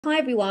Hi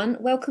everyone,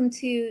 welcome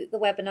to the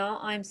webinar.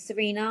 I'm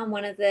Serena. I'm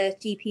one of the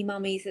GP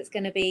mummies that's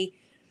going to be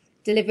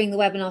delivering the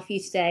webinar for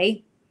you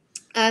today.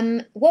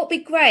 What would be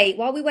great,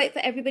 while we wait for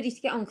everybody to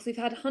get on, because we've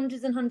had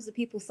hundreds and hundreds of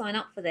people sign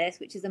up for this,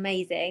 which is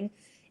amazing.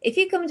 If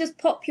you can just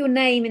pop your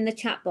name in the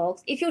chat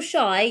box. If you're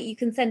shy, you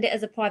can send it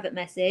as a private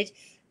message.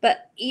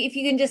 But if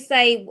you can just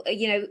say,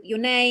 your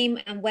name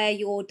and where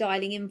you're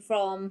dialing in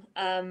from,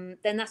 then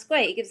that's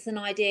great. It gives us an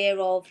idea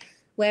of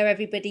where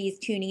everybody is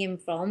tuning in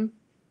from.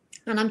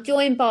 And I'm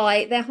joined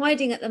by, they're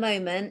hiding at the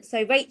moment.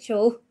 So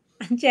Rachel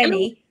and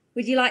Jenny,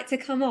 would you like to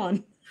come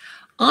on?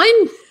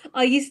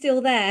 Are you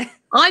still there?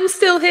 I'm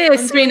still here,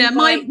 Serena.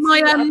 My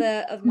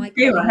other of my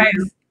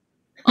colleagues.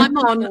 I'm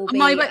on.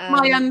 My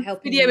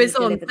video is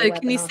on. So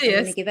can you see us?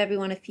 I'm going to give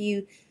everyone a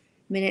few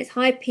minutes.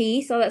 Hi,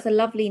 Peace. Oh, that's a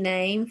lovely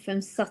name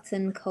from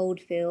Sutton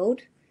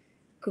Coldfield.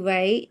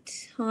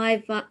 Great.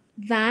 Hi,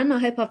 Van. I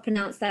hope I've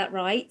pronounced that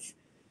right.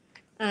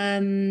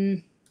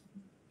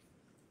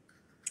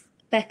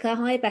 Becca,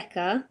 hi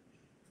Becca.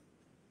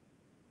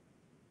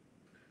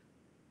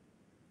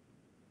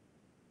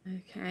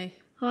 Okay.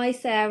 Hi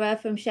Sarah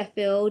from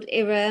Sheffield.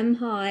 Iram,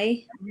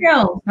 hi.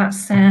 Girl,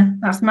 that's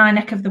my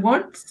neck of the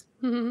woods.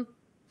 Mm-hmm.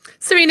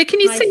 Serena,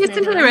 can you see us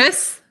and hear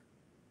us?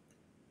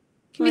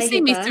 Can you see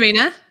me,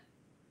 Serena?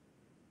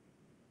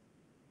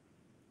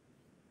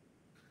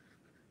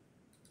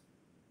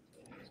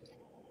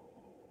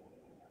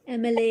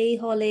 Emily,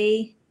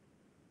 Holly.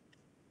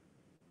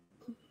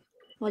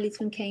 Holly's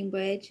from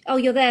Cambridge. Oh,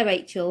 you're there,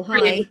 Rachel. Hi.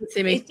 Brilliant, you can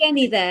see me. Is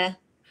Jenny there?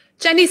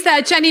 Jenny's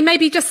there. Jenny,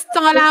 maybe just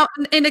dial out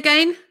and in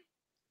again.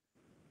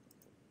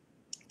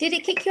 Did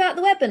it kick you out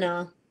the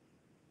webinar?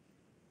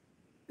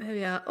 There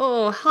we are.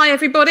 Oh, hi,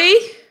 everybody.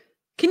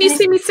 Can you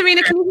see me,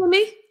 Serena? Can you hear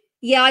me?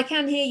 Yeah, I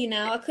can hear you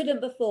now. I couldn't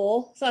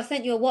before. So I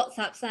sent you a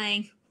WhatsApp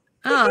saying...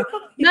 Oh,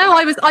 no,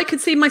 I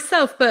could see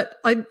myself, but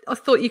I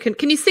thought you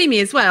can you see me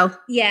as well?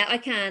 Yeah, I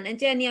can. And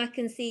Jenny, I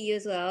can see you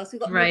as well. So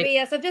we've got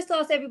Maria. So I've just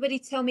asked everybody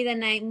to tell me their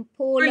name.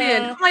 Paula.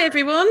 Brilliant. Hi,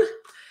 everyone.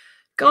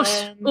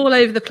 Gosh, all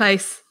over the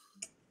place.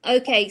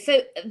 Okay, so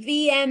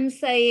VM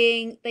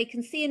saying they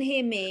can see and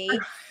hear me.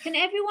 Can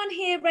everyone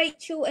hear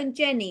Rachel and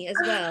Jenny as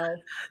well?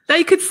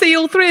 They could see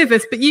all three of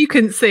us, but you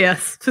couldn't see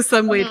us for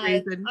some weird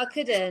reason. I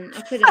couldn't,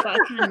 but I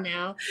can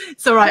now.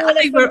 It's all right. I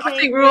think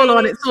we're all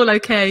on. It's all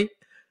okay.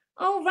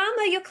 Oh,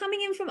 Rama, you're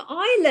coming in from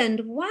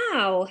Ireland.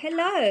 Wow.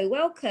 Hello.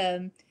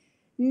 Welcome.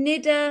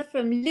 Nida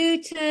from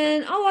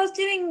Luton. Oh, I was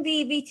doing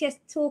the VTS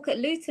talk at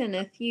Luton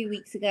a few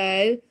weeks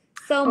ago.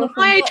 Selma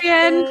from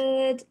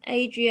Watford.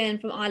 Adrian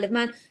from Isle of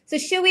Man. So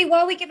shall we,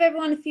 while we give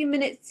everyone a few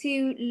minutes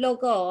to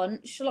log on,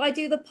 shall I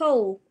do the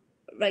poll,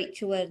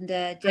 Rachel and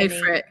Jenny?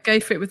 Go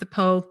for it with the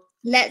poll.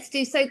 Let's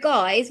do so,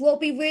 guys. What'll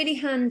be really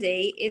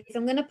handy is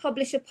I'm going to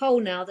publish a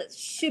poll now that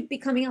should be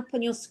coming up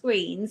on your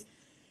screens.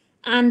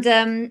 And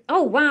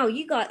oh wow,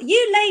 you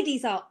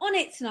ladies are on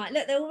it tonight.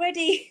 Look, they're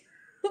already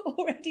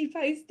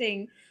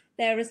posting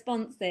their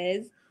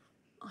responses.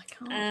 I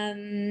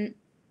can't.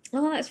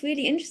 Oh, that's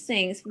really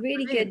interesting. It's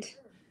really good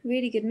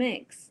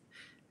mix.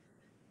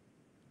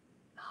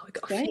 Oh, we've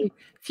got a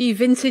few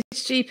vintage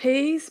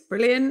GPs.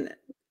 Brilliant.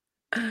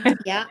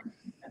 Yeah.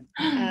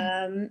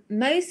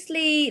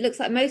 Mostly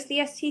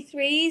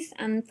ST3s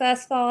and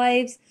first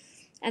fives,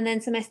 and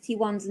then some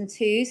ST1s and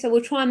 2s. So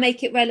we'll try and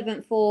make it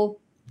relevant for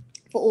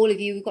all of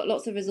you. We've got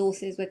lots of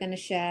resources we're going to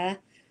share,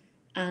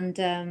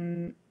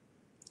 and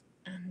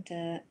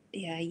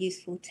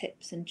useful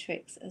tips and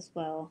tricks as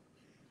well.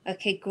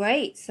 Okay,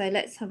 great. So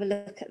let's have a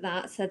look at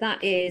that. So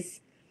that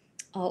is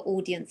our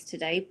audience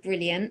today.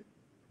 Brilliant.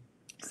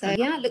 So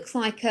yeah, it looks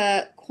like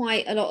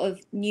quite a lot of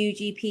new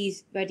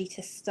GPs ready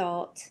to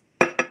start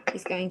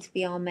is going to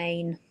be our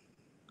main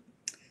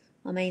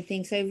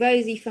thing. So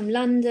Rosie from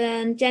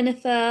London,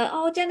 Jennifer.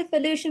 Oh, Jennifer,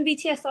 Lucian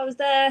VTS. I was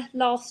there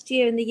last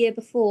year and the year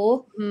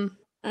before.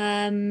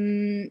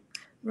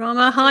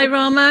 Rama, hi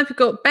Rama. We've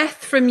got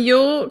Beth from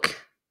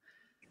York.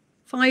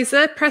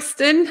 Pfizer,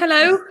 Preston.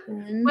 Hello.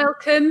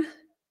 Welcome.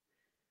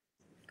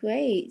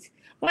 Great.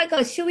 Right,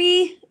 guys, shall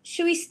we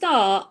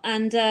start?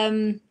 And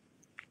I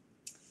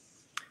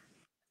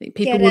think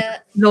people will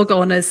log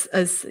on as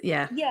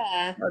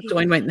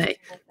join, won't they?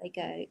 They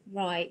go.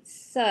 Right.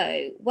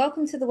 So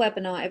welcome to the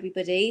webinar,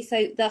 everybody.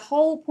 So the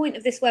whole point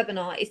of this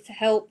webinar is to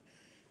help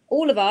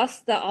all of us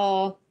that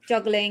are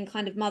juggling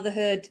kind of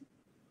motherhood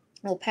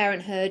or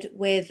parenthood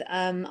with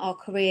our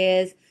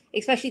careers,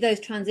 especially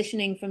those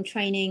transitioning from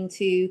training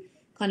to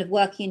kind of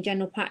working in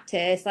general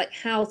practice, like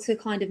how to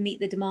kind of meet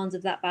the demands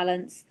of that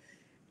balance,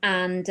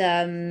 and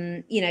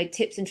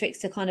tips and tricks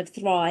to kind of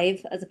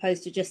thrive as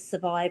opposed to just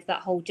survive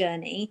that whole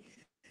journey.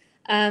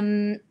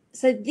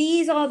 So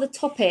these are the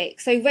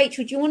topics. So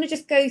Rachel, do you want to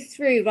just go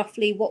through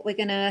roughly what we're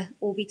gonna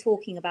all be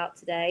talking about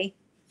today?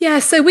 Yeah,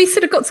 so we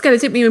sort of got together,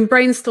 didn't we, and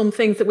brainstormed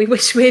things that we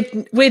wish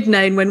we'd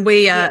known when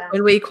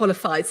we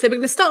qualified. So we're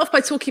going to start off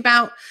by talking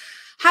about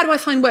how do I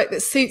find work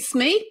that suits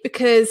me?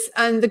 Because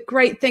the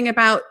great thing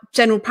about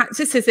general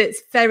practice is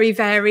it's very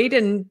varied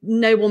and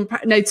no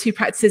two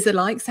practices are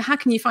alike. So how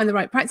can you find the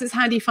right practice?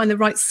 How do you find the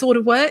right sort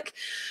of work?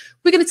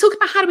 We're going to talk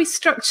about how do we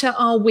structure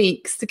our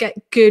weeks to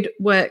get good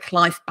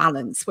work-life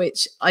balance,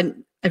 which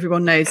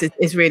everyone knows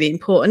is really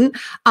important.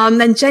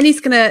 Then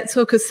Jenny's going to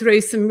talk us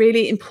through some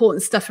really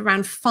important stuff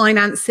around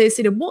finances.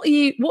 What are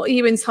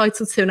you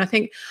entitled to? And I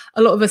think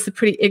a lot of us are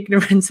pretty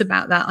ignorant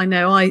about that. I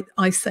know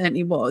I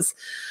certainly was.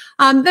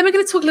 Then we're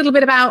going to talk a little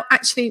bit about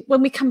actually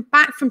when we come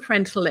back from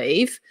parental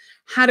leave,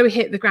 how do we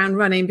hit the ground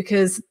running?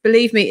 Because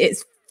believe me,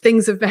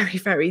 things are very,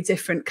 very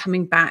different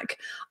coming back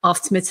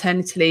after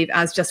maternity leave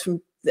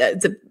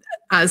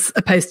as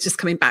opposed to just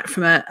coming back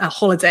from a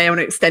holiday or an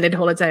extended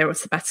holiday or a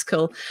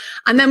sabbatical.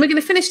 And then we're going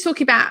to finish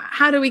talking about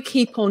how do we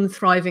keep on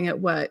thriving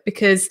at work,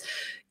 because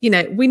we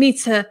need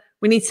to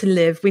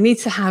live, we need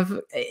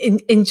to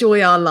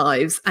enjoy our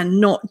lives and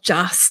not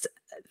just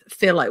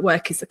feel like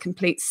work is a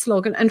complete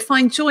slog, and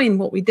find joy in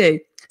what we do.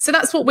 So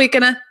that's what we're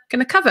gonna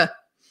cover.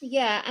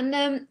 Yeah,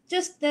 and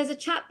just there's a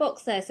chat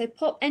box there, so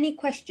pop any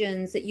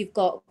questions that you've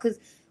got, because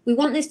we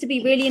want this to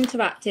be really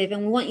interactive,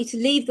 and we want you to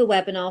leave the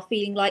webinar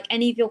feeling like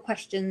any of your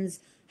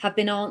questions have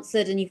been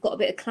answered and you've got a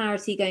bit of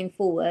clarity going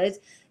forward.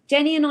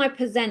 Jenny and I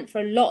present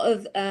for a lot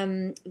of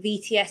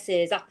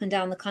VTSs up and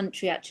down the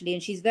country, actually,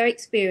 and she's very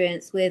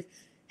experienced with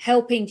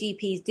helping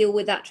GPs deal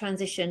with that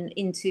transition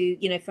into,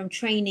 from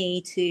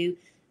trainee to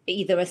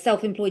either a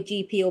self-employed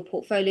GP or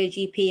portfolio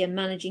GP, and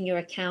managing your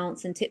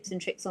accounts and tips and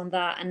tricks on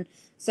that. And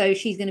so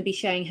she's going to be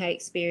sharing her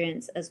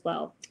experience as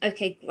well.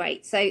 Okay,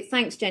 great. So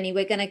thanks, Jenny.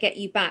 We're going to get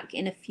you back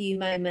in a few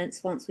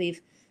moments once we've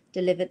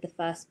delivered the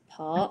first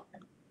part.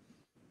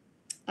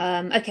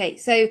 Okay,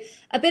 so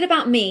a bit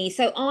about me.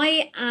 So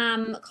I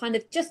am kind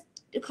of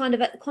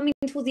coming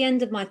towards the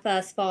end of my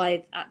first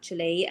 5,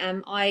 actually.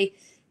 I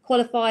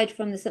qualified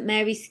from the St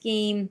Mary's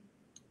scheme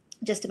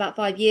just about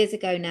 5 years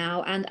ago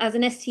now, and as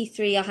an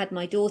ST3 I had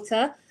my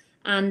daughter,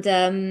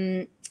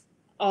 and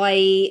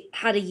I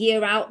had a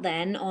year out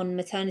then on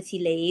maternity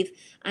leave,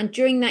 and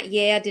during that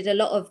year I did a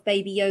lot of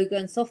baby yoga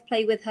and soft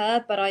play with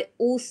her, but I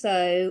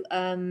also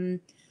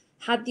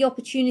had the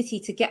opportunity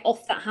to get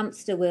off that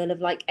hamster wheel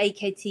of like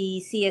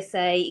AKT,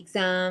 CSA,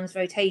 exams,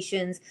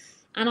 rotations,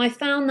 and I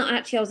found that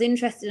actually I was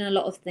interested in a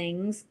lot of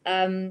things.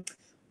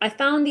 I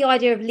found the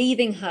idea of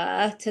leaving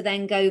her to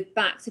then go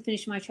back to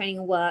finish my training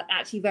and work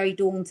actually very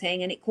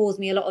daunting, and it caused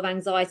me a lot of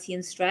anxiety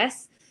and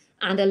stress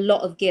and a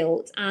lot of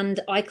guilt. And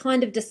I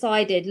kind of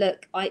decided,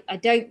 look, I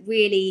don't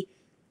really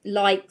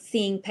like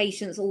seeing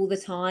patients all the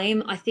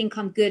time. I think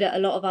I'm good at a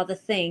lot of other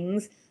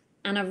things,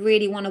 and I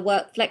really want to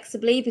work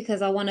flexibly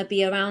because I want to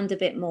be around a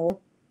bit more.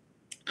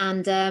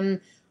 And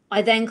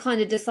I then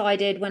kind of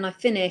decided when I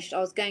finished, I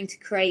was going to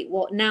create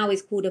what now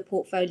is called a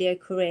portfolio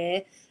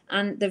career.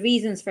 And the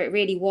reasons for it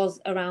really was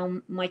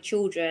around my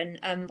children.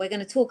 We're going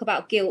to talk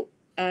about guilt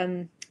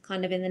kind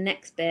of in the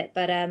next bit,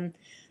 but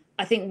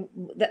I think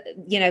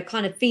that,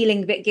 kind of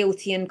feeling a bit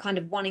guilty and kind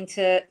of wanting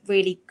to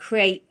really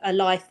create a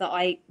life that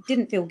I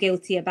didn't feel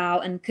guilty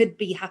about and could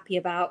be happy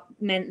about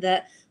meant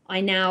that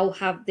I now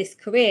have this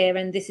career,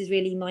 and this is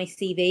really my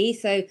CV.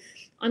 So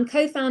I'm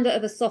co-founder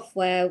of a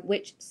software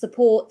which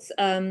supports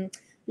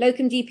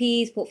locum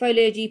GPs,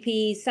 portfolio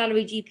GPs,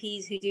 salary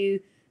GPs who do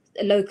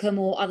locum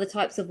or other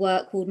types of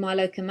work, called My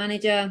Locum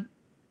Manager,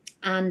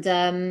 and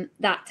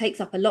that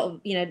takes up a lot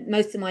of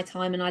most of my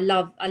time, and I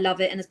love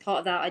it. And as part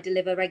of that, I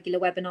deliver regular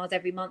webinars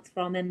every month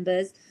for our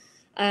members.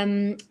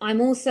 I'm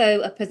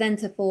also a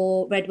presenter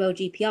for Redwell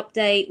GP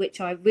Update,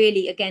 which I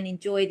really again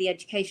enjoy the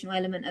educational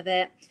element of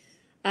it.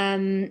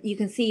 You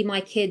can see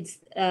my kids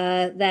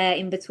there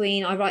in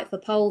between. I write for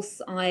Pulse.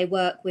 I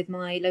work with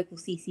my local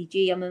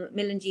CCG. I'm a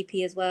Macmillan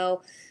GP as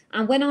well.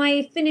 And when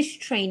I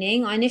finished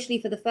training, I initially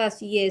for the first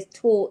few years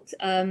taught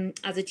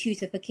as a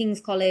tutor for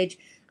King's College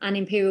and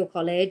Imperial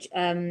College.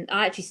 I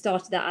actually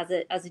started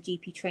that as a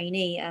GP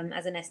trainee,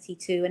 as an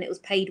ST2, and it was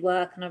paid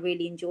work, and I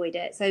really enjoyed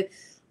it. So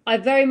I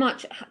very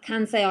much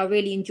can say I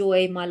really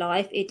enjoy my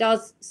life. It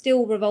does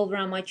still revolve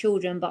around my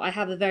children, but I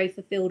have a very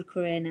fulfilled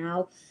career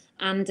now.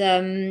 And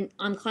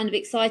I'm kind of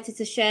excited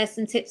to share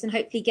some tips and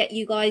hopefully get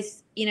you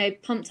guys,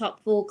 pumped up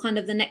for kind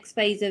of the next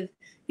phase of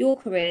your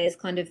careers,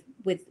 kind of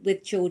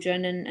with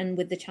children and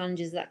with the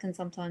challenges that can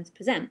sometimes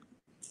present.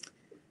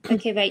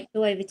 Okay,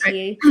 Rachel, over to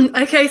you.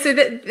 Okay, so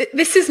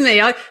this is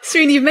me.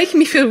 Serena, you're making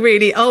me feel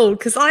really old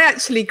because I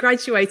actually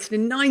graduated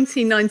in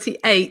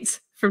 1998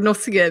 from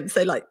Nottingham,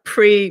 so like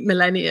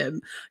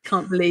pre-millennium.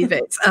 Can't believe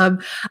it. I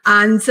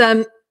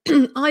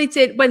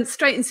went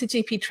straight into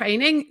GP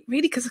training,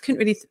 really, because I couldn't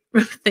really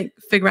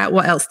figure out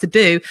what else to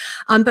do.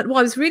 But what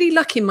I was really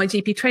lucky in my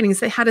GP training is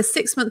they had a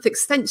 6-month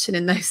extension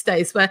in those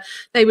days where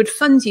they would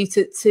fund you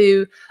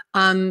to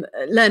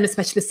learn a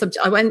specialist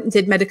subject. I went and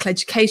did medical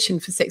education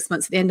for 6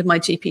 months at the end of my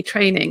GP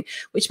training,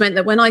 which meant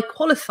that when I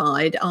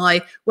qualified,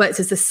 I worked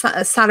as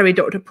a salary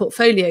doctor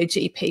portfolio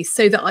GP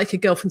so that I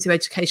could go off and do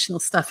educational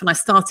stuff. And I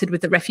started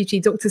with the refugee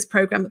doctors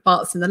program at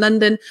Barts in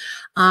London.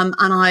 And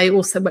I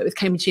also worked with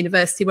Cambridge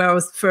University, where I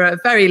was for a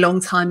very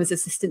long time as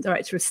assistant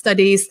director of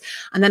studies.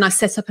 And then I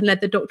set up and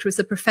led the doctor as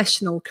a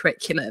professional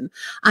curriculum.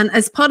 And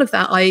as part of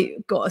that, I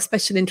got a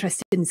special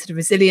interest in sort of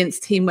resilience,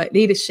 teamwork,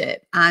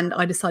 leadership. And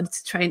I decided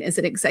to train as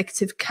an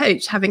executive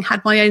coach, having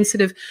had my own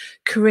sort of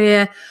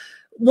career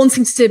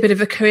wanting to do a bit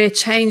of a career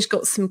change,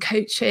 got some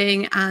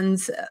coaching and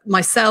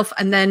myself,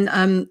 and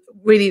then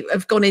really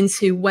have gone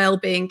into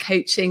well-being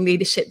coaching,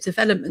 leadership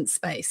development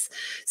space.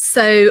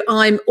 So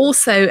I'm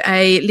also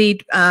a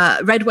lead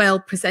Red Whale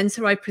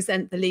presenter. I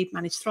present the Lead,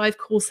 Manage, Thrive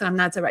course, and I'm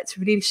now director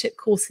of leadership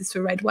courses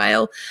for Red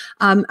Whale,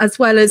 as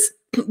well as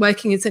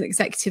working as an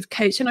executive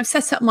coach. And I've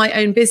set up my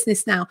own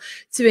business now,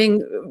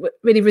 doing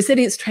really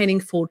resilience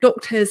training for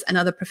doctors and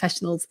other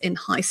professionals in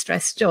high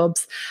stress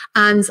jobs.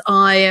 And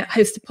I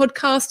host a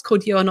podcast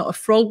called You Are Not a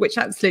Frog, which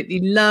I absolutely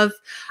love.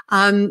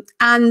 And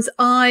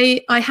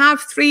I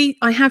have three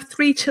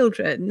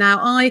children. Now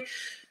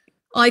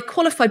I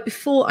qualified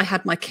before I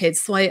had my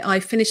kids. So I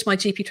finished my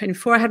GP training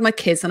before I had my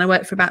kids, and I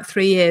worked for about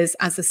 3 years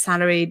as a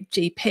salaried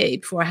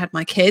GP before I had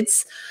my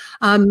kids.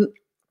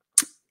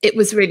 It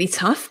was really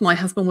tough. My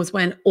husband was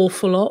away an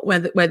awful lot where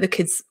the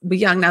kids were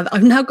young. Now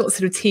I've now got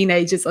sort of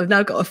teenagers. I've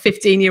now got a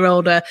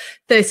 15-year-old, a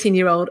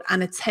 13-year-old,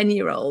 and a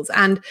 10-year-old.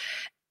 And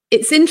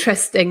it's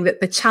interesting that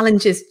the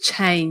challenges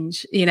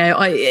change. You know,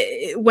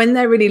 when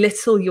they're really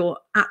little, you're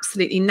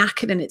absolutely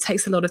knackered and it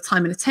takes a lot of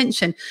time and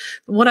attention.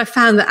 But what I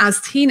found that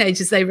as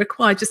teenagers, they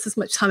require just as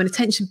much time and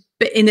attention,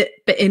 but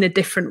in a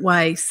different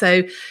way.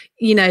 So,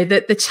 you know,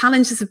 the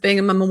challenges of being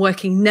a mum and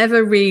working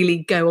never really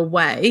go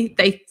away.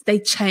 They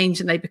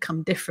change and they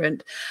become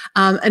different.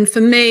 And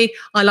for me,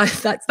 I like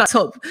that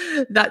top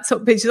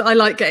picture. I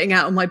like getting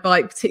out on my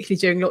bike, particularly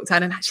during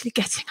lockdown, and actually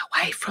getting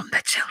away from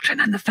the children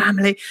and the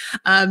family.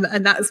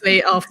 And that's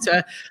me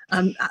after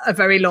a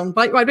very long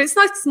bike ride. But it's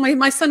nice because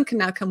my son can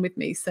now come with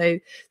me. So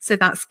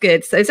that's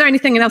good. So is there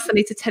anything else I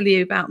need to tell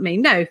you about me?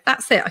 No,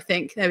 that's it, I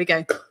think. There we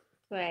go.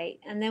 Great.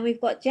 And then we've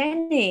got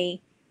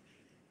Jenny.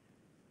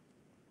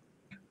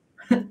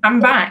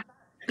 I'm back.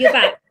 You're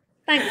back.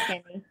 Thanks,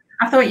 Jenny.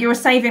 I thought you were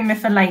saving me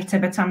for later,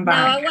 but I'm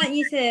back. No, I want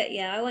you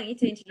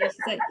to introduce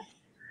yourself.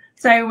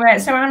 So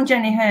I'm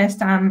Jenny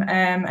Hurst. I'm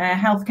a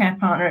healthcare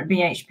partner at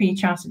BHP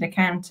Chartered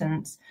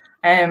Accountants.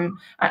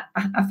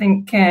 I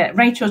think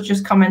Rachel's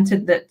just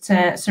commented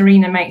that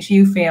Serena makes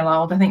you feel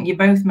old. I think you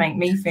both make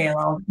me feel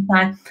old.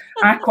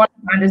 I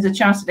qualified as a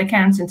chartered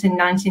accountant in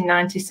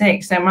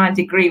 1996, so my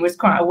degree was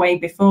quite a way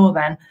before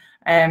then.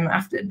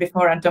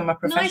 Before I'd done my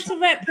profession. Nice to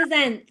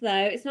represent,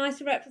 though. It's nice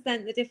to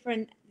represent the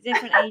different age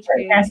groups.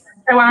 Yes.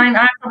 So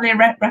I probably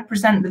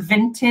represent the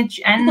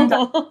vintage end.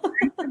 So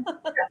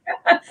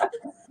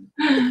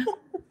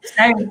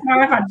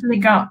I've actually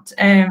got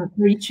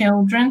 3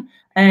 children.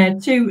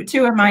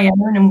 Two are my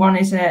own, and one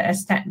is a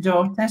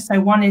stepdaughter. So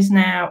one is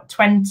now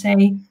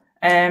 20,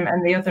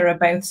 and the other are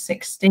both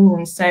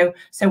 16. So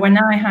when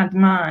I had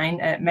mine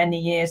many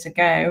years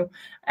ago,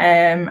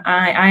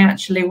 I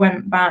actually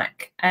went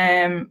back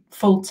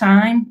full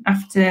time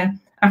after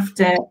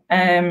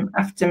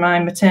my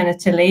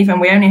maternity leave, and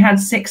we only had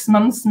 6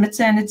 months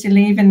maternity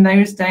leave in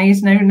those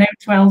days. No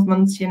 12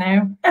 months, you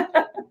know.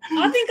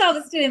 I think I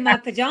was still in my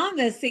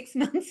pajamas 6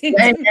 months into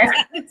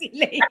maternity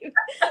leave.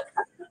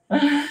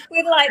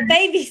 With like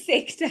baby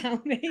sick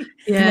down me.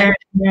 Yeah.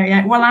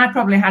 Well, I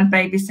probably had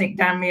baby sick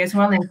down me as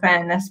well, in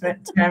fairness, but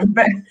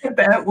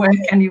at work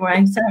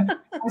anyway. So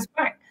I was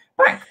back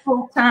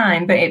full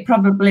time, but it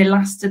probably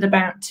lasted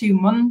about 2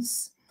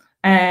 months.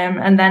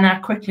 And then I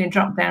quickly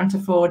dropped down to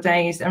 4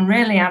 days, and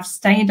really I've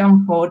stayed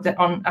on 4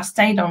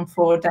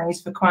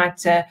 days for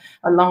quite a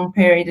long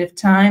period of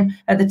time.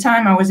 At the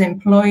time I was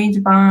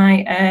employed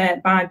by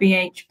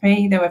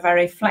BHP. They were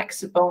very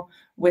flexible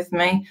with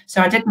me,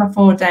 so I did my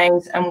 4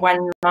 days, and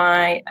when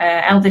my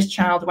eldest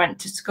child went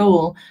to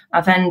school, I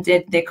then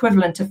did the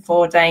equivalent of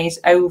 4 days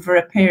over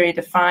a period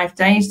of 5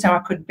 days, so I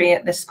could be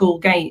at the school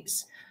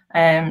gates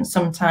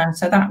sometimes.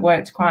 So that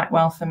worked quite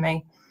well for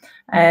me.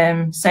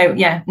 So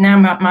yeah, now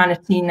mine are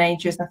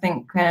teenagers. I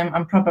think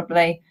I'm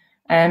probably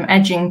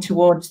edging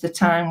towards the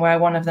time where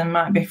one of them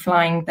might be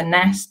flying the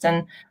nest.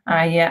 And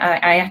I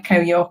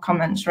echo your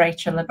comments,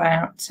 Rachel,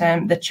 about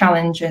the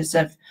challenges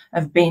of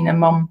being a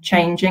mum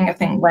changing. I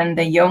think when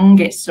they're young,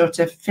 it's sort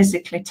of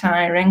physically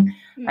tiring.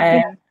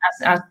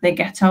 As they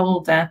get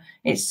older,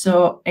 it's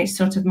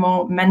sort of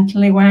more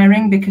mentally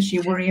wearing, because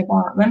you worry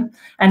about them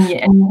and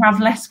you have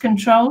less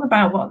control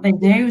about what they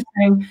do.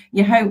 So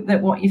you hope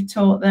that what you've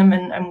taught them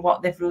and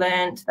what they've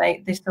learned,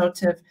 they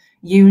sort of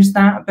use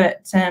that.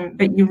 But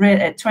you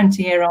really, at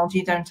 20-year-olds,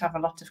 you don't have a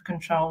lot of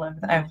control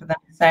over them.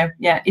 So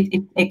yeah,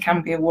 it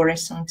can be a worry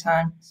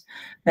sometimes.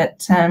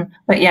 But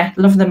yeah,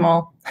 love them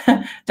all.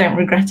 Don't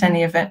regret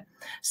any of it.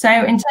 So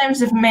in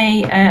terms of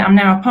me, I'm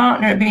now a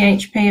partner at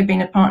BHP. I've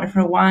been a partner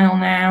for a while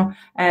now.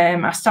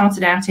 I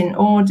started out in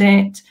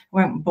audit. I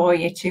won't bore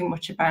you too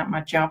much about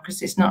my job, because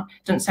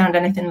doesn't sound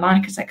anything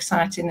like as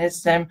exciting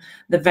as the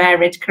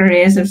varied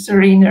careers of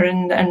Serena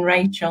and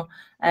Rachel.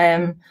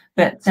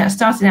 But I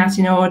started out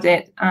in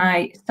audit.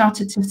 I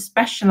started to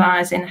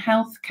specialise in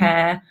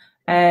healthcare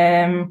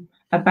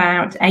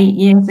about 8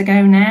 years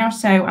ago now.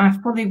 So I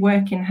fully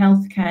work in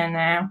healthcare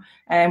now.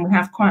 We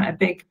have quite a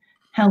big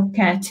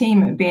healthcare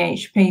team at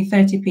BHP,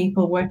 30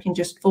 people working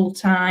just full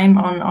time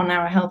on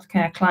our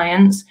healthcare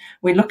clients.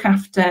 We look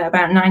after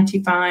about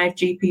 95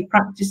 GP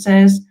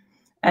practices,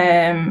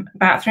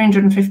 about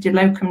 350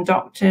 locum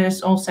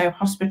doctors, also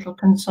hospital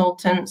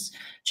consultants,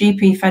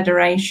 GP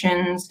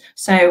federations.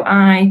 So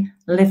I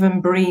live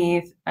and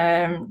breathe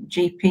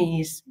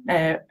GPs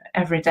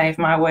every day of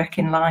my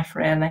working life,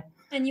 really.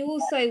 And you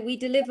also, we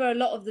deliver a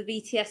lot of the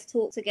VTS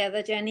talk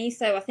together, Jenny.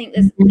 So I think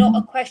there's not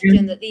a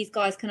question that these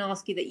guys can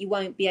ask you that you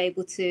won't be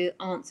able to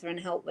answer and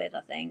help with,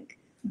 I think.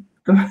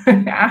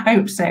 I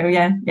hope so,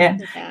 yeah.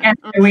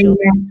 Sure.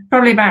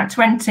 Probably about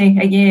 20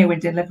 a year we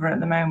deliver at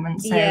the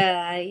moment. So.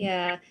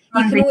 Yeah.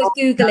 You can always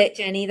Google it,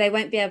 Jenny. They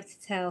won't be able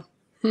to tell.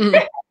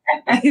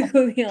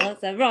 Google the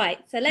answer. Right,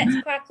 so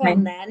let's crack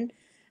on then.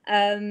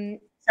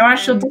 So I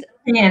shall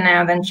disappear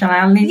now then, shall I?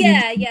 I'll leave you.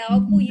 Yeah,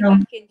 I'll call you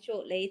back in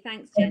shortly.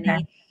 Thanks, Jenny.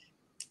 Okay.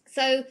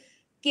 So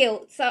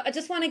guilt. So I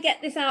just want to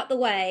get this out the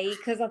way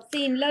because I've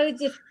seen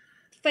loads of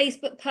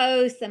Facebook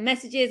posts and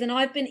messages, and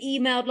I've been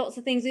emailed lots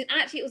of things.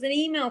 Actually, it was an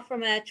email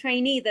from a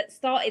trainee that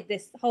started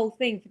this whole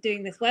thing for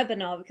doing this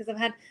webinar, because I've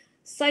had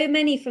so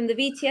many from the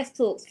VTS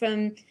talks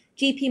from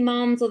GP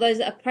mums or those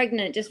that are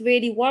pregnant, just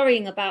really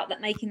worrying about that,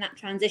 making that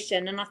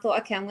transition. And I thought,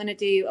 okay, I'm going to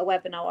do a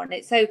webinar on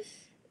it. So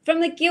from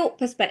the guilt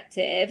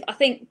perspective, I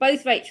think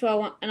both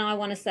Rachel and I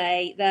want to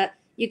say that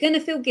you're going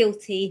to feel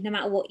guilty no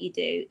matter what you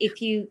do.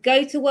 If you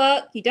go to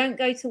work, you don't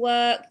go to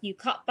work, you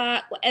cut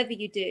back, whatever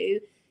you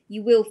do,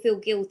 you will feel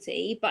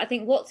guilty. But I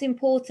think what's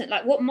important,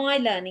 like what my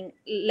learning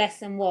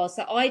lesson was,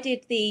 so I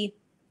did the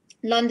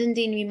London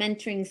Deanery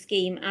mentoring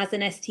scheme as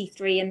an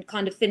ST3 and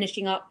kind of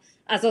finishing up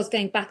as I was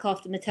going back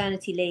after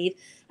maternity leave.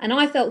 And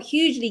I felt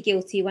hugely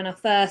guilty when I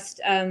first,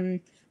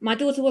 my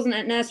daughter wasn't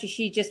at nursery.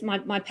 She just,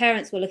 my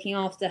parents were looking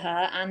after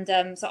her.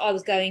 And so I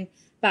was going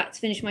back to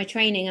finish my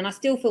training, and I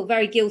still felt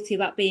very guilty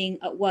about being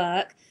at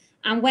work.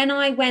 And when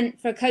I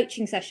went for a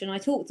coaching session, I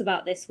talked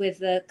about this with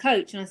the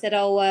coach, and I said,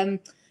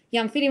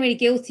 yeah, I'm feeling really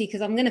guilty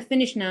because I'm going to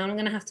finish now and I'm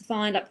going to have to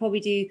find, like,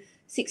 probably do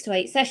 6 to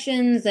 8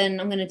 sessions, and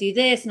I'm going to do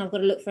this, and I've got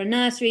to look for a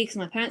nursery because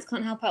my parents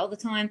can't help out all the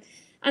time.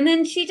 And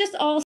then she just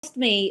asked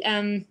me,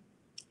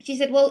 she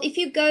said, well, if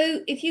you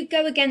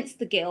go against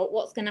the guilt,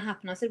 what's going to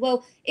happen? I said,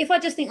 well, if I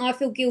just think I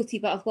feel guilty,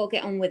 but I've got to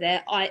get on with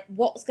it,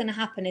 what's going to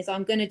happen is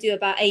I'm going to do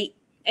about 8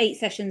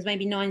 sessions,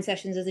 maybe 9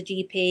 sessions as a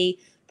GP,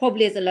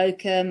 probably as a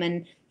locum.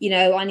 And, you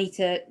know, I need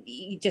to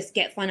just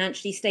get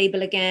financially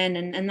stable again.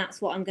 And that's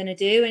what I'm going to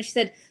do. And she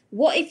said,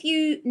 what if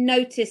you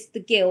notice the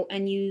guilt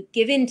and you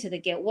give in to the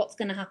guilt? What's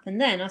going to happen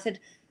then? I said,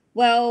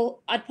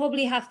 well, I'd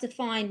probably have to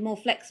find more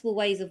flexible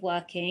ways of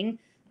working.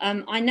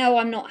 I know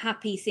I'm not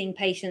happy seeing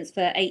patients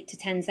for 8 to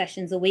 10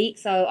 sessions a week.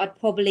 So I'd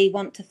probably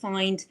want to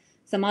find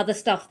some other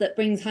stuff that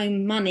brings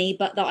home money,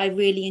 but that I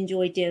really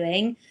enjoy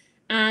doing.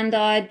 And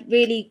I'd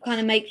really kind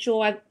of make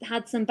sure I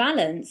had some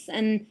balance.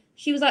 And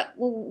she was like,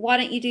 well, why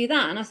don't you do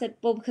that? And I said,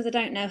 well, because I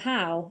don't know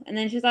how. And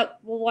then she was like,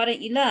 well, why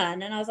don't you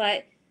learn? And I was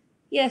like,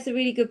 yeah, it's a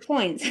really good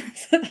point.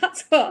 So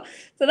that's what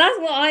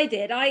I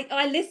did.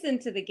 I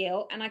listened to the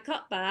guilt and I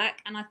cut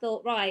back, and I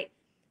thought, right,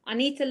 I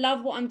need to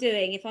love what I'm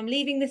doing. If I'm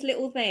leaving this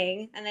little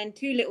thing and then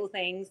 2 little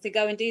things to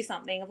go and do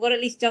something, I've got to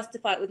at least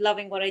justify it with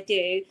loving what I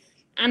do.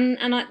 And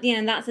I, you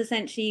know, that's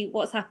essentially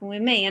what's happened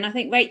with me. And I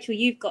think, Rachel,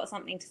 you've got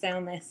something to say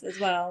on this as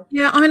well.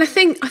 Yeah, I mean, I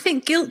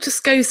think guilt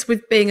just goes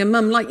with being a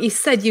mum. Like you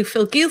said, you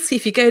feel guilty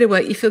if you go to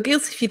work, you feel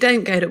guilty if you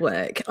don't go to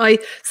work.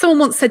 Someone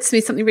once said to me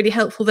something really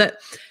helpful, that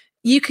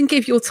you can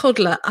give your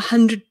toddler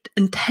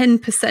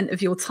 110%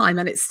 of your time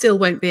and it still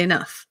won't be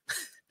enough.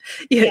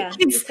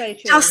 Kids so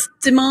just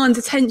demand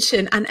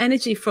attention and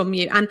energy from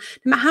you, and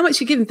no matter how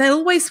much you give them, they'll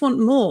always want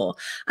more.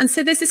 And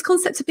so there's this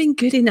concept of being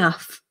good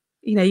enough.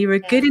 You know, you're a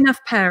good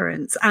enough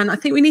parent, and I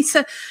think we need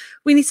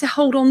to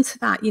hold on to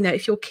that. You know,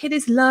 if your kid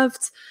is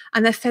loved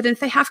and they're fed, and if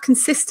they have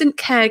consistent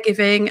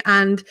caregiving,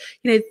 and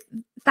you know,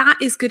 that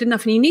is good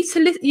enough. And you need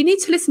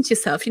to listen to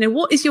yourself. You know,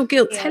 what is your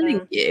guilt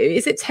telling you?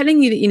 Is it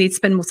telling you that you need to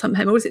spend more time at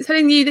home, or is it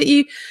telling you that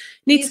you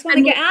just want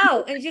to get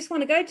out and you just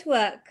want to go to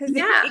work because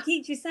it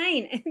keeps you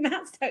sane, and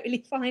that's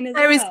totally fine as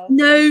well.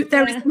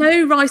 There is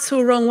no right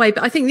or wrong way.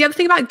 But I think the other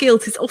thing about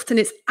guilt is often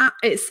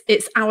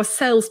it's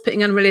ourselves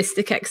putting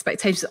unrealistic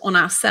expectations on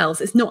ourselves.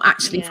 It's not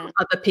actually from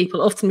other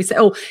people. Often we say,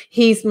 oh,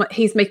 he's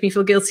making me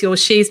feel guilty, or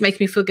she's making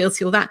me feel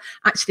guilty, or that.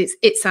 Actually,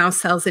 it's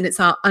ourselves, and it's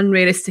our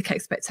unrealistic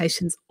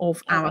expectations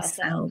of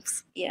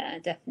ourselves. Yeah,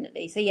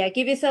 definitely. So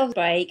give yourself a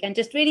break and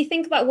just really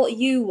think about what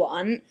you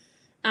want.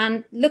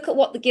 And look at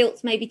what the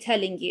guilt's maybe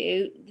telling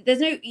you.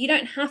 You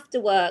don't have to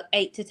work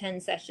 8 to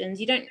 10 sessions.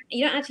 You don't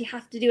actually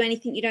have to do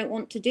anything you don't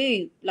want to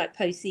do, like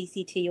post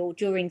CCT or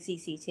during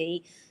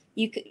CCT.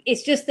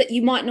 It's just that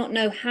you might not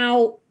know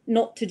how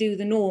not to do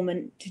the norm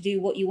and to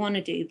do what you want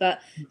to do.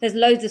 But there's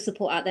loads of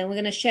support out there. And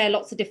we're going to share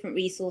lots of different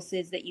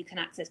resources that you can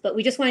access. But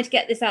we just wanted to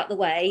get this out the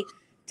way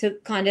to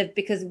kind of,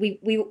 because we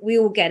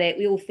all get it,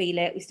 we all feel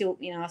it. We still,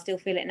 I still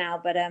feel it now,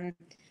 but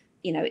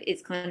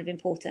it's kind of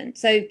important.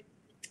 So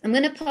I'm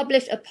going to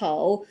publish a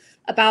poll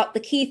about the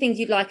key things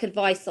you'd like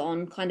advice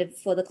on kind of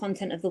for the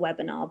content of the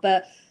webinar.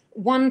 But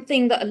one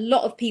thing that a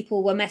lot of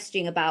people were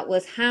messaging about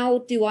was, how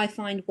do I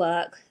find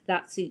work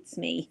that suits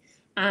me?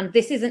 And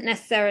this isn't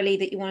necessarily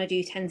that you want to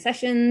do 10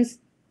 sessions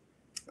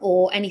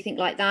or anything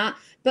like that.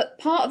 But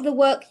part of the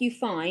work you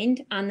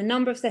find and the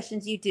number of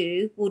sessions you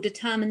do will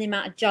determine the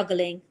amount of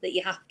juggling that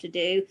you have to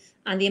do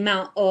and the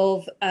amount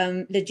of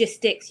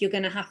logistics you're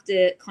going to have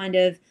to kind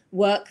of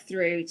work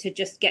through to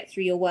just get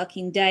through your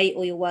working day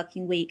or your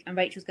working week. And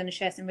Rachel's going to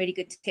share some really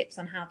good tips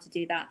on how to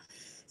do that.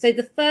 So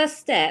the first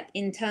step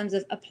in terms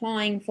of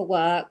applying for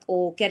work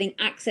or getting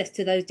access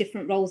to those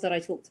different roles that I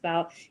talked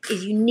about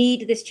is you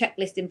need this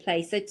checklist in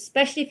place. So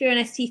especially if you're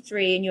an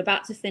ST3 and you're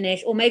about to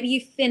finish, or maybe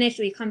you finished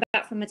or you come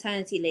back from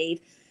maternity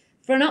leave,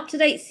 for an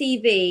up-to-date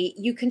CV,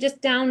 you can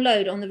just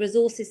download on the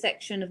resources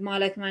section of My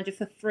Locum Manager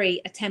for free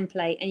a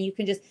template, and you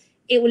can just,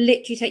 it will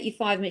literally take you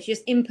 5 minutes. You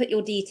just input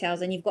your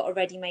details and you've got a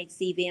ready-made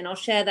CV, and I'll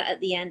share that at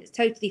the end. It's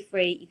totally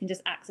free. You can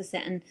just access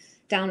it and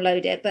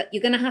download it, but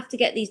you're going to have to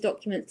get these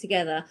documents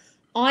together.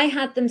 I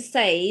had them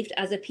saved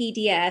as a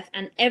PDF,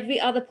 and every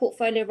other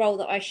portfolio role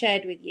that I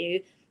shared with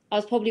you, I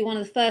was probably one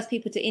of the first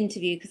people to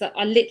interview because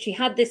I literally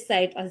had this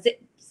saved. I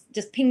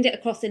just pinged it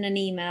across in an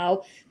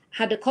email,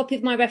 had a copy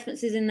of my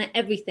references in there,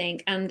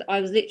 everything. And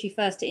I was literally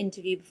first to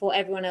interview before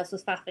everyone else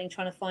was faffing,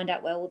 trying to find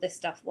out where all this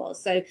stuff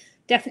was. So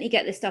definitely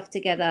get this stuff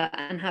together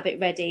and have it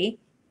ready.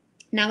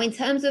 Now, in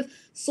terms of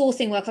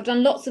sourcing work, I've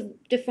done lots of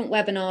different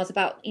webinars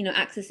about,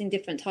 accessing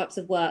different types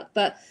of work.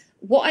 But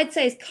what I'd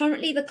say is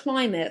currently the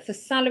climate for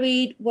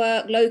salaried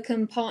work,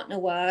 locum partner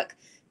work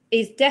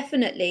is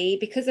definitely,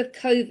 because of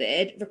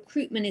COVID,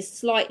 recruitment is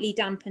slightly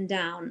dampened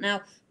down.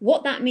 Now,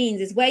 what that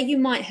means is where you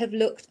might have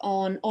looked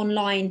on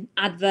online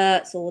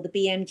adverts or the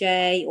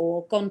BMJ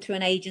or gone to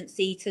an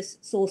agency to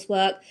source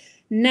work,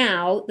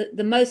 now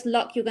the most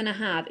luck you're going to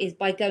have is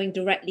by going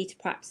directly to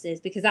practices,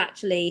 because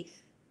actually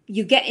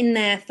you get in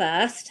there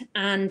first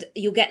and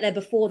you'll get there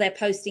before they're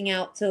posting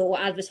out to or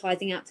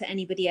advertising out to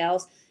anybody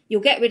else. You'll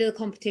get rid of the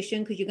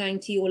competition because you're going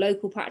to your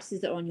local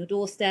practices that are on your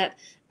doorstep,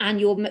 and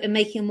you're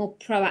making a more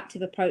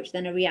proactive approach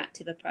than a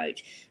reactive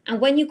approach.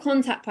 And when you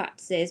contact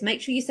practices,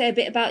 make sure you say a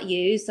bit about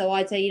you. So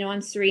I'd say,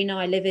 I'm Serena,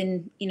 I live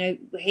in,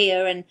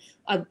 here, and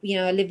I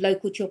live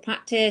local to your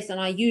practice, and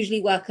I usually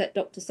work at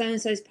Dr.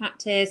 So-and-so's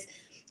practice,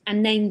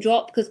 and name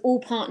drop, because all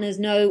partners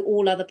know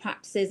all other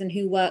practices and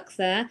who works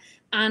there,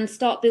 and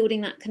start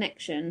building that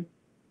connection.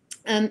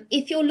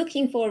 If you're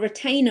looking for a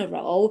retainer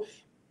role,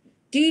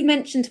 do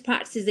mention to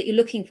practices that you're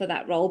looking for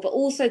that role, but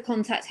also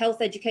contact Health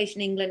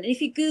Education England. And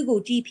if you Google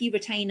GP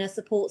retainer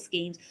support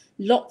schemes,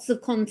 lots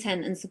of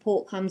content and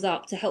support comes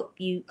up to help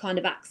you kind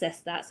of access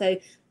that. So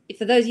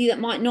for those of you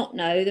that might not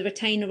know, the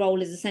retainer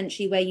role is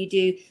essentially where you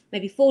do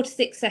maybe 4 to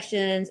 6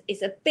 sessions.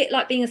 It's a bit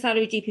like being a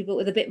salary GP, but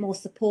with a bit more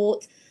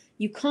support.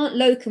 You can't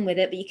locum with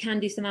it, but you can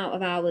do some out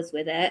of hours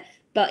with it.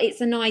 But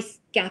it's a nice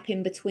gap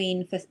in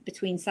between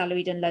between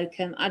salaried and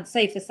locum. I'd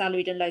say for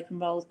salaried and locum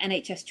roles,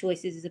 NHS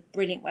Choices is a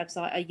brilliant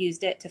website. I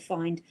used it to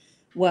find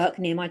work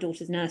near my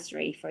daughter's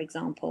nursery, for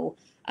example.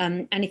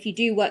 And if you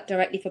do work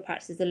directly for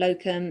practices, the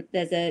locum,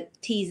 there's a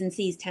T's and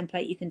C's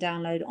template you can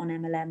download on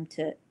MLM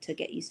to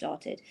get you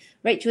started.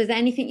 Rachel, is there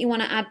anything you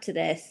want to add to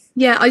this?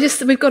 Yeah,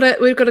 we've got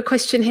a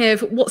question here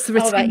of what's the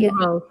retainer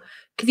role?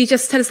 Could you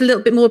just tell us a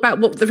little bit more about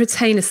what the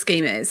retainer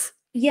scheme is?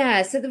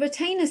 Yeah, so the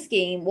retainer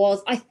scheme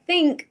was, I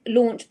think,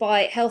 launched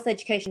by Health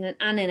Education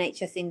and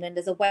NHS England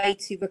as a way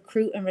to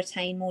recruit and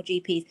retain more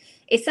GPs.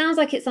 It sounds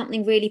like it's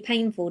something really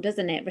painful,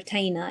 doesn't it?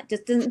 Retainer. It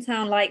just doesn't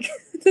sound like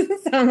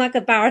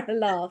a barrel of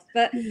laughs.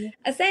 But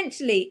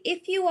essentially,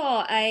 if you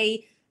are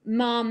a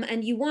mum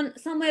and you want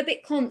somewhere a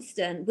bit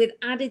constant with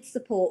added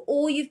support,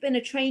 or you've been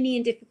a trainee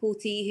in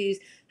difficulty who's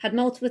had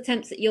multiple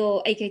attempts at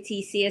your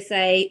AKT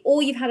CSA,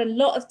 or you've had a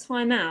lot of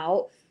time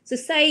out. So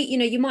say,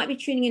 you might be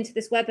tuning into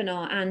this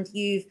webinar and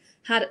you've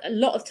had a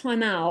lot of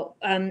time out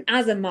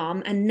as a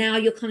mum, and now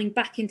you're coming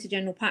back into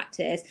general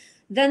practice,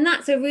 then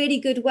that's a really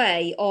good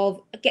way of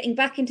getting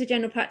back into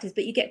general practice,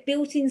 but you get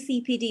built-in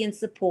CPD and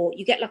support.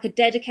 You get like a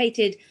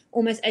dedicated,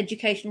 almost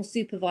educational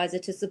supervisor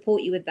to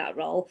support you with that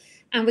role.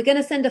 And we're going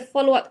to send a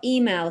follow-up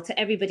email to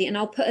everybody, and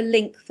I'll put a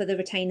link for the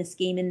retainer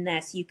scheme in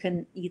there so you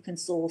can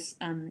source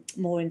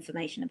more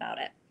information about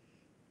it.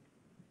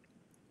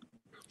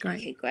 Great.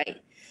 Okay, great.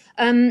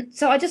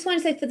 So I just want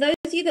to say, for those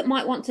of you that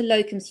might want to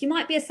locum, so you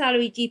might be a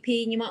salary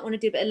GP and you might want to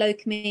do a bit of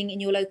locuming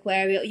in your local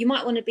area, or you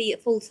might want to be a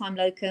full-time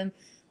locum,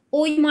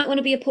 or you might want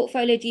to be a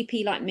portfolio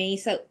GP like me.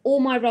 So all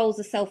my roles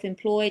are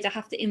self-employed. I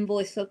have to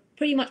invoice for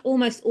pretty much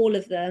almost all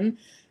of them.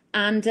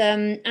 And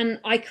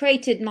I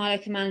created My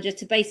Locum Manager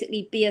to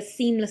basically be a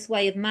seamless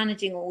way of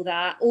managing all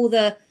that.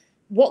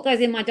 What goes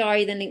in my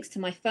diary then links to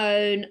my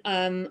phone.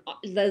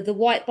 The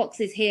white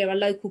boxes here are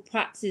local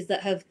practices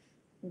that have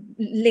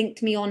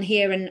linked me on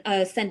here and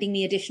sending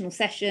me additional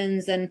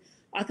sessions, and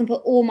I can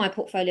put all my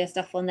portfolio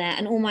stuff on there,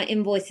 and all my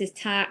invoices,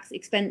 tax,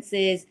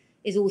 expenses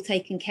is all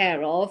taken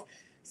care of.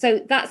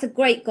 So that's a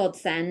great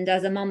godsend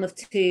as a mum of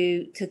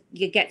 2 to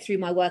get through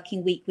my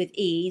working week with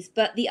ease.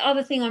 But the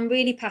other thing I'm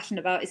really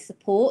passionate about is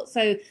support.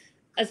 So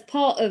as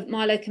part of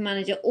My Locum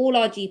Manager, all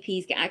our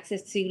GPs get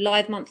access to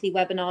live monthly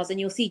webinars, and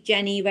you'll see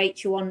Jenny,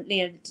 Rachel on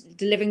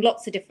delivering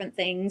lots of different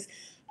things.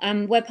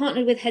 We're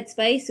partnered with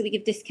Headspace, so we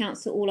give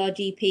discounts to all our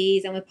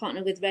GPs, and we're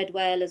partnered with Red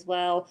Whale as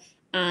well.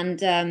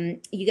 and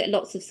you get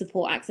lots of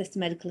support, access to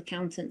medical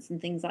accountants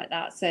and things like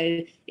that. So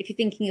if you're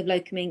thinking of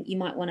locuming, you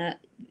might want to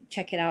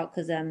check it out,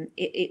 because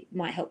it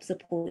might help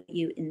support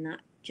you in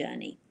that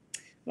journey.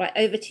 Right,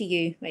 over to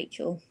you,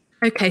 Rachel.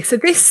 Okay, so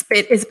this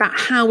bit is about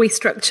how we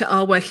structure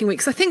our working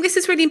weeks. I think this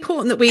is really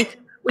important that we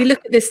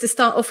look at this to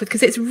start off with,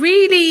 because it's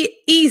really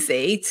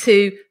easy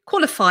to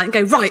qualify and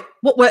go, right,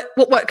 what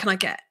work can I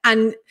get?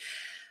 And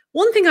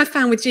one thing I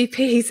found with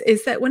GPs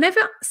is that whenever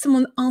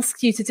someone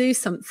asks you to do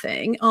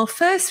something, our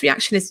first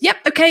reaction is, yep,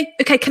 okay,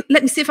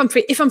 let me see if I'm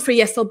free. If I'm free,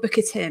 yes, I'll book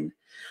it in.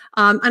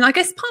 And I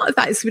guess part of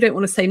that is we don't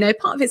want to say no.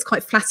 Part of it's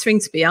quite flattering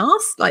to be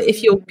asked. Like,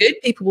 if you're good,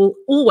 people will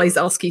always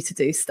ask you to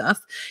do stuff.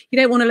 You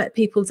don't want to let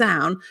people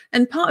down.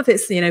 And part of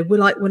it's,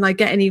 when I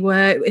get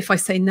anywhere, if I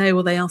say no,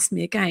 will they ask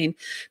me again?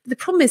 But the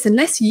problem is,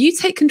 unless you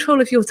take control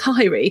of your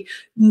diary,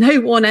 no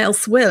one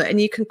else will.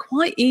 And you can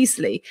quite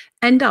easily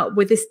end up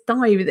with this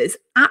diary that's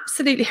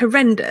absolutely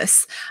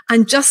horrendous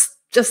and just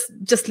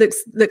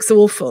looks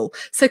awful.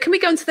 So can we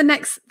go on to the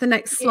next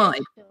slide?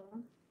 Yeah, sure.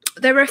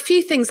 There are a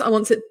few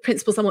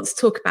principles I want to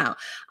talk about.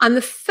 And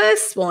the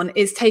first one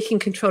is taking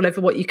control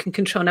over what you can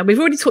control. Now, we've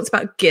already talked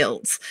about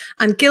guilt,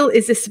 and guilt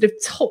is this sort of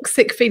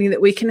toxic feeling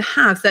that we can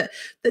have that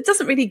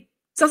doesn't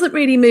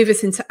really move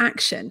us into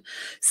action.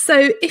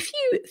 So if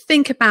you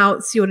think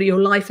about your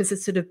life as a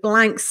sort of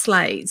blank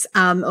slate,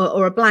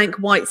 or a blank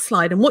white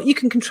slide, and what you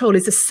can control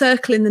is a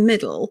circle in the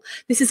middle,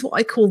 this is what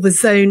I call the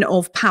zone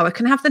of power.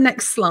 Can I have the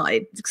next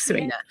slide,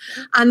 Serena?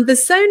 Yeah. And the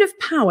zone of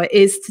power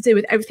is to do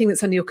with everything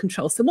that's under your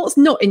control. So what's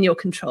not in your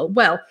control?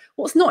 Well,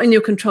 what's not in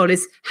your control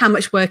is how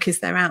much work is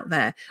there out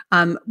there,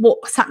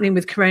 what's happening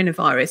with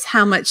coronavirus,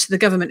 how much the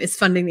government is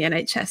funding the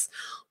NHS.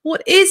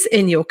 What is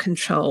in your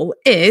control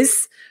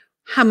is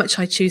how much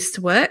I choose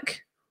to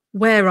work,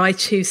 where I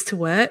choose to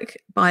work,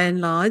 by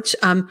and large,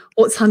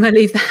 what time I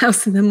leave the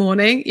house in the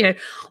morning,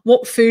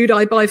 what food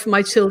I buy for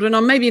my children.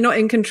 I'm maybe not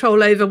in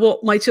control over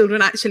what my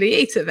children actually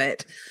eat of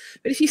it.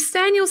 But if you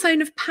stay in your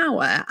zone of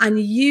power and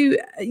you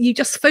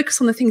just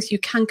focus on the things you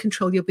can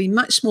control, you'll be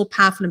much more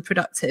powerful and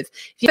productive.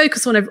 If you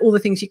focus on all the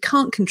things you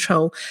can't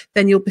control,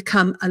 then you'll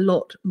become a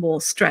lot more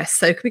stressed.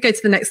 So can we go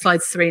to the next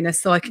slide, Serena,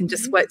 so I can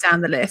just work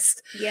down the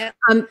list? Yeah.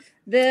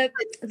 The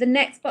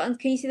next button,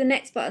 can you see the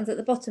next buttons at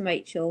the bottom,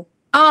 Rachel?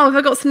 Oh, have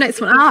I got some next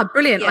one?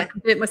 Brilliant. Yeah. I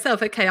can do it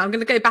myself. Okay, I'm going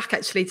to go back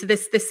actually to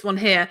this one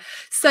here.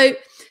 So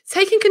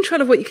taking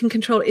control of what you can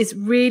control is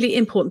really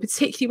important,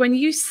 particularly when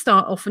you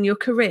start off on your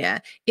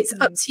career. It's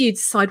up to you to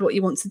decide what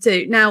you want to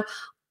do. Now,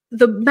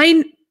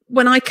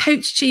 when I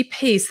coach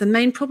GPs, the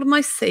main problem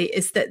I see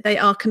is that they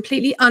are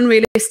completely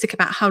unrealistic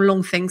about how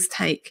long things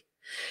take.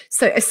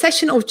 So a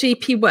session of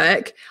GP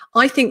work,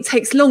 I think,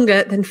 takes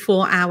longer than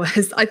 4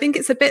 hours. I think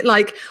it's a bit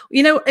like,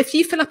 if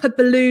you fill up a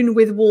balloon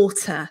with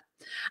water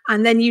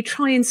and then you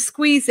try and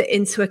squeeze it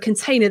into a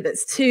container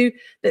that's too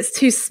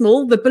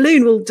small, the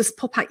balloon will just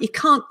pop out. You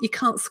can't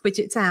squidge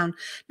it down.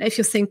 Now, if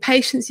you're seeing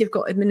patients, you've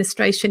got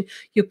administration,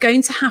 you're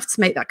going to have to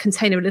make that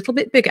container a little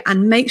bit bigger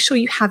and make sure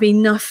you have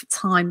enough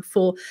time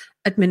for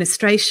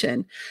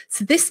administration.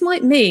 So this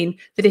might mean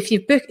that if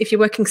you're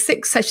working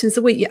 6 sessions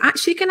a week, you're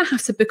actually going to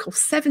have to book off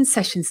 7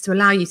 sessions to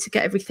allow you to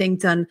get everything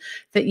done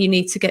that you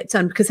need to get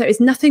done, because there is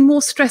nothing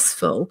more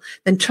stressful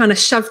than trying to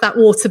shove that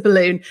water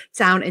balloon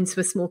down into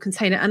a small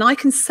container. And I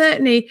can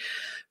certainly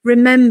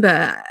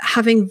remember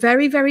having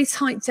very, very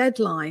tight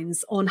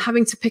deadlines on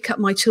having to pick up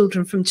my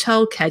children from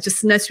childcare,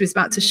 just the nursery was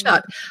about to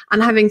shut,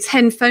 and having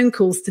 10 phone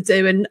calls to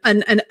do and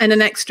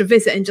an extra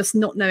visit, and just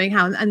not knowing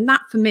how. And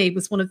that for me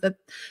was one of the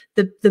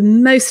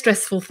most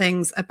stressful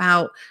things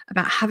about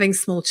having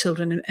small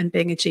children and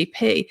being a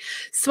GP.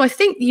 So I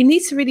think you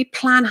need to really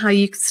plan how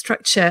you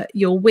structure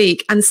your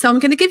week. And so I'm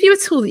going to give you a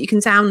tool that you can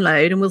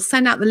download, and we'll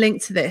send out the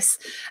link to this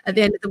at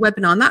the end of the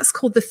webinar. And that's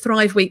called the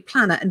Thrive Week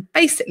Planner. And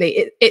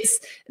basically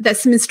there's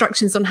some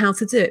instructions on how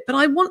to do it. But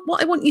what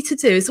I want you to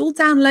do is all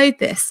download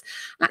this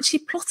and actually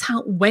plot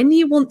out when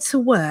you want to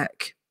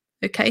work.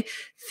 Okay,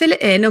 fill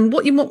it in. And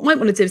what you might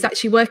want to do is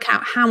actually work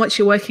out how much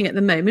you're working at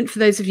the moment, for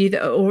those of you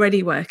that are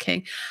already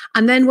working,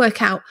 and then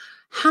work out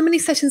how many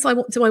sessions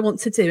do I want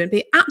to do, and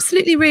be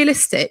absolutely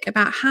realistic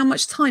about how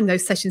much time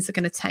those sessions are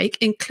going to take.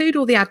 Include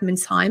all the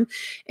admin time,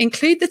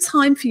 include the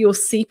time for your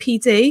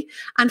CPD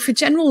and for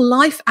general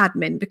life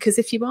admin, because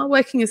if you are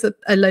working as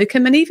a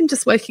locum, and even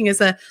just working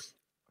as a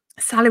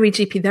salary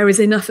GP, there is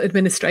enough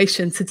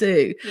administration to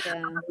do,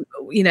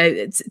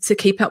 to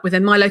keep up with.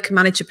 And my local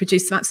manager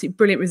produced some absolutely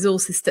brilliant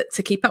resources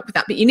to keep up with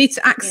that. But you need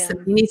to access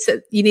them. You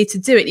need to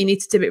do it. You need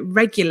to do it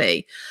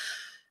regularly.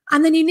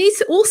 And then you need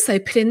to also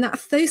put in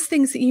those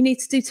things that you need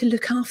to do to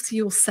look after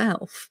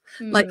yourself,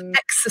 like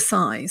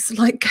exercise,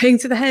 like going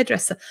to the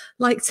hairdresser,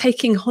 like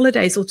taking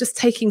holidays, or just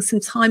taking some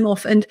time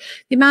off. And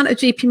the amount of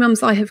GP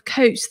mums I have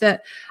coached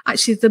that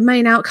actually the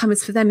main outcome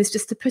is for them is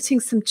just to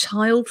putting some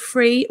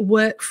child-free,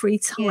 work-free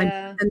time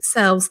for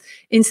themselves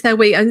into their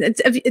week. And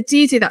do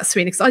you do that,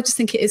 Serena? Because I just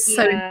think it is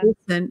so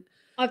important.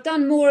 I've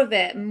done more of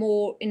it in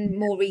more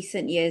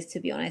recent years, to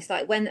be honest.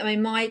 Like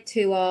my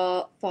 2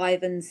 are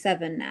 5 and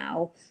 7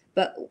 now.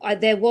 But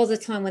there was a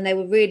time when they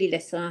were really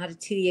little and I had a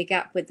 2-year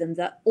gap with them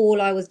that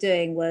all I was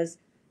doing was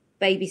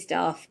baby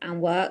stuff and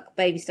work,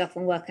 baby stuff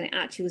and work. And it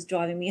actually was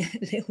driving me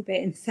a little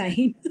bit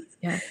insane.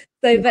 Yeah.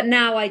 So, but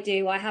now I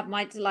have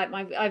my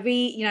I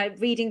read, you know,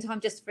 reading time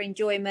just for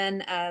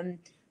enjoyment,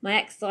 my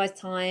exercise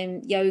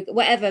time, yoga,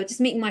 whatever, just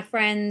meeting my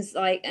friends,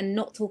 like, and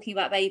not talking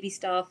about baby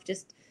stuff.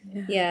 Just,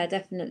 yeah,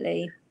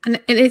 definitely.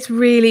 And it's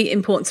really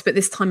important to put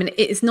this time in.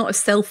 It is not a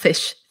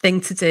selfish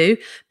thing to do,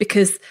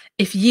 because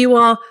if you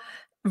are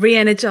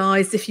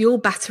re-energized, if your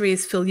battery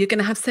is full, you're going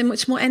to have so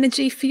much more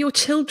energy for your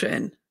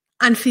children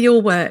and for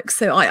your work.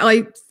 So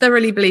I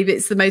thoroughly believe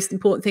it's the most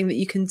important thing that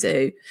you can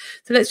do.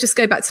 So let's just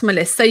go back to my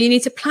list. So you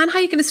need to plan how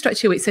you're going to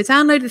structure your week. So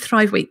download the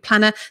Thrive Week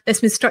Planner. There's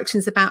some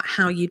instructions about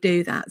how you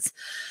do that.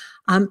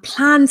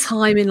 Plan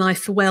time in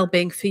life for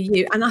well-being for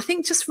you. And I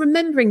think just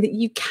remembering that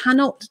you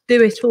cannot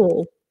do it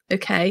all.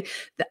 Okay,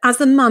 that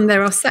as a mum,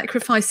 there are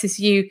sacrifices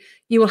you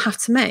will have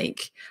to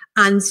make,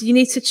 and you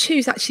need to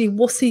choose actually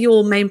what are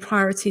your main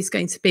priorities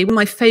going to be. One of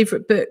my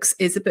favorite books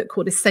is a book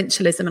called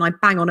Essentialism, and I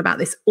bang on about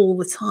this all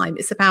the time.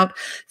 It's about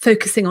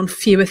focusing on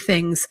fewer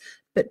things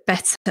but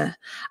better.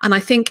 And I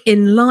think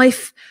in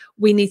life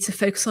we need to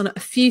focus on a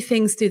few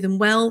things, do them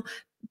well,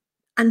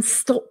 and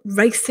stop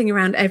racing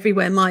around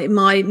everywhere.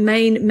 My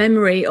main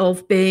memory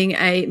of being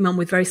a mum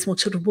with very small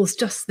children was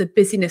just the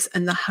busyness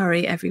and the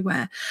hurry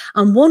everywhere.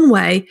 And one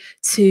way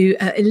to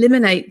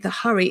eliminate the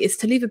hurry is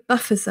to leave a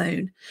buffer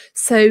zone.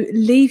 So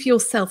leave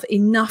yourself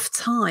enough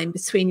time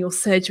between your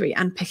surgery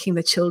and picking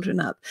the children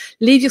up.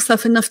 Leave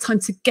yourself enough time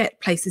to get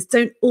places.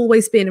 Don't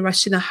always be in a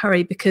rush, in a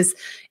hurry, because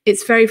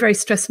it's very, very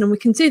stressful. And we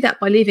can do that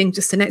by leaving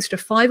just an extra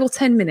 5 or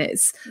 10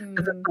 minutes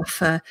of a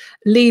buffer.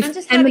 Leave and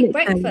just having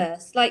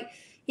breakfast. Like,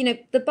 you know,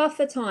 the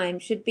buffer time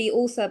should be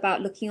also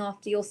about looking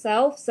after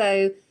yourself.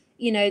 So,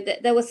 you know,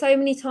 there were so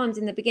many times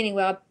in the beginning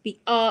where I'd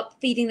be up,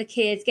 feeding the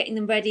kids, getting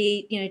them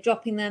ready, you know,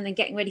 dropping them and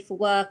getting ready for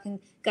work and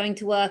going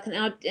to work. And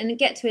I'd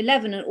get to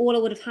 11 and all I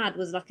would have had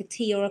was like a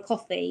tea or a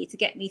coffee to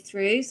get me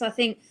through. So I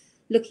think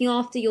looking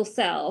after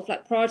yourself,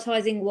 like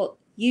prioritizing what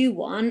you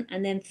want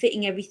and then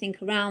fitting everything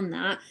around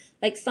that.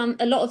 Like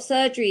a lot of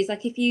surgeries,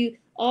 like if you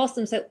ask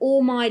them, so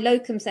all my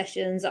locum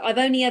sessions, I've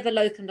only ever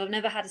locumed, I've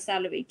never had a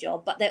salaried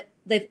job, but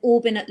they've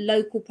all been at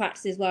local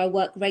practices where I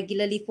work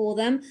regularly for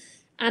them.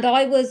 And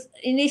I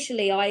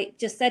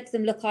just said to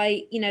them, look,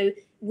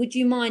 would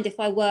you mind if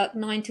I work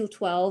 9 till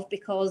 12,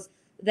 because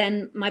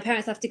then my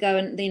parents have to go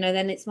and, you know,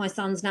 then it's my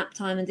son's nap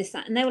time and this,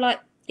 that. And they were like,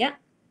 yeah,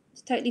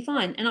 it's totally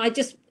fine. And I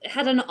just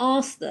hadn't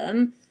asked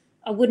them,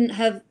 I wouldn't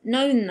have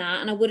known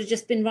that, and I would have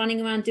just been running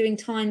around doing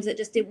times that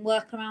just didn't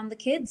work around the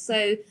kids.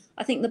 So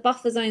I think the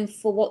buffer zone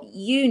for what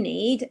you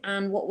need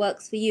and what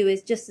works for you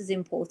is just as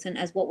important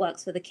as what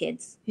works for the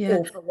kids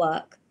or for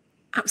work.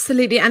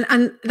 Absolutely.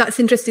 And that's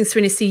interesting,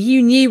 Serena. So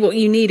you knew what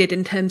you needed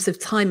in terms of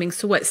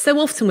timings for work. So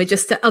often we're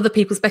just at other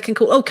people's beck and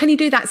call. Oh, can you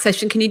do that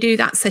session? Can you do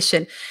that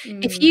session?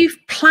 If you've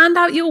planned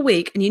out your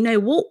week and you know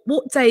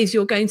what days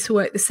you're going to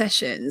work the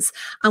sessions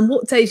and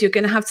what days you're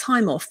going to have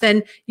time off,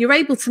 then you're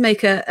able to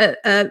make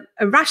a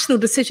rational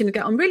decision and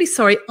go, I'm really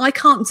sorry, I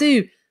can't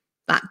do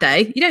that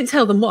day. You don't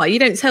tell them why. You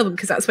don't tell them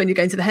because that's when you're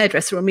going to the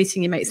hairdresser or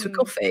meeting your mates for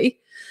coffee.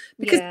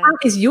 Because that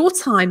is your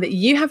time that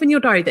you have in your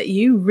diary that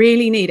you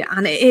really need.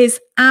 And it is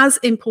as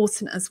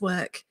important as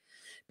work.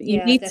 But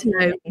you need to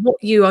know what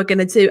you are going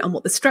to do and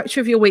what the structure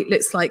of your week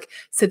looks like.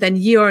 So then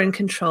you are in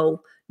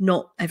control,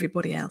 not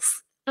everybody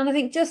else. And I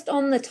think just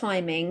on the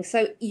timing,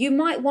 so you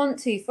might want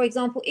to, for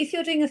example, if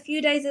you're doing a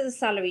few days as a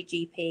salary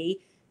GP,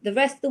 the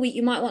rest of the week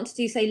you might want to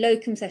do, say,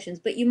 locum sessions,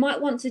 but you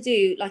might want to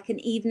do like an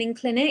evening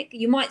clinic.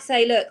 You might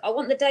say, look, I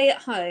want the day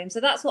at home. So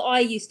that's what I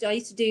used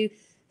to do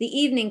the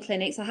evening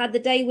clinics. I had the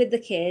day with the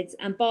kids,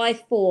 and by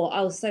 4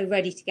 I was so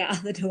ready to get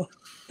out the door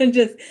and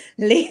just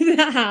leave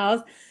the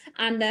house.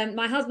 And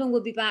my husband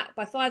would be back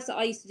by 5. So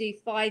I used to do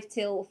 5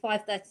 till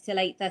 5:30 till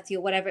 8:30 or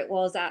whatever it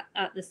was at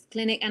this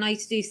clinic. And I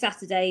used to do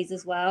Saturdays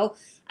as well.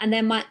 And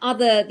then so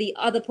the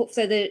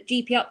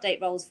GP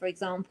update roles, for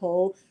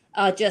example,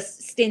 are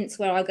just stints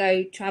where I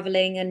go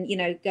traveling and, you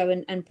know, go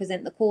and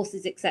present the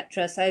courses,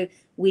 etc. So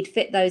we'd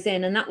fit those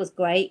in, and that was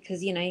great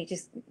because, you know, you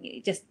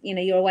just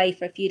you're away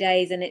for a few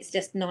days and it's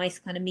just nice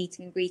kind of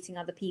meeting and greeting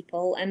other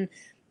people. And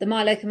the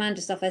My Locum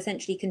Manager stuff I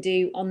essentially can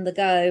do on the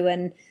go,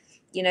 and,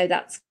 you know,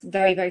 that's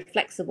very, very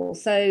flexible.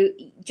 So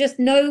just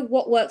know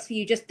what works for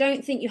you. Just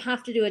don't think you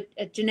have to do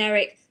a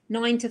generic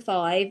 9 to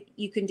 5.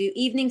 You can do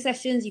evening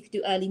sessions, you can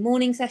do early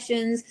morning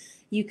sessions,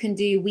 you can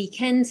do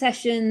weekend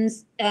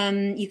sessions.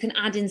 You can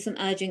add in some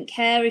urgent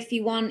care if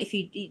you want, if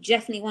you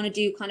definitely want to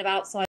do kind of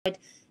outside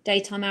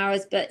daytime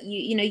hours, but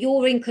you know,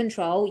 you're in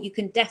control. You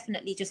can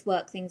definitely just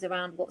work things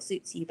around what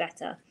suits you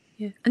better.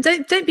 Yeah. And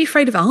don't be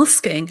afraid of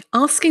asking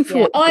for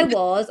what I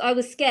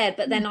was scared,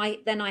 but then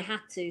I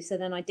had to, so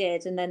then I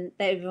did, and then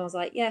everyone was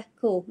like, yeah,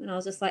 cool. And I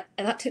was just like,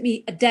 that took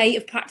me a day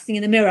of practicing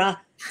in the mirror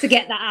to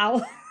get that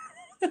out.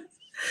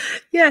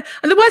 Yeah.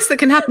 And the worst that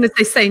can happen is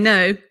they say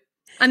no.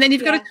 And then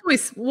you've got a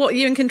choice. What are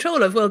you in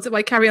control of? Well, do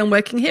I carry on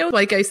working here or do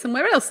I go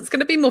somewhere else? It's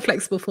going to be more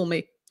flexible for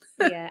me.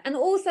 Yeah, and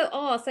also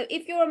so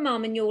if you're a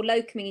mum and you're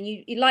locuming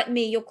and you like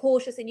me, you're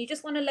cautious and you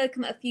just want to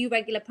locum at a few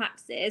regular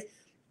practices,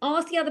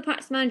 ask the other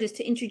practice managers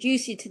to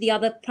introduce you to the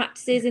other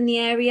practices in the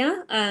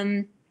area,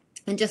 and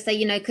just say,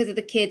 you know, because of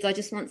the kids, I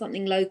just want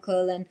something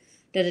local and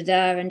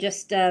and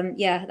just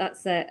yeah,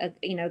 that's a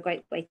you know,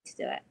 great way to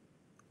do it.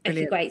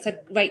 Okay, great. So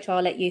Rachel,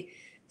 I'll let you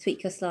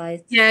tweak your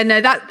slides. Yeah,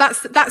 no,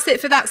 that's it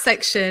for that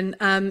section.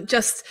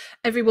 Just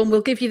everyone,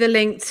 will give you the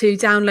link to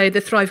download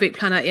the Thrive Week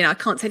Planner. You know, I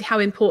can't tell you how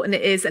important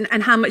it is,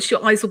 and how much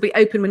your eyes will be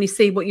open when you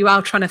see what you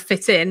are trying to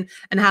fit in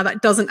and how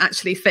that doesn't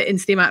actually fit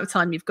into the amount of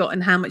time you've got,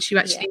 and how much you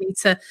actually need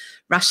to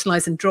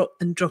rationalize and drop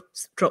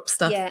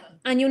stuff. Yeah,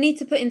 and you'll need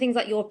to put in things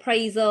like your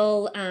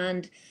appraisal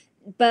and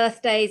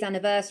birthdays,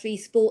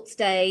 anniversaries, sports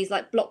days,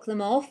 like block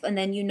them off, and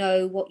then you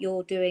know what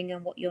you're doing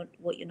and what you're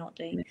not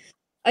doing. Yeah.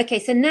 Okay,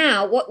 so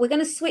now what we're going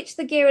to switch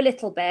the gear a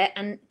little bit,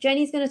 and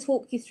Jenny's going to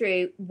talk you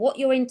through what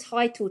you're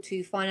entitled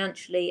to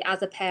financially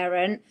as a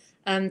parent,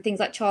 things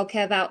like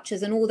childcare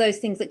vouchers and all those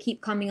things that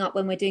keep coming up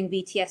when we're doing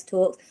VTS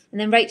talks.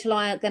 And then Rachel and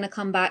I are going to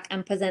come back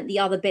and present the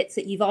other bits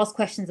that you've asked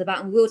questions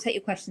about, and we'll take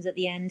your questions at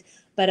the end.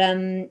 But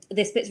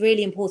this bit's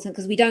really important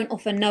because we don't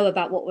often know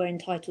about what we're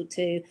entitled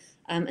to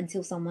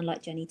until someone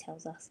like Jenny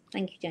tells us.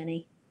 Thank you,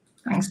 Jenny.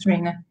 Thanks,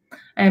 Serena.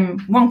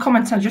 One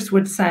comment I just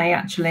would say,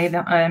 actually,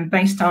 that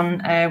based on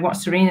what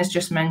Serena's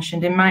just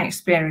mentioned, in my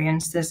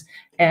experience, there's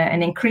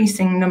an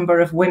increasing number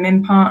of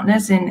women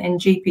partners in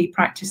GP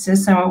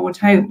practices. So I would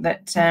hope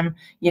that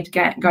you'd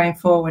get, going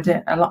forward,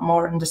 a lot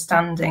more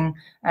understanding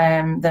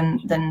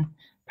than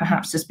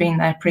perhaps has been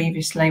there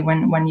previously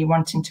when you're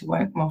wanting to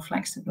work more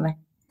flexibly.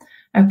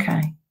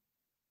 Okay.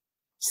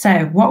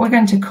 So what we're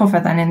going to cover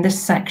then in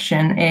this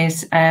section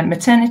is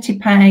maternity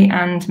pay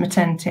and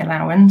maternity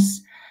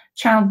allowance,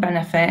 child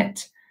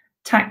benefit,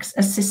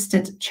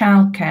 tax-assisted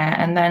childcare,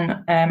 and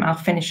then I'll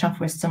finish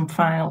off with some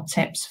final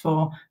tips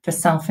for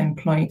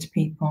self-employed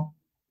people.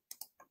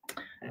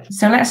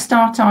 So let's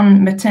start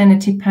on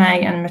maternity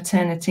pay and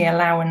maternity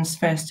allowance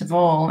first of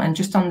all, and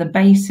just on the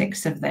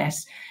basics of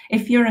this.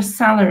 If you're a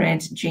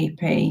salaried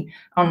GP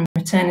on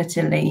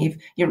maternity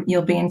leave,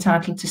 you'll be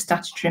entitled to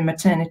statutory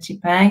maternity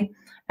pay.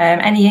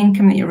 Any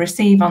income that you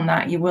receive on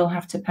that, you will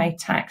have to pay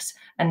tax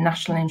and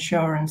national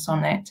insurance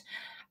on it.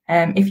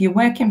 If you're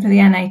working for the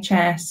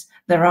NHS,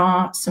 there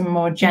are some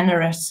more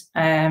generous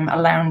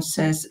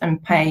allowances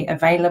and pay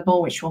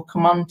available, which we'll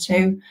come on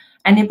to.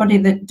 Anybody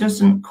that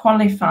doesn't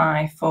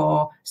qualify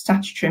for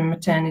statutory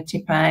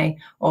maternity pay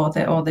or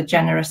the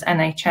generous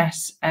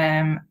NHS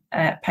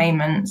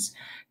payments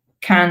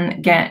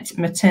can get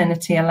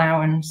maternity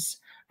allowance.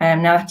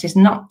 Now that is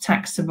not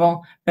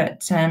taxable,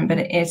 but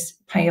it is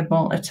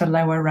payable at a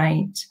lower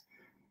rate.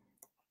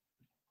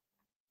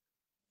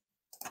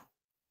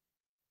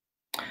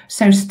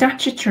 So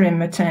statutory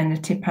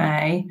maternity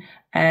pay,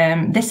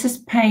 this is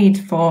paid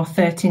for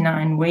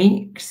 39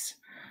 weeks.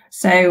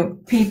 So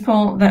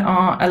people that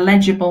are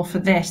eligible for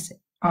this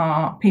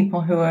are people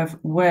who have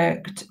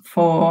worked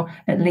for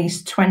at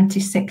least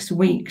 26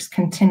 weeks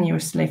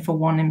continuously for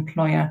one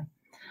employer.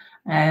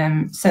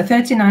 So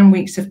 39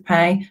 weeks of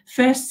pay.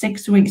 First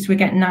 6 weeks we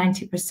get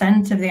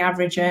 90% of the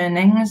average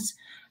earnings,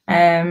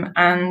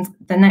 and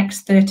the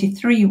next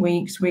 33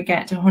 weeks we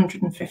get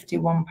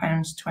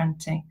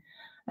 £151.20.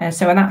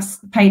 So that's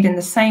paid in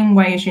the same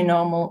way as your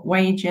normal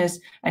wages,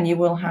 and you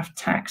will have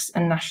tax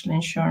and national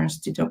insurance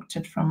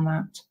deducted from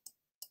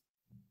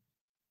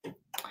that.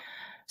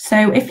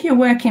 So if you're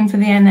working for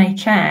the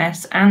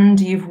NHS and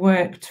you've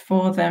worked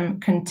for them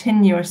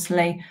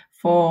continuously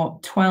for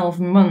 12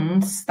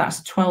 months,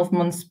 that's 12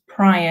 months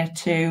prior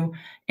to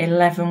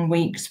 11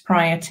 weeks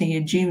prior to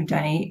your due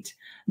date,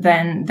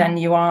 then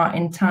you are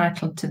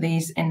entitled to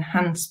these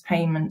enhanced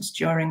payments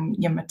during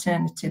your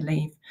maternity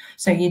leave.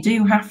 So you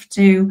do have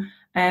to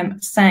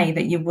say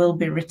that you will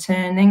be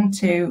returning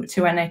to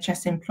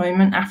NHS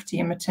employment after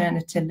your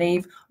maternity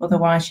leave,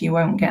 otherwise you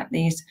won't get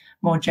these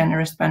more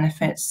generous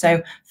benefits.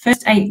 So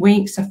first 8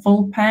 weeks are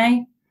full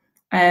pay.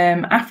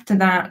 After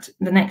that,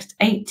 the next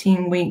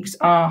 18 weeks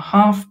are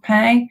half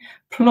pay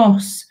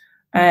plus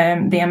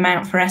the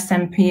amount for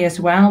SMP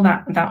as well,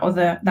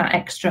 that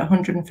extra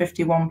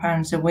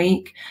 £151 a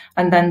week,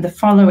 and then the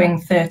following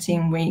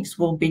 13 weeks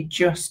will be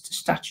just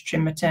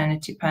statutory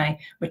maternity pay,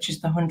 which is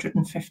the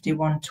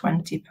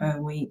 £151.20 per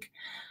week.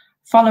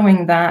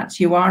 Following that,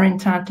 you are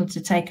entitled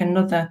to take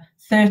another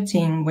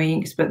 13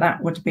 weeks, but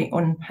that would be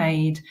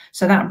unpaid.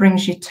 So that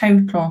brings your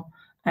total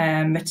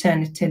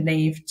maternity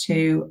leave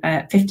to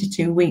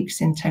 52 weeks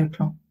in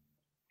total.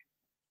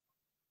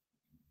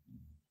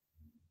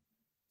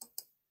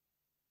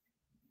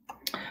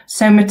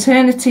 So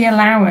maternity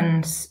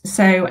allowance.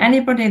 So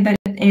anybody that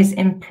is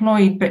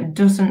employed but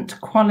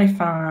doesn't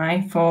qualify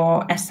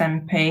for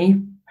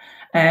SMP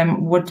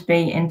would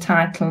be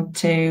entitled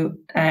to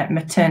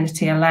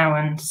maternity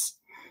allowance.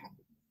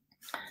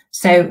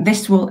 So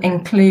this will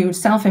include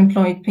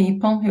self-employed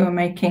people who are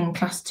making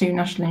Class 2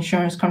 national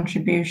insurance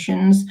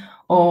contributions,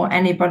 or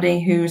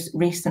anybody who's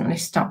recently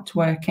stopped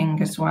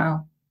working as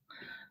well.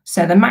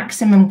 So the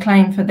maximum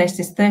claim for this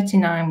is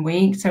 39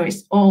 weeks. So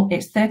it's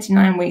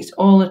 39 weeks,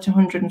 all at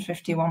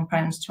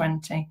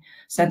 £151.20.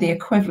 So the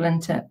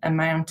equivalent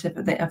amount of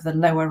the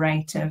lower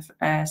rate of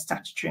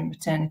statutory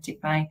maternity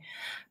pay.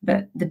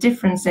 But the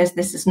difference is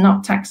this is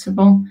not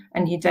taxable,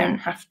 and you don't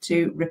have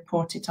to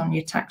report it on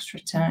your tax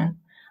return.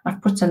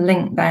 I've put a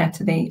link there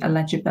to the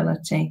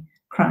eligibility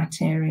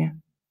criteria.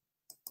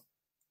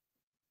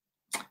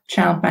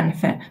 Child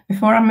benefit.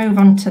 Before I move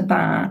on to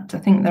that, I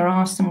think there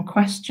are some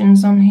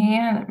questions on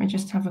here. Let me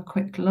just have a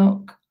quick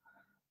look.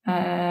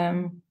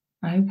 I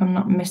hope I'm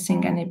not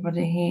missing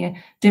anybody here.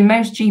 Do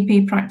most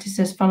GP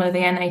practices follow the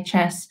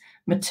NHS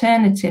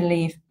maternity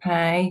leave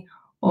pay,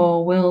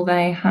 or will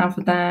they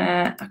have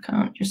their, I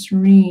can't just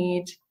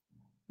read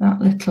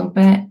that little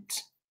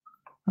bit.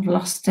 I've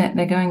lost it.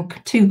 They're going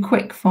too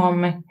quick for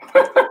me.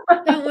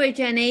 Don't worry,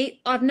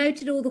 Jenny. I've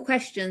noted all the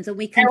questions and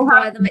we can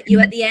fire them at you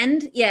at the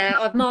end. Yeah,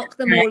 I've marked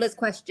them all as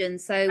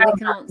questions, so we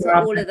can answer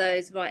all of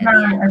those right at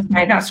the end.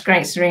 Okay, that's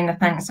great, Serena.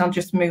 Thanks. I'll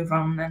just move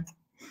on then.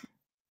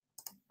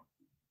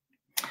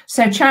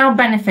 So child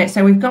benefit.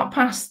 So we've got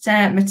past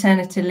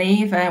maternity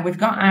leave. We've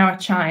got our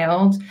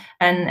child,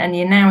 and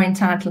you're now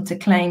entitled to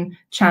claim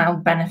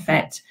child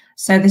benefit.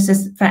 So this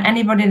is for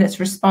anybody that's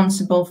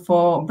responsible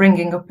for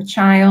bringing up a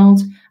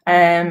child.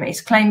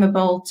 It's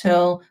claimable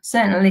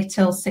certainly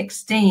till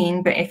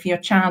 16, but if your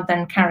child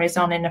then carries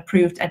on in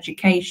approved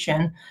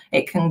education,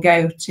 it can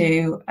go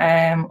to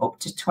up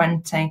to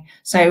 20.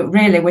 So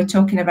really, we're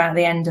talking about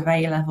the end of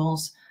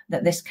A-levels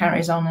that this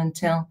carries on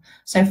until.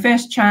 So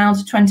first child,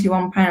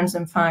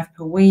 £21.05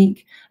 per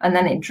week, and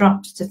then it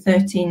drops to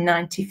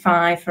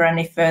 £13.95 for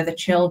any further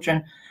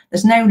children.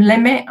 There's no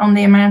limit on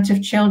the amount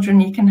of children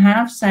you can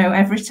have. So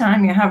every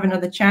time you have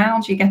another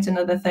child, you get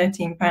another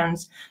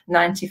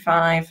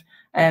 £13.95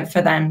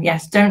 for them.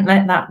 Yes, don't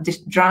let that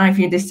drive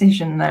your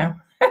decision, though.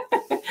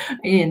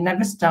 You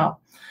never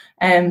stop.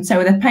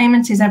 So the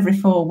payment is every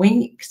 4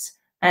 weeks.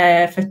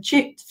 For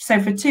 2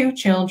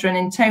 children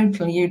in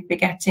total, you'd be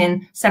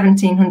getting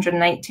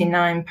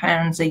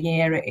 £1,789 a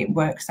year. It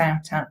works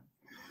out at.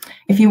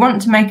 If you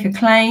want to make a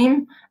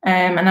claim,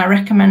 and I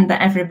recommend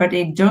that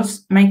everybody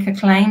does make a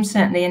claim,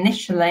 certainly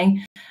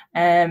initially,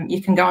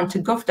 you can go on to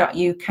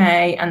gov.uk,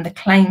 and the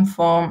claim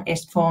form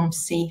is form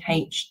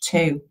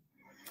CH2.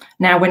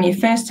 Now, when you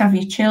first have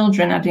your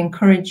children, I'd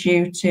encourage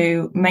you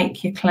to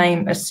make your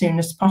claim as soon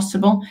as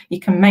possible. You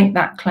can make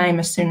that claim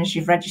as soon as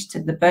you've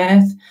registered the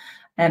birth,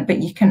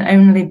 but you can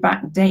only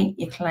backdate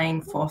your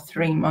claim for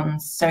 3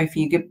 months. So if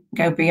you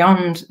go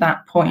beyond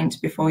that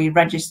point before you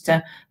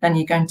register, then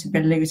you're going to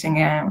be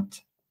losing out.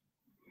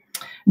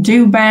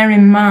 Do bear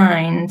in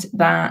mind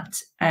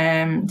that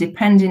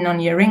depending on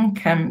your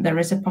income, there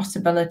is a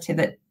possibility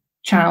that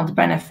child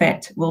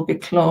benefit will be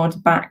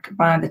clawed back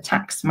by the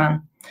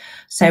taxman.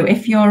 So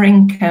if your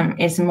income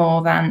is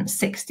more than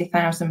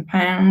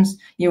 £60,000,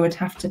 you would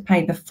have to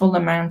pay the full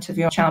amount of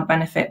your child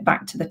benefit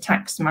back to the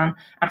taxman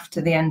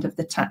after the end of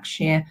the tax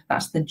year.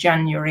 That's the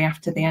January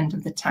after the end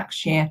of the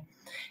tax year.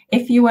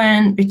 If you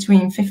earn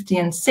between £50,000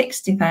 and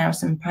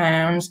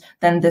 £60,000,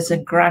 then there's a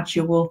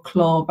gradual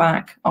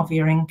clawback of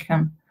your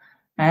income.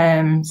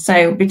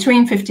 So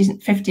between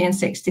 £50,000 and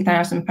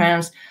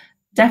 £60,000,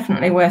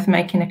 definitely worth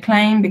making a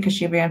claim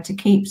because you'll be able to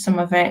keep some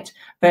of it,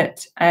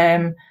 but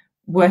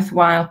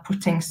worthwhile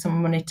putting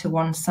some money to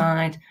one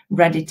side,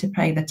 ready to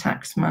pay the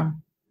taxman.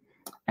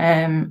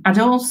 I'd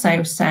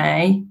also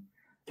say,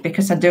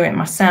 because I do it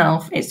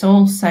myself, it's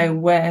also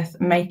worth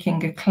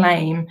making a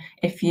claim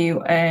if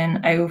you earn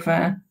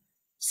over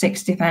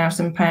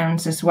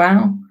 £60,000 as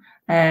well.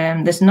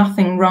 There's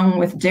nothing wrong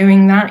with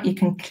doing that. You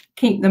can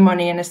keep the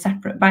money in a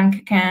separate bank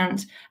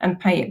account and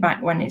pay it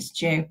back when it's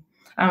due.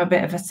 I'm a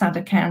bit of a sad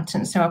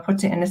accountant, so I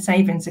put it in a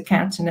savings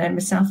account and earn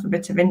myself a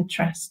bit of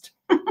interest.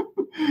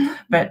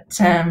 But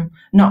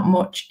not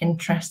much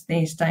interest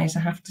these days, I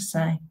have to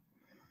say.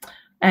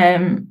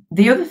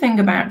 The other thing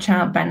about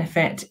child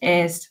benefit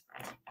is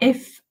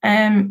if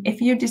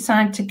you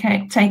decide to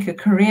take a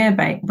career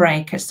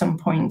break at some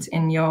point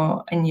in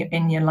your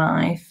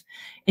life,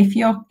 if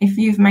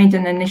you've made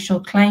an initial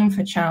claim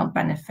for child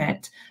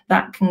benefit,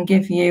 that can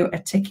give you a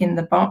tick in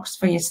the box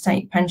for your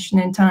state pension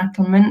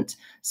entitlement.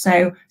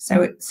 So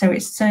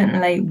it's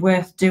certainly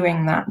worth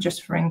doing that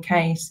just for in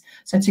case.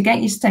 So to get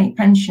your state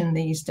pension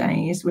these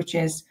days, which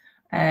is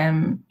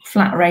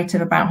flat rate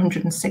of about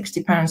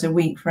 £160 a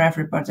week for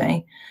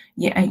everybody,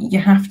 you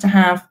have to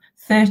have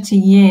 30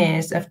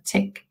 years of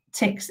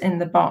ticks in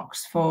the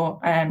box for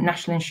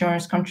national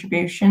insurance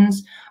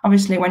contributions.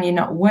 Obviously, when you're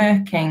not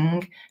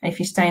working, if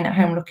you're staying at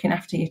home looking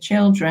after your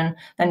children,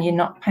 then you're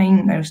not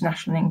paying those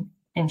national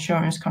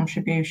insurance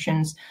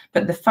contributions.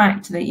 But the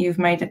fact that you've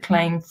made a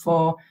claim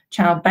for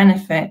child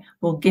benefit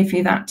will give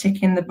you that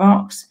tick in the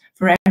box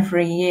for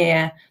every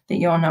year that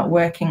you're not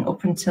working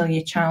up until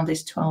your child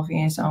is 12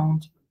 years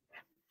old.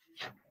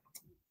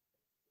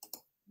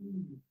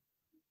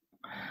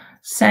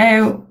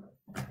 So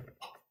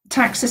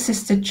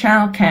tax-assisted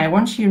childcare,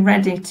 once you're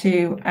ready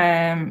to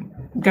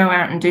go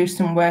out and do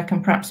some work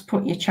and perhaps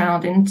put your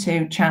child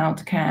into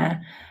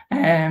childcare,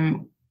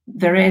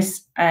 there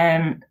is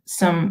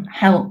some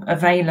help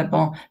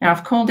available. Now,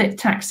 I've called it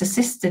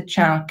tax-assisted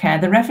childcare.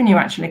 The revenue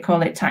actually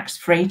call it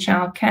tax-free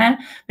childcare,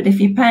 but if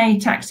you pay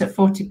tax at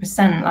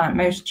 40%, like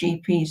most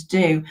GPs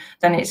do,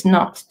 then it's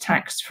not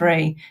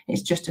tax-free.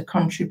 It's just a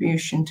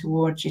contribution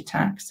towards your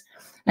tax.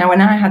 Now,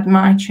 when I had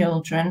my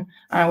children,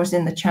 I was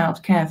in the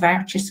childcare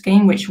voucher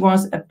scheme, which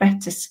was a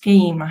better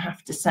scheme, I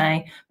have to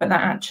say, but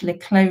that actually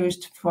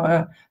closed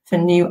for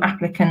new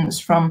applicants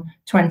from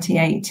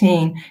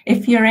 2018.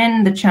 If you're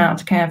in the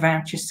childcare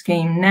voucher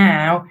scheme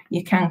now,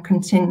 you can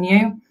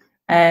continue,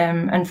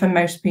 and for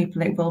most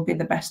people, it will be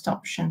the best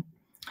option.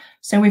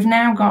 So we've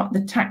now got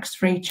the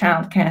tax-free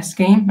childcare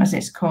scheme, as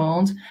it's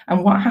called.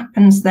 And what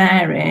happens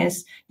there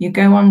is you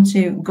go on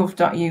to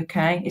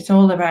gov.uk. It's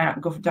all about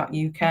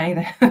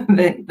gov.uk,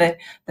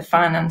 the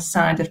finance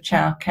side of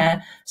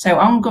childcare. So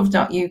on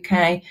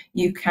gov.uk,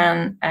 you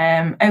can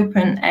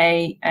open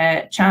a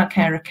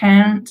childcare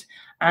account.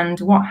 And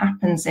what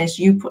happens is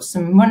you put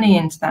some money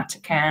into that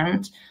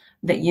account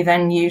that you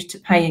then use to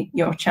pay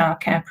your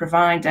childcare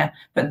provider,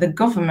 but the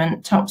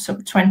government tops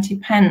up 20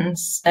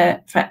 pence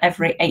for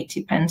every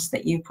 80 pence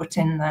that you put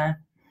in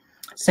there.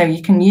 So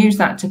you can use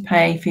that to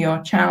pay for your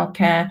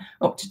childcare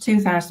up to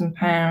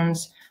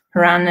 £2,000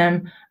 per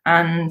annum,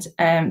 and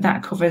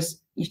that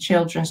covers your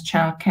children's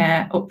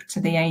childcare up to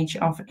the age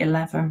of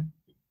 11.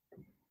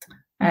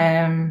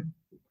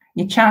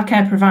 Your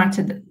childcare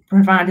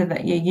provider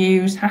that you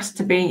use has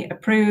to be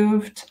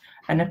approved,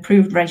 an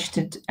approved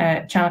registered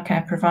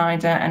childcare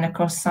provider, and of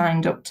course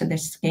signed up to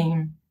this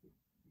scheme.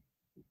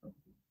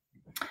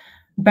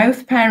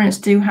 Both parents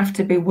do have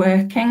to be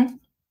working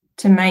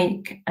to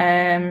make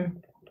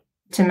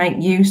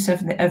use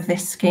of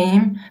this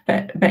scheme,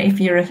 but if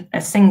you're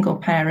a single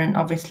parent,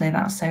 obviously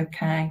that's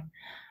okay.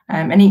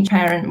 And each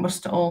parent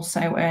must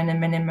also earn a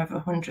minimum of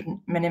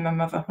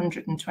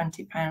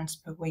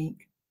 £120 per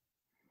week.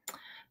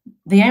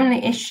 The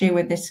only issue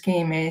with this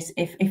scheme is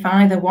if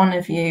either one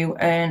of you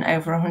earn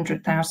over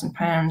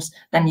 £100,000,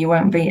 then you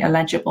won't be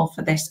eligible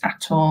for this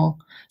at all.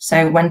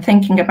 So when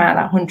thinking about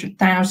that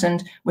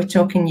 100,000, we're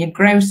talking your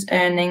gross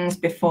earnings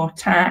before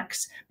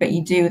tax, but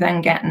you do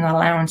then get an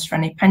allowance for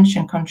any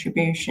pension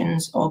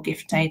contributions or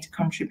gift aid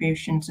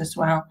contributions as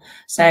well.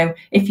 So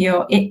if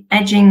you're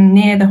edging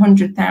near the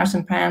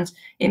 £100,000,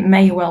 it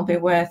may well be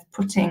worth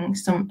putting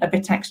a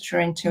bit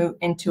extra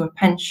into a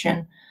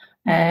pension,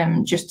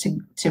 just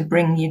to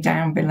bring you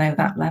down below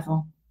that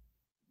level.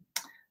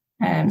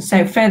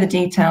 So further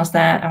details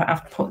there,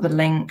 I've put the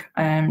link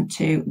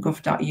to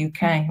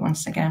gov.uk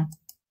once again.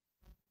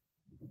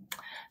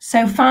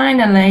 So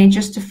finally,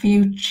 just a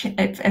few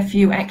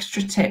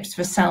extra tips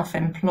for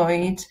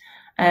self-employed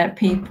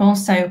people.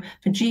 So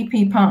for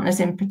GP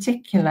partners in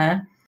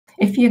particular,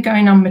 if you're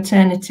going on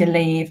maternity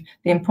leave,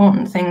 the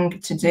important thing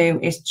to do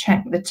is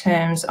check the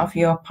terms of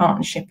your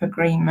partnership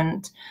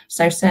agreement.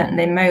 So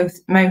certainly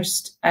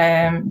most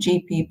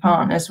GP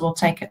partners will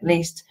take at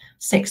least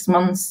 6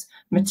 months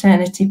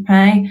maternity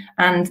pay,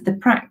 and the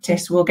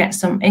practice will get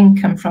some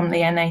income from the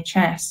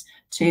NHS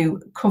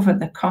to cover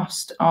the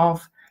cost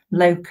of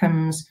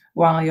locums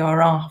while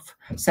you're off.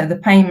 So the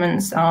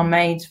payments are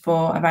made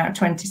for about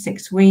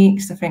 26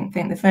 weeks. I think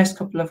the first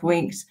couple of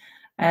weeks,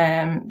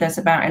 there's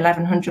about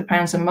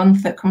 £1,100 a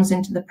month that comes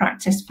into the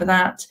practice for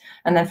that,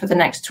 and then for the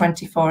next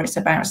 24 it's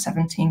about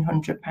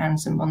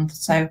 £1,700 a month.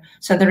 So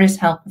there is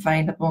help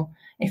available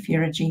if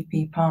you're a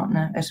GP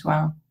partner as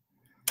well.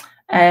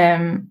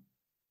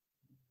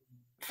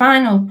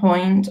 Final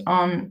point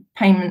on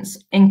payments,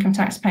 income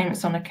tax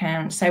payments on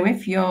account. So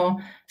if you're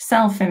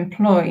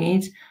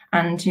self-employed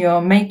and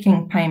you're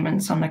making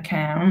payments on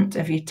account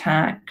of your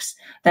tax,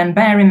 then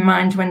bear in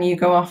mind when you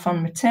go off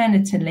on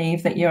maternity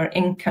leave that your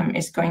income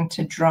is going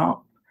to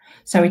drop.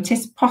 So it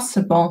is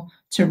possible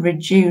to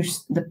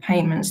reduce the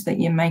payments that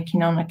you're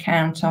making on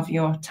account of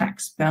your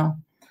tax bill.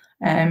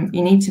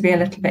 You need to be a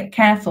little bit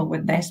careful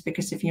with this,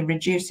 because if you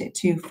reduce it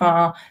too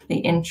far,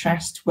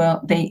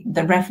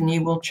 the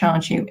revenue will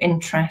charge you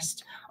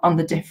interest on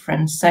the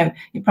difference. So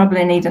you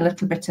probably need a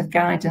little bit of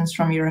guidance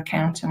from your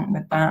accountant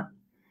with that.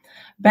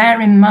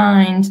 Bear in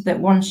mind that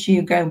once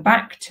you go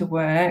back to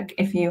work,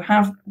 if you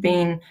have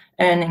been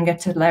earning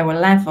at a lower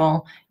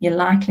level, you're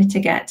likely to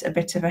get a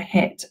bit of a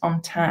hit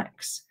on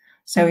tax.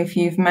 So if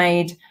you've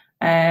made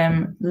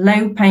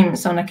low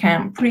payments on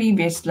account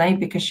previously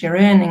because your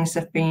earnings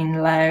have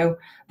been low,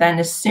 then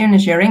as soon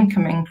as your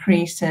income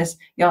increases,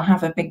 you'll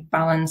have a big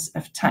balance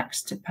of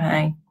tax to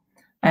pay,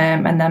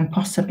 and then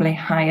possibly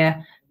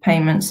higher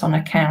payments on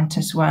account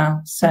as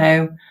well.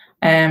 So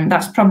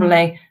that's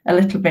probably a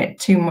little bit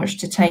too much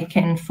to take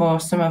in for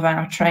some of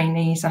our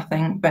trainees, I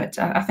think, but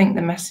I think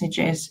the message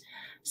is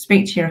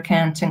speak to your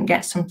accountant,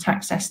 get some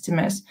tax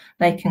estimates.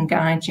 They can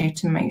guide you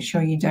to make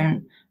sure you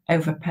don't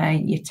overpay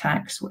your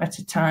tax at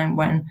a time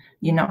when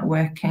you're not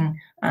working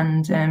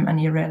and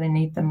you really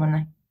need the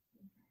money.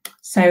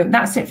 So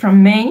that's it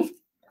from me.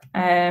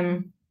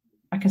 I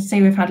can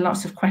see we've had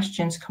lots of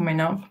questions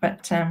coming up,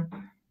 but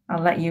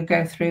I'll let you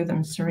go through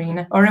them,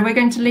 Serena. Or are we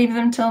going to leave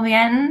them till the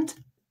end?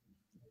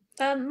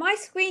 My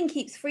screen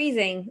keeps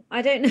freezing.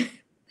 I don't know.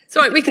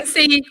 So we can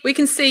see you. We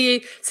can see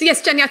you. So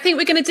yes, Jenny, I think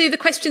we're going to do the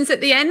questions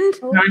at the end.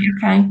 Right,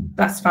 okay,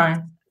 that's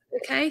fine.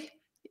 Okay.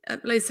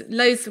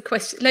 Loads of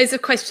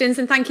questions,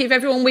 and thank you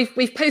everyone.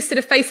 We've posted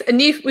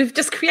we've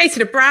just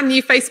created a brand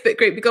new Facebook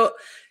group. We've got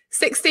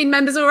 16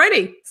 members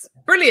already. It's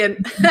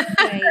brilliant.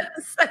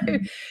 So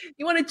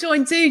you want to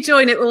join, do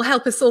join. It will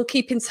help us all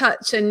keep in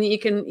touch, and you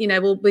can,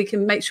 we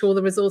can make sure all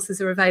the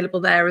resources are available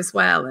there as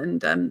well.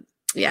 And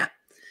yeah,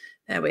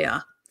 there we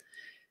are.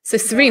 So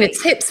Serena,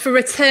 tips for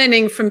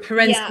returning from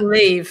parental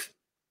leave.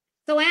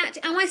 So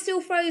am I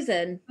still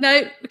frozen?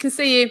 No, we can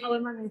see you.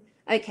 Oh,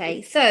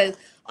 okay, so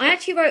I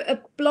actually wrote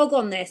a blog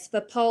on this for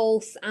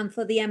Pulse and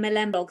for the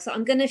MLM blog. So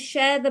I'm going to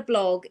share the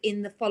blog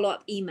in the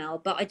follow-up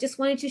email, but I just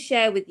wanted to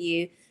share with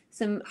you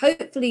some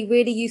hopefully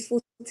really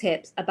useful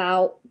tips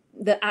about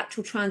the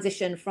actual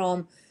transition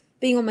from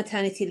being on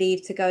maternity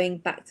leave to going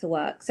back to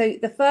work. So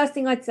the first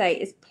thing I'd say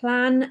is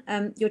plan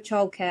your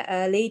childcare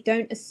early.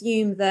 Don't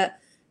assume that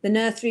the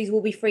nurseries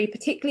will be free,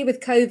 particularly with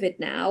COVID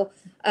now.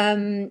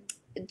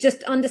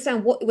 Just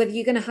understand whether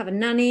you're going to have a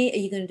nanny, are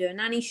you going to do a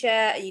nanny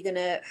share, are you going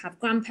to have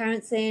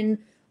grandparents in?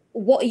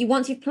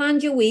 Once you've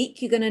planned your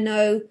week, you're going to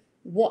know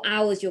what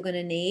hours you're going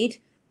to need,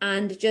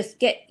 and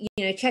just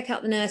check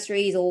out the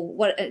nurseries or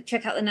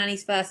check out the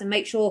nannies first, and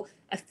make sure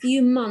a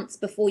few months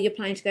before you're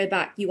planning to go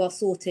back, you are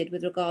sorted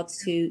with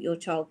regards to your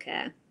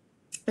childcare.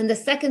 And the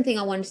second thing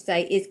I wanted to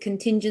say is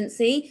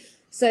contingency.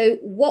 So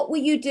what will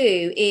you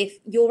do if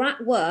you're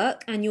at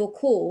work and you're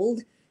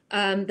called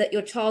that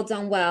your child's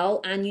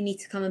unwell and you need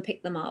to come and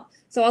pick them up?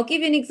 So I'll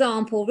give you an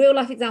example, real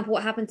life example,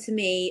 what happened to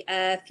me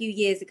a few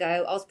years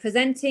ago. I was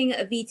presenting at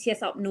a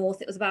VTS up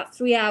north. It was about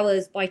 3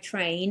 hours by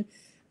train.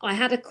 I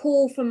had a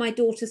call from my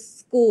daughter's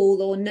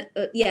school, or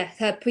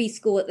her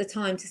preschool at the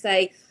time, to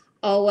say,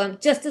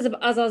 just as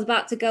I was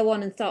about to go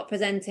on and start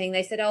presenting,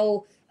 they said,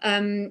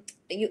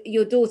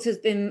 your daughter's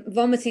been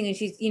vomiting and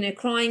she's,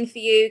 crying for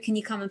you. Can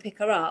you come and pick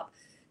her up?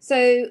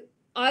 So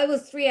I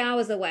was 3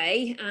 hours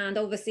away, and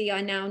obviously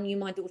I now knew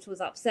my daughter was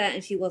upset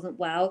and she wasn't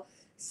well.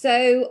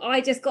 So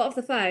I just got off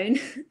the phone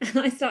and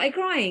I started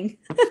crying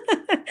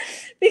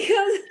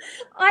because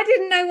I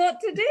didn't know what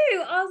to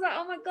do. I was like,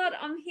 oh my God,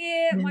 I'm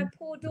here. My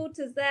poor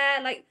daughter's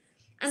there.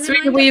 And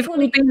Serena, we've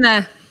all been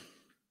there.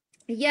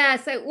 Yeah,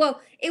 so,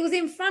 it was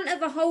in front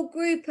of a whole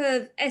group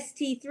of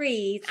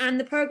ST3s and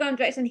the program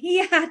director, and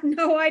he had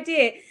no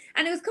idea.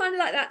 And it was kind of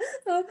like that.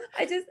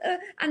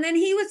 And then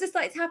he was just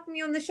like tapping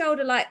me on the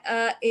shoulder, like,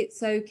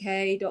 it's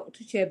okay,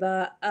 Dr.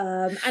 Chibber.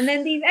 And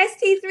then these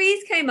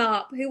ST3s came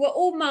up who were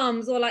all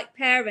mums or like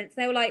parents.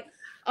 They were like,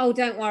 oh,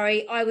 don't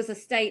worry, I was a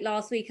state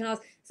last week.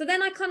 So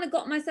then I kind of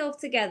got myself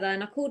together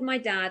and I called my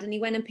dad, and he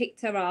went and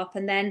picked her up.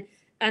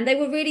 And they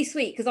were really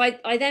sweet because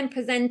I then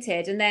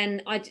presented, and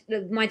then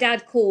my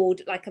dad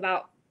called like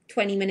about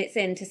 20 minutes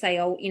in to say,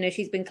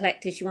 she's been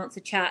collected, she wants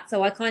to chat.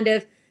 So I kind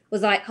of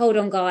was like, hold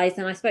on, guys.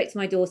 And I spoke to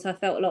my daughter. I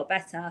felt a lot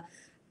better.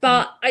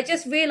 But I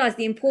just realized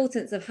the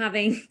importance of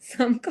having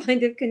some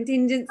kind of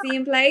contingency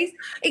in place,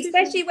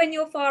 especially when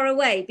you're far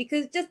away,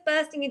 because just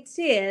bursting into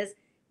tears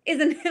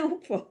isn't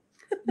helpful.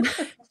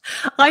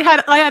 I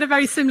had a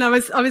very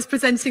similar. I was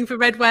presenting for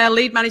Red Whale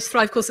Lead Managed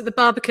Thrive course at the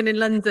Barbican in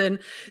London.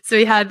 So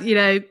we had,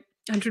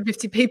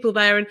 150 people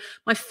there, and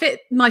my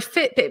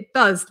Fitbit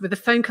buzzed with a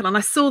phone call, and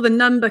I saw the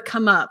number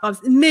come up. I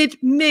was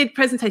mid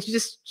presentation.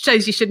 Just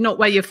shows you should not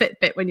wear your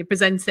Fitbit when you're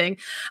presenting.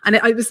 And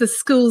it was the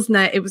school's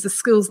net. It was a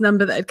school's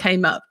number that had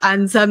came up,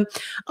 and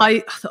I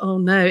thought, oh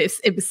no,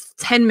 it was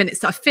 10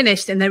 minutes. So I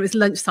finished, and there was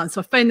lunchtime.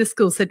 So I phoned the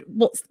school, said,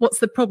 what's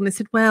the problem? They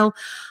said, well,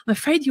 I'm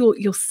afraid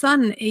your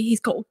son, he's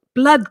got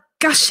blood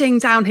gushing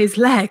down his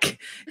leg.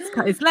 It's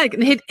cut his leg,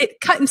 and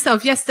it cut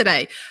himself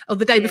yesterday or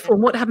the day before.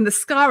 And what happened? The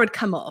scar had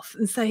come off,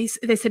 and so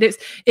they said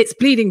it's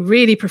bleeding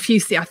really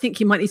profusely. I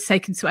think you might need to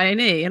take him to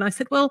A&E. And I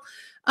said, well,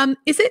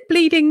 is it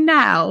bleeding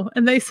now?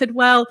 And they said,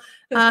 well,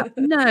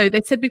 no.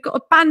 They said, we've got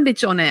a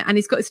bandage on it, and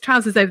he's got his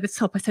trousers over the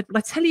top. I said, well,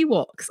 I tell you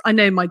what, because I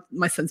know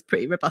my son's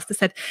pretty robust. I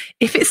said,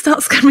 if it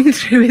starts coming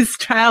through his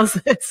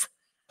trousers,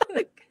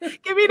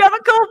 give me another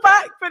call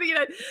back. But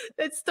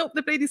let's stop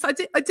the bleeding. So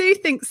I do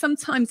think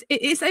sometimes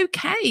it is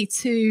okay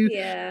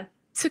to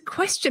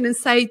question and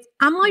say,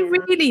 am I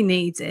really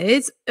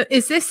needed?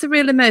 Is this a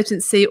real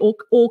emergency,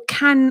 or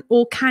can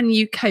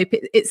you cope?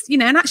 It's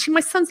and actually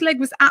my son's leg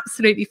was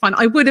absolutely fine.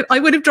 I would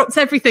have dropped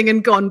everything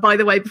and gone, by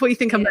the way, before you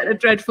think I'm a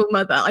dreadful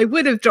mother. I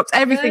would have dropped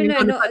everything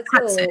and gone if I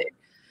had to.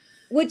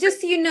 Well,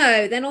 just so you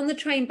know, then on the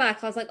train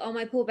back, I was like, oh,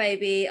 my poor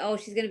baby. Oh,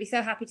 she's going to be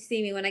so happy to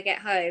see me when I get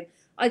home.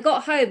 I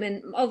got home,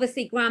 and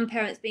obviously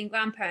grandparents being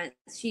grandparents,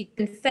 she'd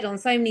been fed on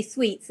so many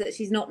sweets that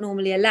she's not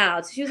normally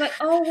allowed. So she was like,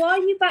 oh, why are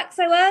you back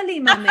so early,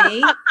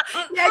 Mummy? I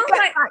was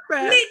like,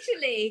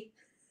 literally,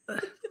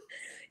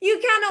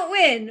 you cannot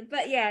win.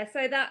 But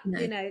so that,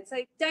 so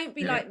don't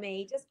be like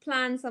me. Just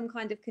plan some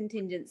kind of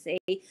contingency.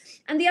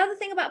 And the other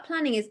thing about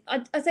planning is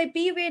I say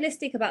be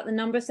realistic about the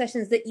number of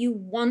sessions that you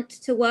want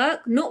to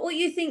work, not what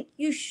you think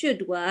you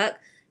should work,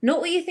 not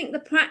what you think the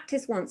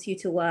practice wants you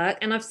to work.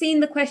 And I've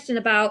seen the question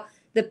about,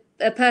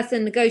 a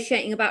person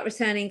negotiating about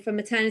returning from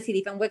maternity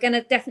leave, and we're going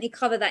to definitely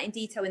cover that in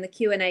detail in the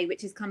Q&A,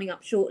 which is coming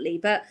up shortly.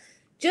 But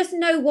just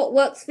know what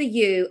works for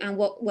you and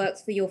what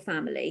works for your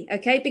family,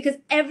 okay? Because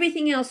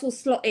everything else will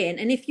slot in.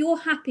 And if you're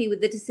happy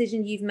with the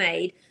decision you've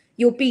made,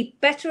 you'll be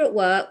better at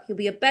work, you'll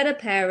be a better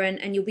parent,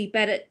 and you'll be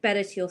better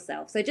to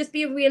yourself. So just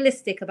be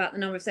realistic about the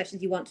number of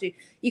sessions you want to.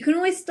 You can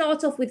always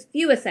start off with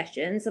fewer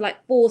sessions, so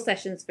like 4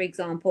 sessions, for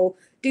example,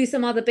 do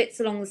some other bits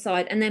along the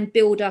side, and then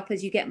build up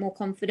as you get more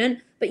confident.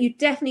 But you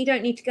definitely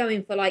don't need to go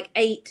in for like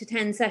 8 to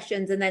 10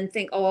 sessions and then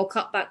think, oh, I'll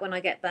cut back when I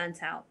get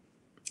burnt out.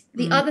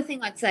 The other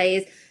thing I'd say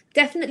is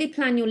definitely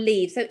plan your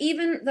leave. So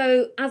even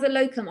though as a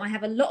locum, I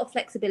have a lot of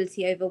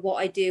flexibility over what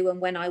I do and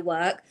when I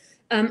work,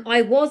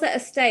 I was at a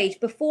stage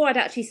before I'd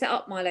actually set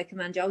up my locum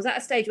manager. I was at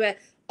a stage where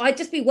I'd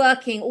just be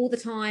working all the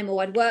time,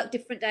 or I'd work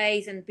different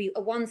days and be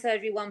one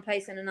surgery, one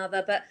place and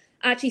another. But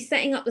actually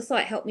setting up the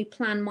site helped me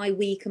plan my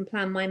week and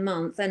plan my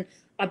month. And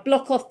I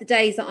block off the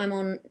days that I'm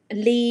on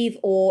leave,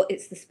 or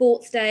it's the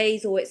sports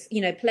days, or it's,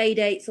 play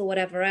dates or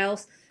whatever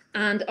else.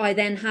 And I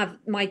then have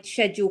my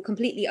schedule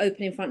completely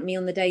open in front of me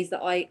on the days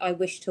that I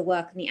wish to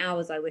work and the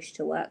hours I wish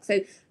to work.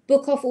 So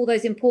book off all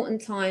those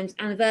important times,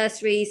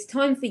 anniversaries,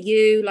 time for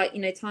you, like,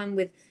 time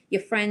with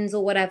your friends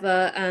or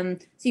whatever. So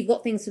you've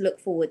got things to look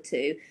forward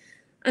to.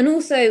 And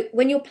also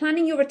when you're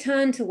planning your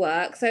return to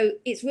work, so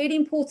it's really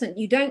important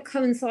you don't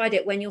coincide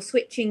it when you're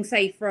switching,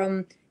 say,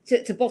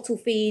 to bottle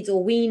feeds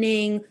or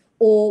weaning,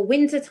 or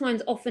winter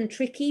time's often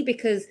tricky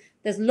because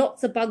there's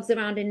lots of bugs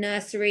around in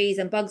nurseries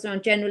and bugs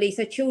around generally.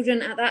 So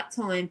children at that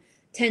time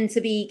tend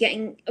to be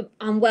getting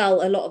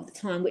unwell a lot of the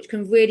time, which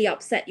can really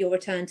upset your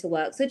return to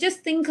work. So just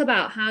think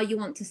about how you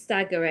want to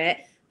stagger it,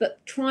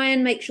 but try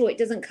and make sure it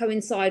doesn't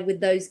coincide with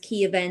those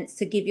key events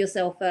to give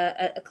yourself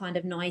a kind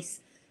of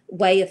nice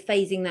way of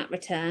phasing that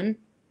return.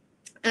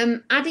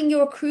 Adding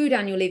your accrued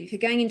annual leave, if you're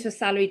going into a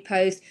salaried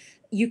post,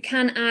 you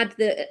can add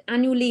the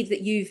annual leave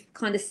that you've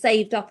kind of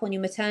saved up on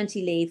your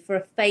maternity leave for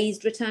a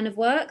phased return of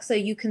work. So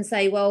you can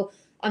say, well,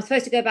 I'm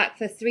supposed to go back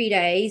for 3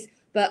 days,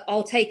 but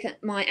I'll take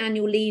my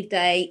annual leave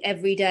day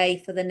every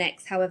day for the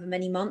next however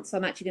many months. So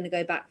I'm actually going to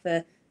go back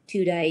for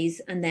 2 days.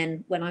 And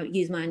then when I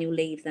use my annual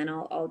leave, then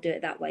I'll do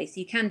it that way. So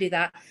you can do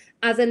that.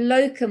 As a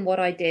locum, what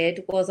I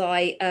did was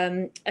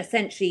I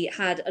essentially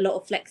had a lot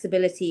of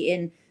flexibility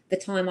in the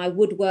time I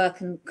would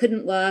work and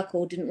couldn't work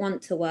or didn't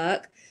want to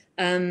work.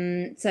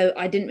 So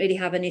I didn't really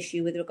have an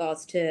issue with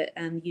regards to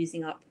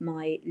using up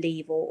my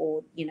leave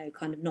or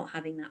kind of not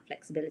having that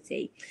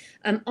flexibility.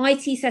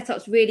 IT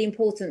setup's really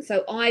important.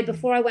 So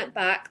before I went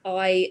back,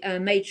 I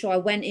made sure I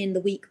went in the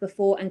week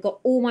before and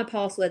got all my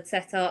passwords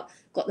set up,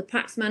 got the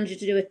practice manager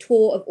to do a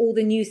tour of all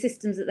the new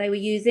systems that they were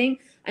using.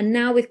 And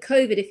now with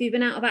COVID, if you've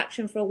been out of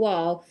action for a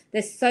while,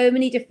 there's so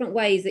many different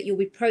ways that you'll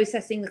be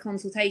processing the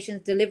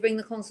consultations, delivering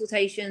the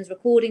consultations,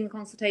 recording the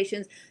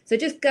consultations. So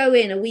just go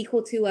in a week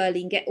or 2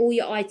 early and get all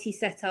your IT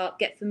set up,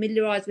 get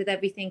familiarized with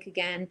everything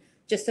again,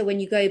 just so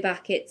when you go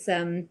back, it's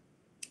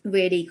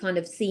really kind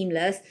of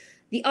seamless.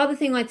 The other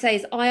thing I'd say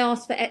is I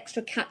asked for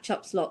extra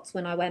catch-up slots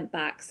when I went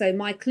back. So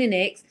my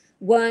clinics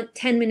weren't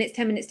 10 minutes,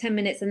 10 minutes, 10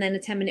 minutes, and then a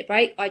 10-minute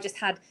break. I just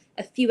had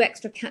a few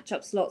extra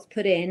catch-up slots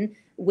put in,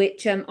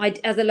 which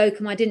as a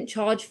locum, I didn't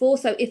charge for.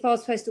 So if I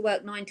was supposed to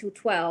work 9 till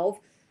 12,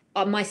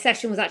 my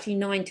session was actually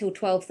 9 till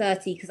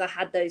 12:30 because I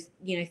had those,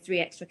 3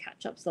 extra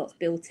catch-up slots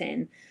built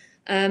in.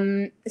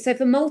 So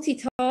for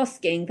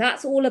multitasking,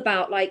 that's all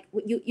about like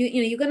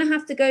you're going to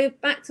have to go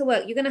back to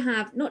work. You're going to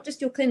have not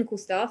just your clinical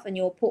stuff and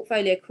your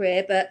portfolio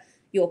career, but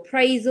your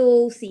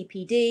appraisal,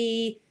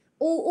 CPD,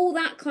 all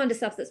that kind of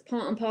stuff that's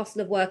part and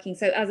parcel of working.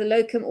 So as a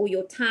locum, all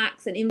your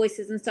tax and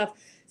invoices and stuff.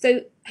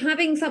 So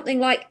having something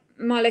like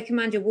my locum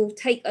manager will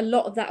take a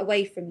lot of that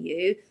away from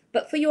you.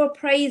 But for your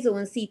appraisal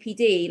and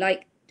CPD,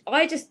 like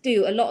I just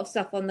do a lot of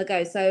stuff on the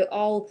go. So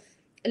I'll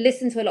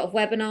listen to a lot of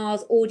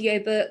webinars,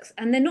 audiobooks,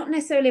 and they're not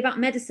necessarily about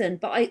medicine,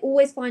 but I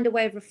always find a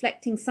way of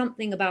reflecting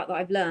something about that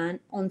I've learned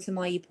onto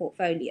my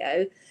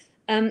portfolio.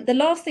 The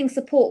last thing,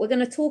 support. We're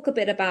going to talk a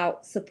bit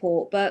about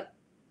support, but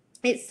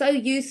it's so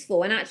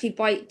useful. And actually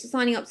by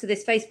signing up to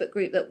this Facebook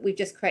group that we've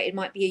just created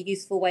might be a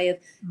useful way of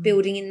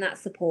building in that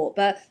support.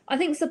 But I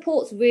think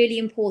support's really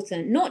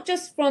important, not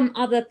just from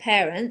other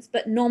parents,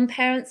 but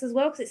non-parents as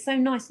well, because it's so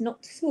nice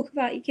not to talk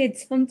about your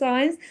kids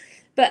sometimes.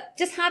 But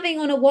just having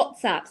on a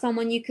WhatsApp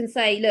someone you can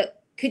say, look,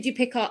 could you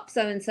pick up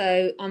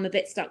so-and-so? I'm a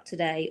bit stuck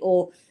today.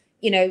 Or,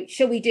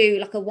 shall we do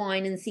like a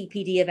wine and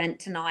CPD event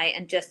tonight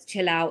and just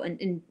chill out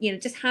and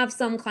just have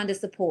some kind of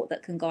support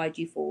that can guide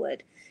you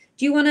forward.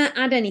 Do you want to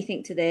add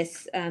anything to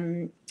this,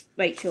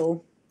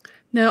 Rachel?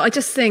 No, I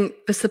just think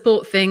the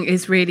support thing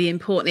is really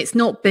important. It's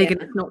not big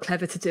and it's not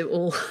clever to do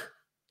all,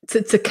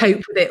 to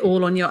cope with it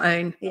all on your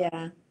own.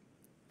 Yeah.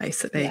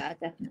 Basically. Yeah,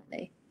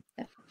 definitely.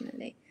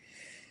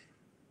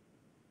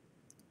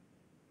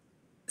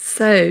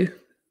 So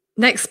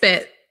next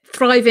bit,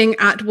 thriving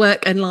at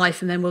work and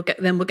life, and then we'll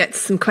get to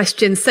some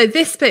questions. So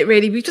this bit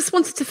really, we just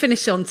wanted to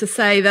finish on to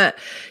say that,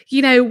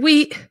 you know,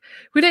 we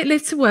don't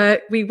live to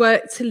work, we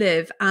work to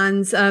live.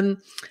 And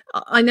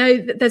I know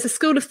that there's a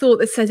school of thought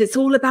that says it's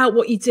all about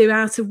what you do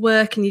out of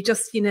work and you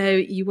just, you know,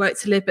 you work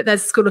to live. But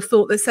there's a school of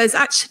thought that says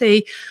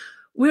actually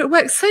we're at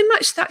work so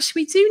much that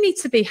actually we do need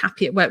to be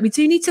happy at work. We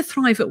do need to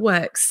thrive at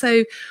work.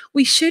 So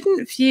we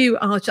shouldn't view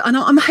our job. And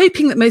I'm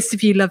hoping that most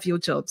of you love your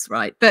jobs,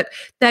 right? But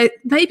there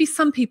may be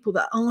some people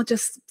that are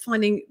just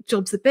finding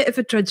jobs a bit of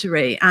a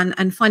drudgery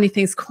and finding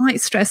things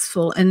quite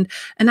stressful and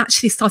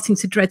actually starting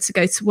to dread to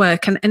go to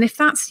work. And if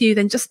that's you,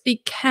 then just be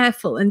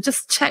careful and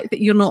just check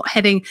that you're not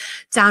heading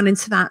down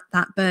into that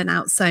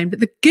burnout zone. But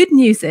the good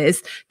news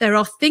is there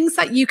are things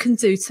that you can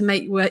do to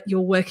make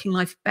your working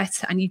life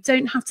better. And you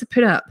don't have to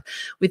put up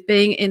with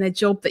being in a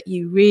job that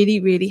you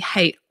really, really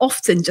hate.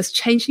 Often just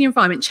changing your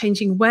environment,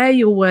 changing where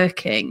you're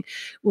working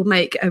will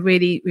make a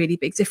really, really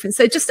big difference.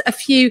 So just a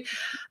few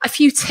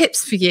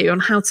tips for you on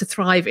how to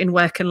thrive in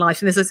work and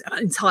life. And there's an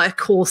entire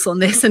course on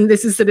this. And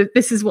this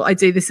is what I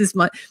do. This is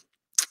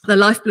the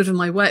lifeblood of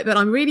my work, but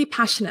I'm really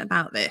passionate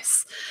about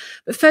this.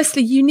 But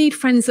firstly, you need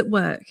friends at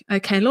work.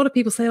 Okay. A lot of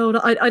people say, oh,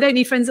 I don't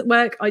need friends at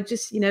work. I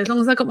just, you know, as long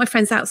as I've got my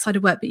friends outside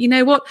of work. But you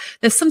know what?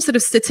 There's some sort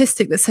of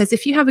statistic that says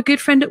if you have a good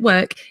friend at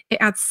work, it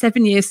adds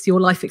 7 years to your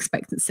life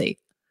expectancy.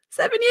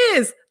 7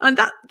 years. And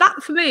that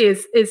for me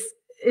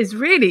is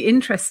really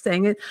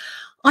interesting. And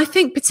I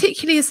think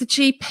particularly as a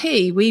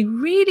GP, we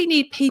really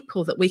need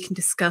people that we can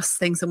discuss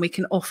things and we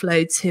can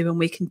offload to and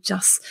we can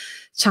just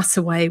chat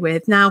away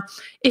with. Now,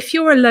 if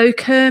you're a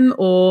locum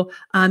or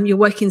you're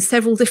working in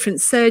several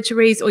different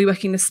surgeries or you're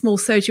working in a small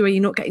surgery where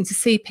you're not getting to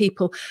see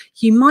people,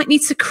 you might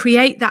need to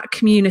create that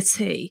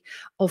community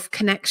of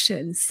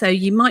connections. So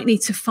you might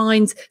need to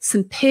find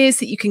some peers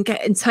that you can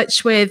get in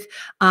touch with,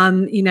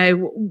 you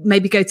know,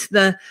 maybe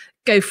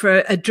go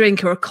for a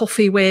drink or a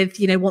coffee with,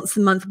 you know, once a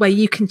month where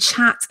you can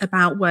chat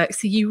about work.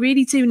 So you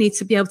really do need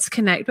to be able to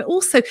connect, but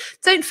also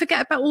don't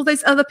forget about all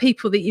those other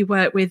people that you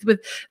work with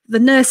the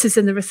nurses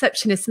and the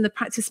receptionists and the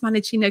practice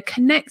manager. You know,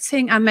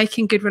 connecting and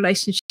making good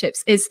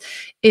relationships is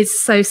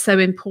so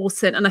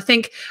important. And I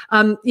think,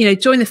 you know,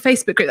 join the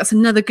Facebook group. That's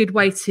another good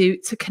way to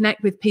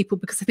connect with people,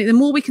 because I think the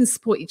more we can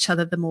support each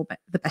other, the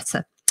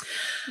better.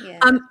 Yeah.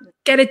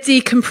 Get a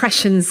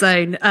decompression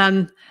zone.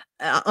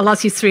 I'll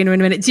ask you, Serena, in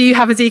a minute. Do you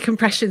have a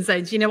decompression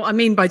zone? Do you know what I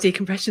mean by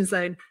decompression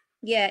zone?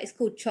 Yeah, it's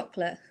called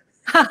chocolate.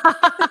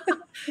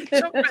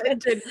 Chocolate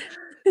engine.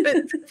 But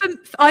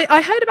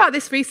I heard about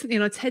this recently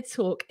on a TED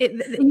talk.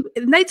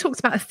 They talked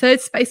about a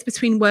third space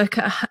between work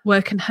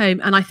and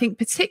home. And I think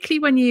particularly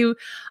when you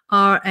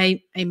are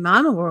a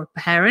mum or a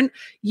parent,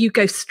 you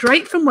go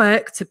straight from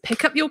work to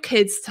pick up your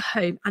kids to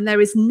home. And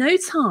there is no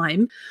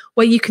time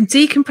where you can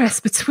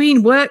decompress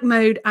between work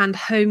mode and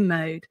home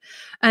mode.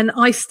 And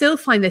I still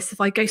find this, if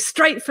I go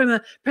straight from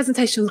a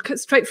presentation,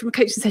 straight from a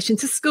coaching session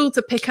to school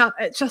to pick up,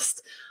 it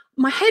just,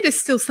 my head is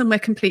still somewhere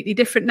completely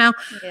different. Now,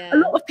 a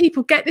lot of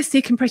people get this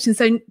decompression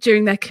zone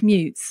during their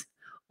commutes,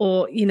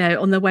 or, you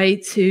know, on the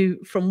way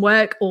from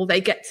work, or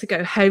they get to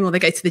go home, or they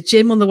go to the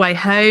gym on the way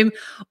home,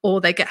 or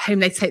they get home,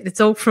 they take the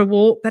dog for a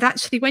walk. But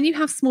actually, when you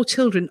have small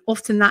children,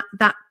 often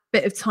that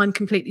bit of time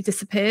completely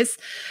disappears.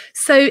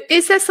 So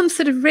is there some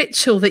sort of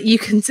ritual that you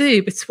can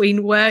do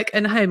between work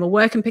and home, or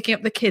work and picking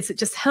up the kids, that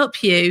just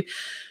help you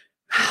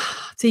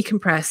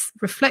decompress,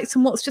 reflect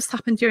on what's just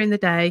happened during the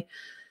day,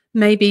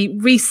 maybe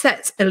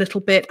reset a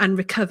little bit and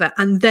recover,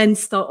 and then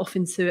start off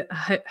into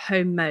a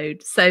home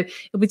mode? So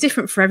it'll be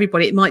different for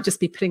everybody. It might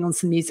just be putting on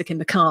some music in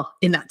the car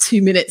in that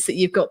 2 minutes that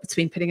you've got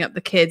between picking up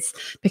the kids,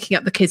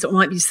 or it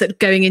might be sort of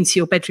going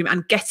into your bedroom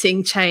and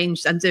getting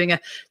changed and doing a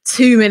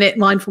 2-minute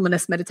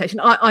mindfulness meditation.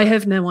 I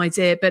have no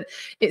idea, but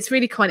it's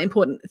really quite an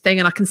important thing.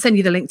 And I can send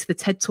you the link to the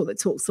TED talk that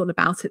talks all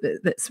about it.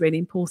 That's really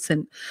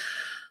important.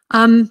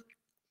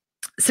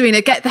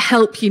 Serena, get the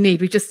help you need.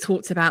 We just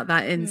talked about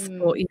that in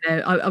sport. You know,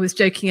 I was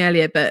joking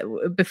earlier,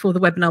 but before the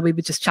webinar, we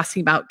were just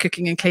chatting about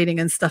cooking and cleaning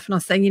and stuff. And I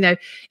was saying, you know,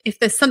 if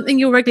there's something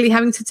you're regularly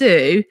having to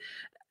do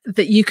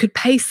that you could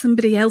pay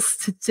somebody else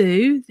to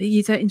do that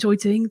you don't enjoy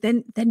doing,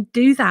 then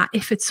do that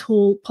if at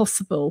all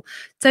possible.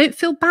 Don't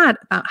feel bad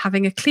about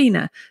having a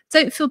cleaner.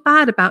 Don't feel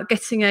bad about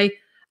getting a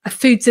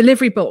food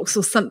delivery box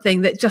or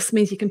something that just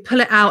means you can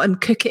pull it out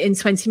and cook it in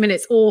 20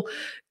 minutes, or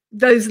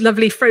those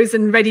lovely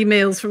frozen ready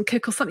meals from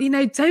Cook or something. You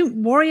know,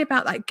 don't worry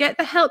about that. Get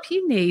the help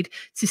you need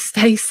to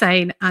stay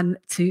sane and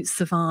to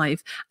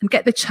survive, and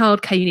get the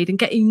childcare you need, and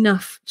get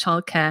enough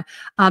childcare.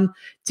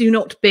 Do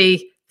not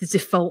be the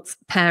default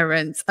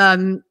parent.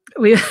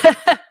 We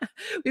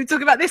were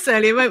talking about this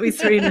earlier, weren't we,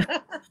 Serena?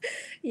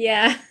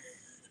 Yeah.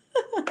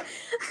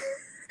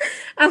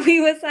 And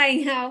we were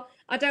saying how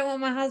I don't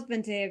want my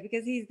husband here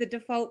because he's the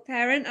default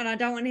parent, and I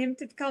don't want him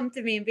to come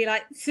to me and be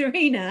like,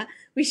 Serena,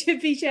 we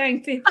should be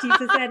sharing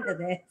 50% of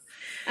this.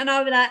 And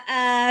I'll be like,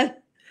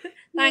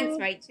 thanks,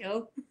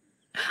 Rachel.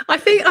 I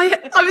think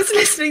I was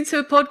listening to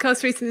a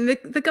podcast recently,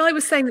 and the guy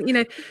was saying that, you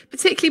know,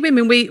 particularly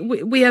women,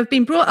 we have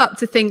been brought up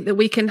to think that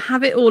we can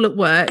have it all at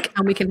work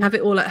and we can have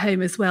it all at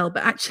home as well.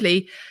 But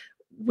actually,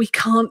 we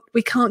can't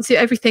do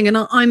everything. And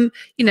I'm,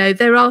 you know,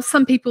 there are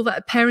some people that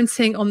are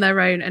parenting on their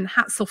own, and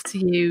hats off to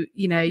you.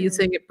 You know, you're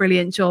doing a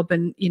brilliant job,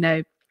 and, you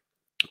know,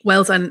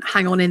 well done.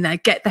 Hang on in there,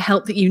 get the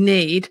help that you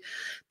need,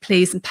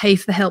 please, and pay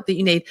for the help that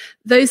you need.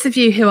 Those of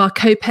you who are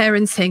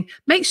co-parenting,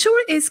 make sure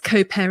it is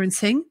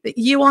co-parenting, that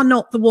you are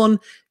not the one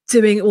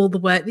doing all the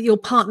work, that your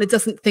partner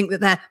doesn't think that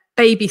they're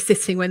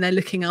babysitting when they're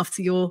looking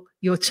after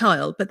your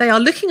child, but they are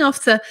looking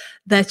after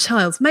their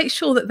child. Make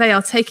sure that they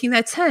are taking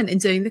their turn in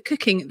doing the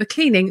cooking, the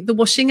cleaning, the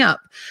washing up,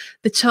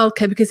 the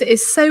childcare, because it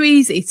is so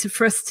easy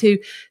for us to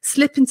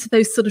slip into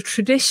those sort of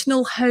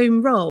traditional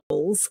home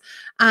roles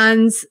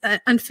and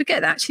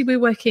forget that actually we're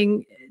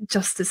working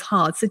just as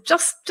hard. So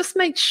just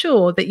make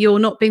sure that you're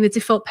not being the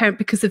default parent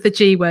because of the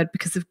G word,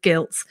 because of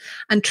guilt,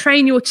 and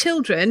train your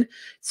children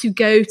to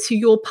go to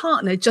your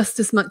partner just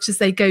as much as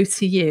they go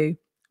to you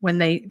when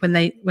they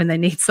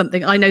need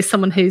something. I know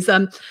someone whose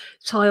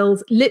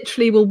child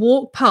literally will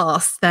walk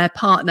past their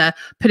partner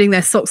putting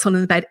their socks on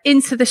in the bed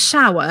into the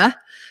shower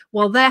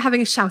while they're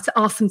having a shower to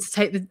ask them to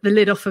take the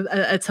lid off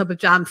a tub of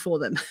jam for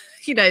them.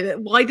 You know,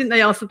 why didn't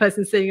they ask the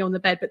person sitting on the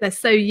bed? But they're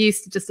so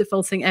used to just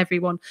defaulting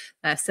everyone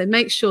there. So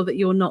make sure that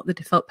you're not the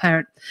default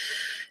parent.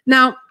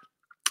 Now,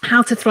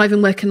 how to thrive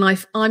in work and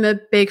life. I'm a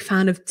big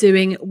fan of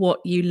doing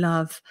what you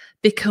love,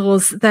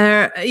 because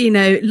you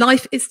know,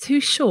 life is too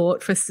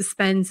short for us to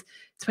spend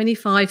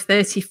 25,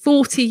 30,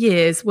 40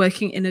 years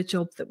working in a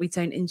job that we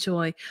don't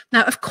enjoy.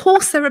 Now, of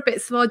course, there are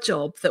bits of our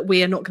job that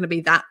we are not going to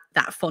be that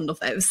fond of.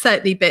 There are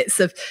certainly bits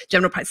of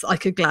general practice I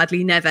could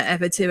gladly never,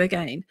 ever do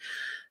again.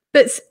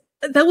 But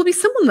there will be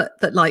someone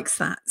that likes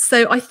that.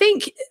 So I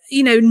think,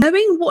 you know,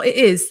 knowing what it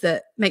is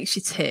that makes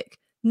you tick,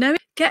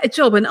 get a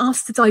job and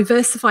ask to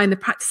diversify in the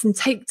practice and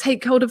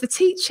take hold of the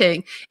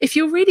teaching. If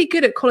you're really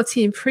good at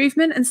quality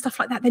improvement and stuff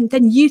like that,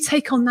 then you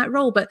take on that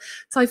role. But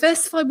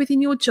diversify within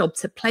your job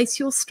to play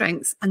to your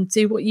strengths and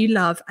do what you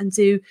love and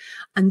do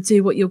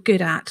what you're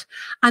good at.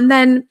 And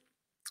then,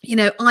 you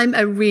know, I'm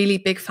a really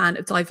big fan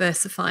of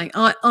diversifying.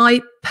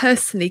 I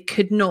personally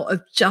could not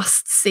have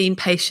just seen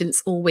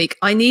patients all week.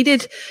 I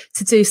needed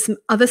to do some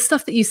other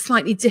stuff that used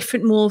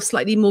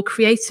slightly more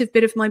creative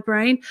bit of my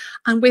brain.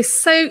 And we're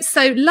so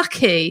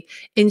lucky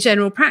in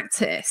general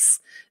practice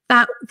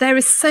that there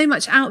is so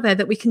much out there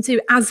that we can do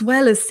as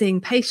well as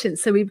seeing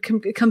patients. So we can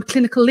become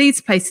clinical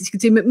leads places. You can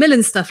do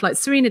Macmillan stuff like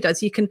Serena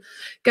does. You can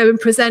go and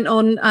present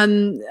on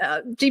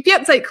GP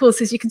update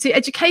courses. You can do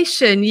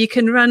education. You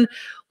can run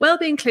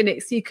wellbeing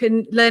clinics. You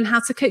can learn how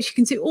to coach. You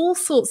can do all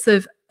sorts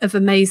of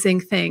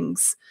amazing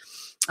things.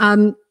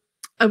 Are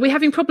we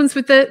having problems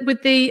with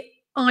the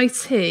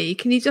IT?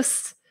 Can you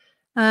just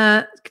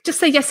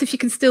say yes if you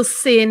can still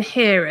see and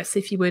hear us,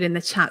 if you would, in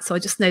the chat, so I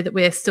just know that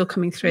we're still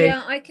coming through.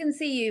 Yeah, I can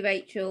see you,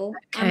 Rachel.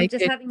 Okay, I'm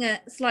just having a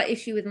slight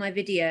issue with my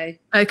video.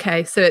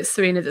 Okay, so it's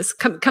Serena that's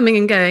coming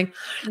and going.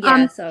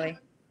 Yeah, sorry.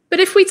 But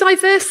if we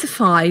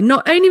diversify,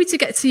 not only do we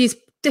get to use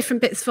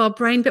different bits of our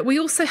brain, but we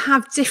also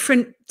have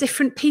different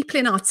people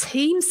in our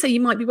team. So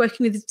you might be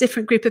working with a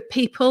different group of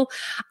people,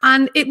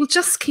 and it will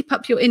just keep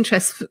up your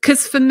interest.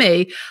 Because for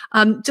me,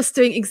 just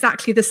doing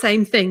exactly the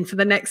same thing for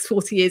the next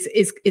 40 years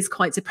is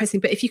quite depressing.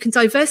 But if you can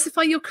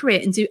diversify your career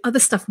and do other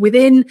stuff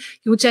within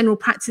your general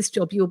practice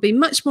job, you'll be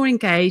much more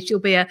engaged. You'll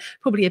be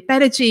probably a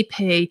better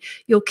GP.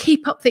 You'll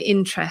keep up the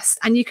interest,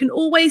 and you can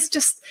always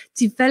just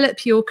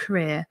develop your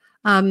career.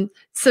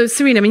 So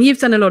Serena, I mean, you've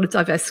done a lot of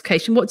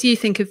diversification. What do you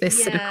think of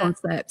this sort of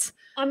concept?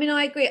 I mean,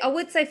 I agree. I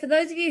would say for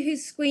those of you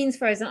whose screen's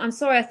frozen, I'm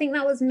sorry, I think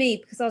that was me,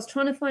 because I was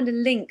trying to find a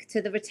link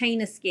to the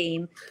retainer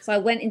scheme. So I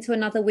went into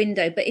another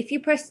window. But if you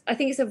press, I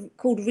think it's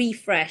called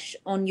refresh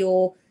on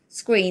your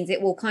screens,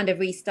 it will kind of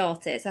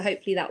restart it. So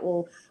hopefully that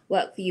will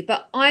work for you.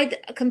 But I'd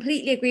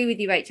completely agree with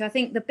you, Rachel. I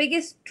think the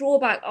biggest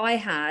drawback I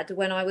had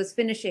when I was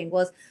finishing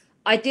was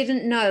I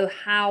didn't know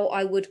how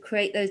I would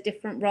create those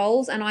different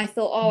roles. And I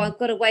thought, oh, I've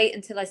got to wait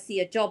until I see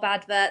a job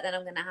advert, then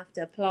I'm going to have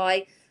to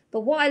apply.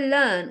 But what I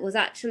learned was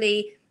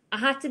actually I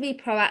had to be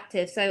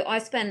proactive. So I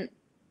spent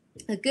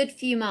a good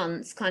few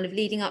months kind of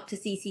leading up to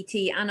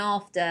CCT and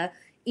after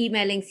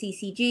emailing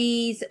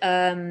CCGs,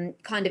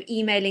 kind of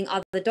emailing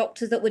other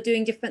doctors that were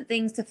doing different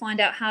things to find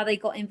out how they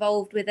got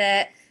involved with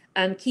it,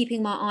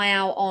 keeping my eye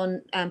out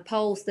on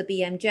Pulse, the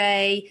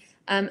BMJ,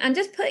 and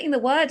just putting the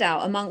word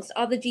out amongst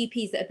other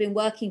GPs that have been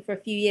working for a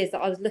few years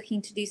that I was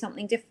looking to do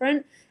something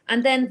different.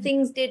 And then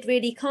things did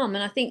really come.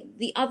 And I think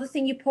the other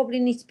thing you probably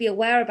need to be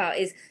aware about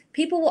is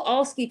people will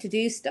ask you to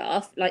do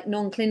stuff like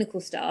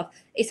non-clinical stuff.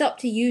 It's up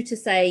to you to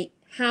say,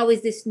 how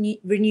is this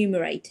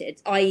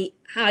remunerated? i.e.,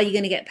 how are you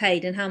going to get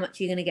paid and how much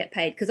are you going to get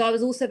paid? Because I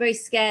was also very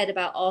scared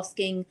about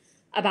asking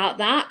about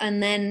that.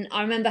 And then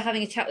I remember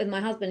having a chat with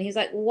my husband. He was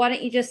like, well, why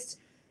don't you just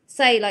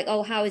say like,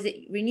 oh, how is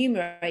it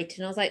remunerated?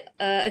 And I was like,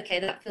 okay,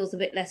 that feels a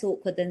bit less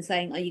awkward than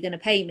saying, are you going to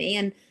pay me?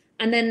 And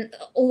then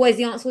always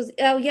the answer was,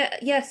 oh yeah,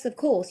 yes, of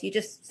course. You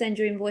just send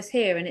your invoice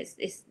here and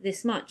it's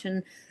this much.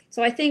 And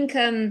so I think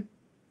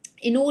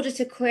in order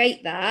to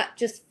create that,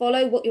 just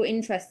follow what your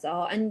interests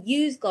are and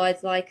use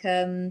guides like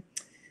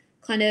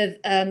kind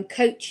of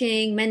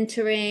coaching,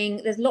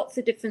 mentoring. There's lots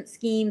of different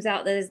schemes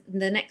out there. There's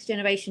the Next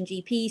Generation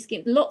GP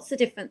scheme, lots of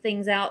different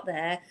things out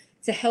there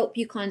to help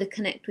you kind of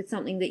connect with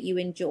something that you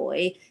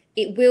enjoy.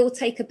 It will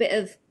take a bit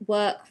of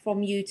work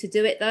from you to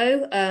do it,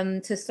 though,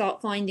 to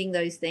start finding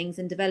those things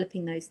and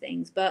developing those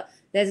things. But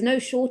there's no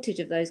shortage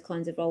of those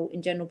kinds of roles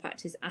in general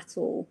practice at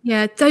all.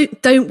 Yeah,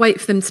 don't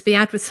wait for them to be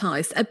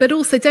advertised, but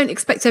also don't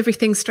expect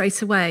everything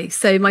straight away.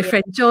 So my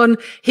friend John,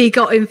 he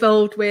got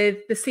involved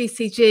with the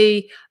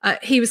CCG.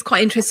 He was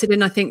quite interested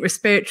in, I think,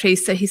 respiratory.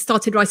 So he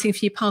started writing a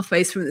few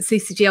pathways from the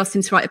CCG, asked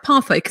him to write a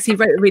pathway because he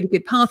wrote a really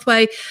good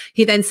pathway.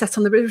 He then sat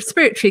on the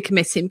respiratory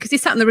committee. Because he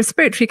sat on the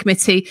respiratory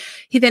committee,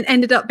 he then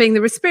ended up being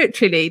the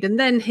respiratory lead. And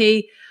then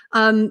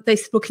they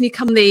said, well, can you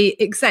come on the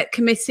exec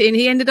committee? And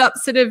he ended up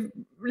sort of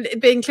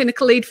being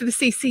clinical lead for the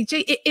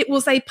CCG. It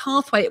was a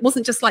pathway. It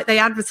wasn't just like they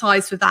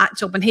advertised for that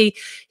job and he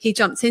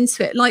jumped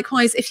into it.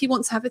 Likewise, if you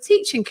want to have a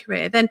teaching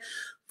career, then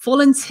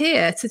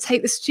volunteer to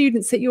take the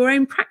students at your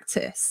own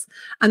practice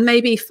and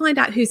maybe find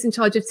out who's in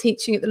charge of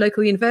teaching at the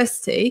local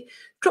university,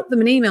 drop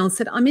them an email and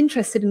said, I'm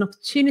interested in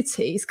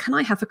opportunities. Can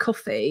I have a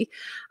coffee?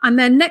 And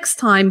then next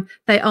time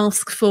they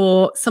ask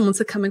for someone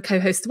to come and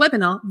co-host a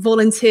webinar,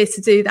 volunteer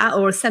to do that,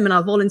 or a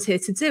seminar, volunteer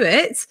to do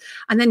it.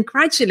 And then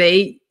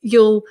gradually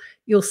you'll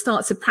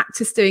start to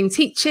practice doing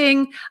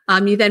teaching.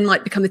 You then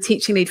might become the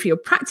teaching lead for your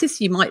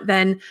practice. You might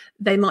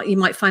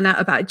find out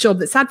about a job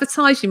that's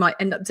advertised. You might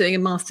end up doing a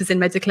master's in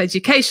medical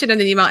education,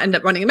 and then you might end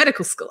up running a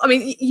medical school. I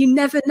mean, you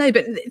never know,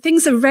 but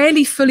things are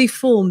rarely fully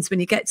formed when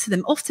you get to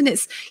them. Often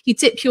it's you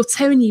dip your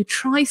toe and you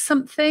try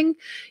something,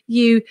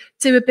 you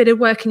do a bit of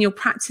work in your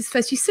practice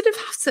first. You sort of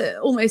have to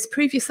almost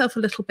prove yourself a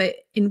little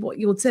bit in what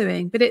you're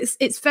doing, but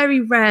it's very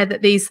rare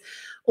that these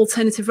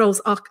alternative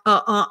roles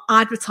are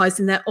advertised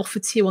and they're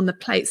offered to you on the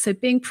plate. So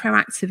being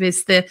proactive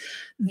is the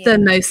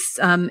most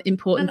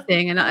important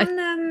thing.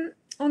 And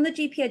on the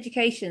GP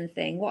education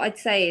thing, what I'd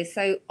say is,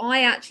 so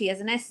I actually, as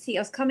an ST,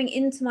 I was coming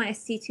into my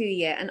ST2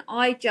 year and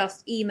I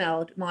just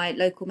emailed my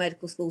local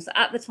medical school. So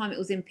at the time it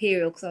was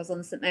Imperial because I was on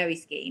the St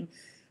Mary's scheme.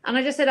 And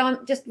I just said,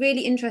 I'm just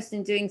really interested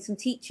in doing some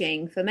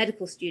teaching for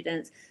medical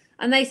students.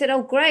 And they said,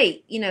 oh,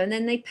 great. And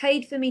then they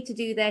paid for me to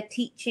do their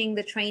teaching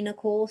the trainer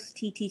course,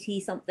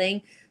 TTT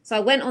something. So I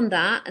went on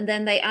that, and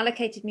then they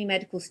allocated me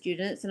medical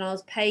students, and I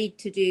was paid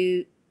to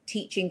do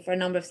teaching for a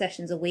number of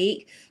sessions a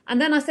week. And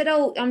then I said,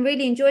 oh, I'm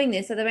really enjoying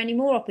this. Are there any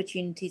more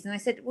opportunities? And I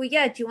said, well,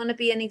 yeah, do you want to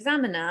be an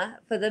examiner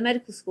for the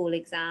medical school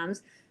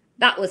exams?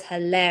 That was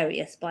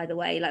hilarious, by the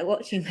way, like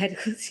watching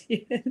medical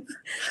students.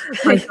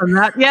 I've done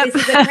that. Yep.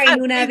 This is a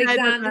cranial nerve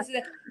exam.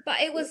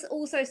 But it was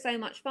also so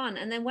much fun.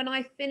 And then when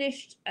I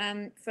finished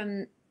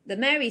from the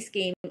Mary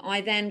scheme,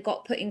 I then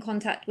got put in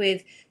contact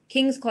with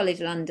King's College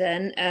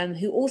London,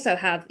 who also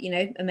have,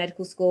 a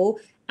medical school,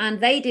 and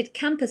they did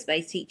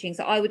campus-based teaching.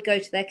 So I would go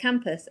to their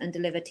campus and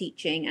deliver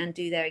teaching and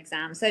do their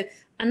exams. So,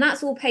 and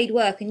that's all paid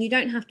work, and you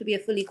don't have to be a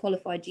fully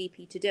qualified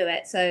GP to do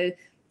it. So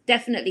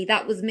definitely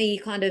that was me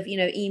kind of,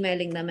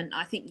 emailing them, and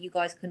I think you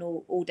guys can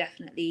all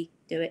definitely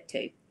do it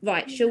too.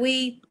 Right, shall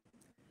we?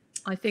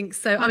 I think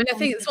so. I mean, I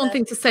think it's one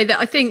thing to say that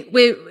I think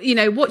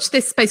we're, watch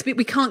this space. We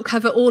can't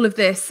cover all of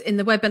this in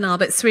the webinar,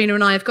 but Serena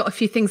and I have got a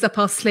few things up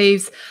our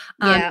sleeves.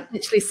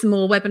 Literally some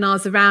more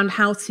webinars around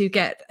how to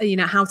get,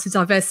 how to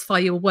diversify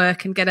your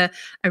work and get a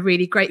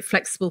really great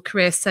flexible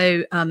career.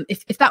 So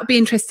if that would be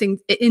interesting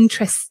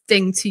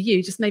to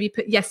you, just maybe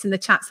put yes in the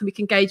chat so we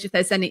can gauge if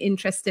there's any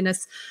interest in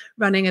us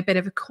running a bit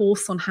of a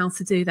course on how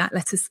to do that.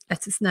 Let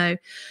us know.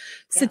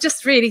 So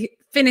just really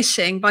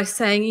finishing by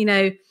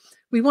saying,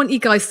 we want you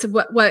guys to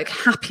work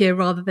happier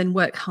rather than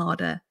work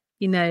harder.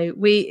 You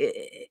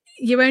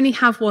only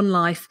have one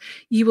life.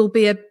 You will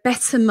be a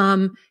better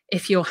mum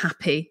if you're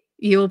happy.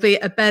 You'll be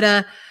a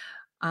better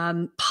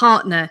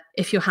partner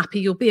if you're happy.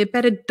 You'll be a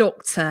better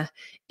doctor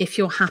if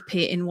you're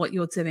happy in what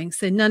you're doing.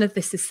 So none of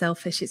this is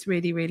selfish. It's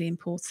really, really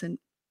important.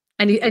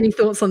 Any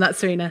thoughts on that,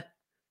 Serena?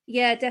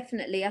 Yeah,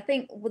 definitely. I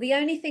think the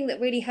only thing that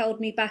really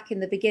held me back in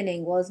the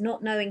beginning was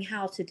not knowing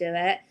how to do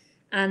it.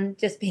 And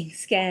just being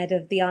scared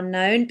of the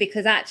unknown,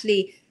 because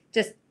actually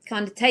just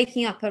kind of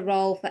taking up a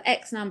role for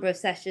X number of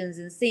sessions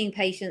and seeing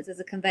patients as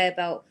a conveyor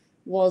belt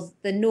was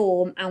the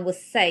norm and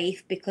was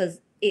safe because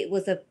it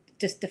was a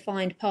just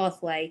defined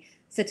pathway.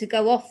 So to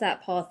go off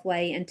that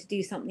pathway and to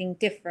do something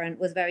different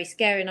was very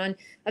scary. And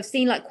I've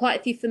seen like quite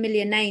a few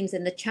familiar names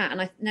in the chat,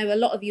 and I know a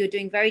lot of you are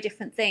doing very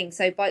different things.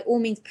 So by all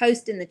means,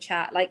 post in the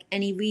chat like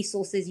any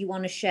resources you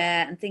want to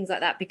share and things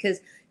like that, because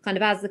kind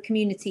of as the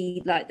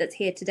community like that's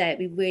here today, it'd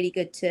be really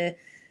good to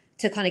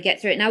kind of get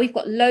through it. Now we've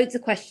got loads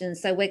of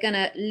questions, so we're going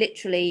to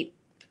literally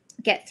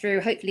get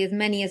through hopefully as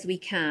many as we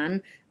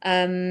can.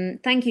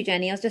 Thank you,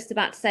 Jenny. I was just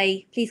about to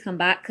say please come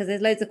back because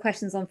there's loads of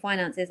questions on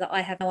finances that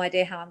I have no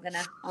idea how I'm going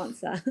to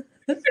answer.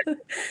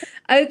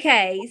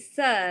 Okay,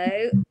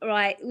 so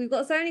right, we've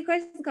got so many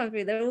questions coming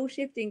through, they're all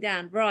shifting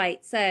down.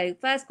 Right, so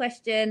first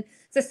question,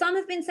 so some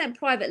have been sent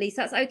privately,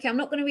 so that's okay. I'm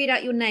not going to read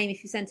out your name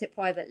if you sent it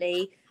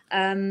privately,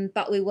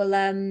 but we will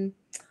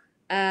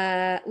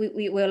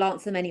we will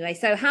answer them anyway.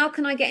 So how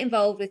can I get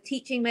involved with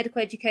teaching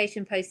medical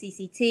education post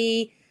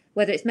CCT?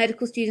 whether it's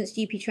medical students,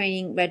 GP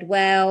training, read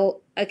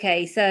well.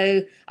 Okay,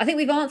 so I think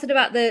we've answered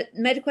about the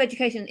medical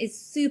education is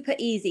super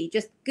easy.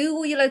 Just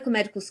Google your local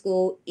medical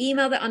school,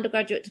 email the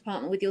undergraduate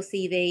department with your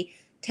CV,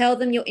 tell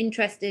them you're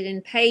interested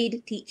in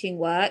paid teaching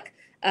work.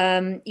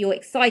 You're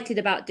excited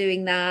about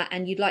doing that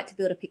and you'd like to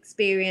build up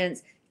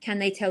experience. Can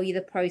they tell you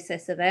the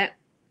process of it?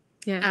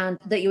 Yeah. And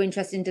that you're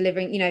interested in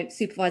delivering,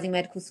 supervising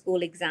medical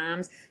school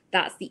exams.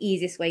 That's the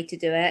easiest way to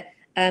do it.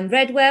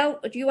 Read well.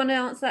 Do you want to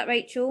answer that,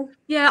 Rachel?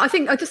 Yeah, I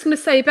think I just want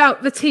to say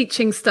about the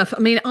teaching stuff. I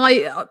mean,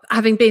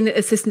 having been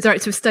assistant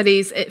director of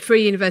studies at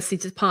 3 university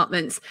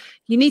departments,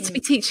 you need to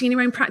be teaching in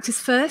your own practice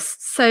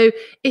first. So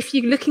if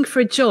you're looking for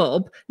a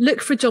job,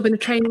 look for a job in a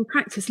training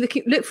practice.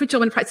 Look for a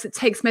job in a practice that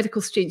takes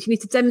medical students. You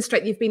need to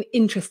demonstrate you've been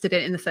interested in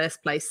it in the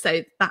first place.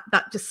 So that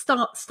just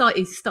start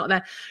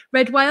there.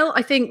 Read well.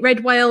 I think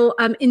Read well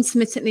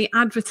intermittently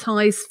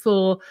advertise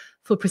for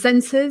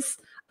presenters.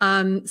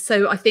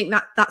 So I think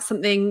that's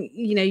something,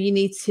 you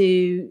need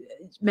to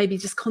maybe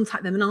just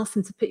contact them and ask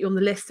them to put you on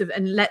the list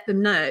and let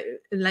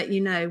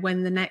you know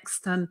when the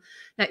next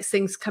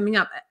thing's coming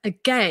up.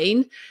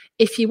 Again,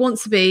 if you want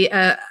to be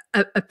a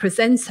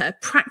presenter,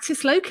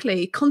 practice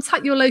locally,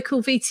 contact your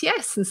local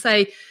VTS and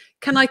say,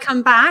 can I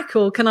come back,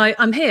 or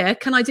I'm here,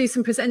 can I do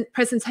some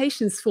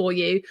presentations for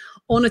you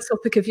on a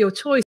topic of your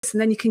choice? And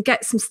then you can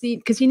get some,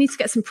 because you need to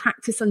get some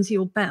practice under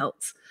your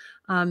belt.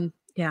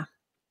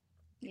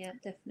 Yeah,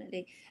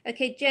 definitely.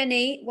 Okay,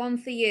 Jenny, one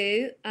for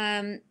you.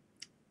 ST3s,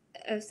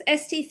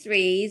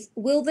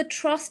 will the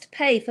trust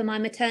pay for my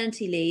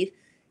maternity leave?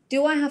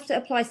 Do I have to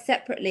apply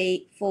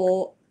separately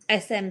for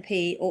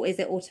SMP, or is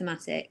it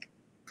automatic?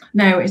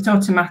 No, it's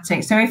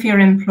automatic. So if you're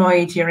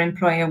employed, your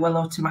employer will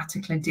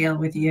automatically deal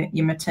with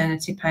your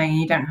maternity pay.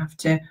 You don't have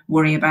to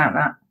worry about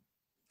that.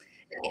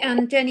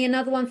 And Jenny,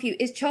 another one for you.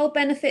 Is child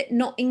benefit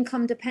not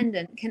income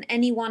dependent? Can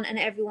anyone and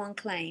everyone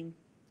claim?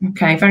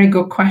 Okay, very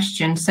good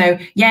question. So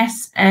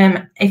yes,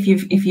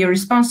 if you're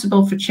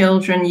responsible for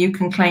children, you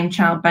can claim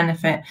child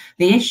benefit.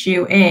 The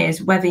issue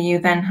is whether you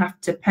then have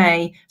to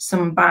pay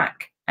some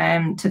back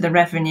to the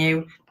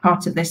revenue,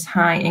 part of this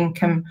high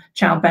income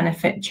child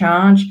benefit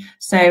charge.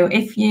 So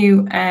if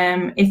you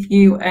earn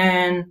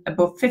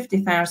above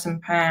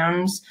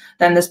 £50,000,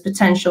 then there's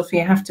potential for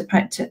you have to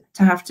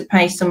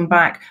pay some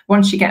back.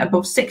 Once you get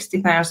above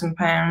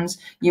 £60,000,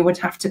 you would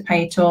have to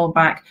pay it all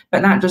back,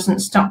 but that doesn't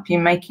stop you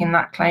making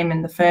that claim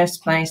in the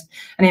first place.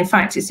 And in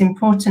fact, it's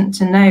important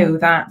to know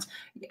that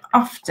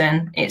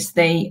often it's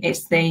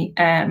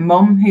the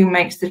mum who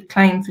makes the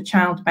claim for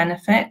child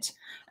benefit.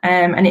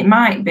 And it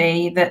might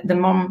be that the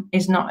mum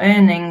is not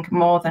earning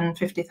more than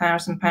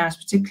 £50,000,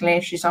 particularly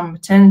if she's on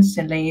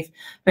maternity leave.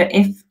 But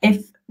if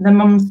the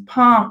mum's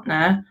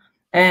partner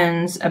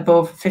earns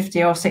above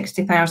 £50,000 or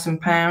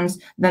 £60,000,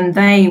 then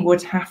they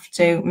would have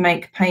to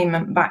make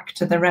payment back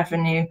to the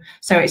revenue.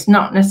 So it's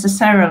not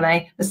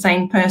necessarily the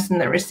same person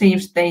that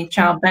receives the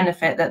child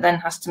benefit that then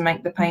has to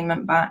make the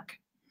payment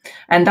back.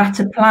 And that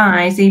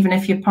applies even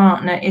if your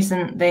partner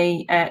isn't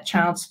the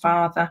child's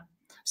father.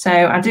 So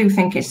I do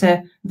think it's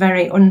a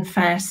very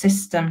unfair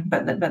system,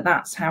 but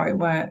that's how it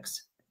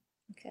works.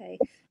 Okay.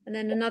 And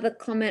then another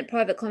comment,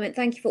 private comment.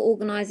 Thank you for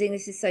organising.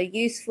 This is so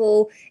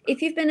useful.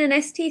 If you've been an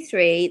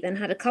ST3, then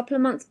had a couple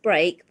of months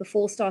break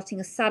before starting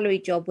a salary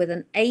job with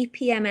an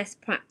APMS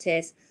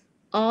practice,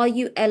 are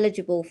you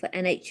eligible for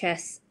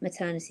NHS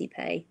maternity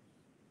pay?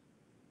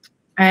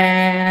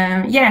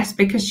 Yes,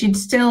 because you'd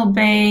still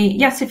be,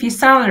 yes, if you're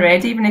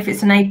salaried, even if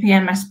it's an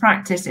APMS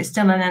practice, it's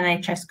still an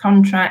NHS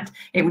contract.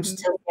 It would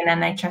still be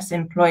an NHS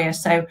employer.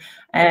 So,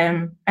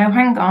 oh,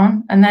 hang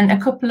on. And then a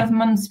couple of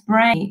months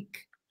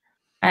break.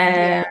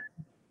 Then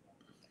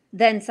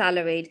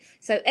salaried.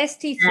 So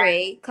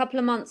ST3, couple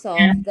of months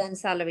off, then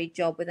salaried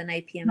job with an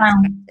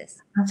APMS practice.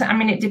 I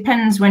mean, it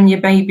depends when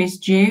your baby's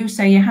due.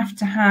 So you have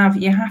to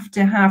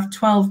have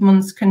 12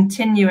 months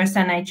continuous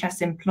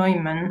NHS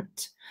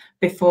employment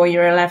before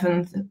your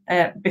 11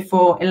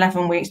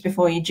 weeks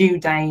before your due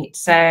date.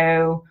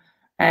 So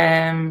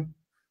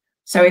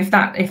so if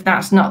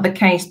that's not the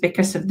case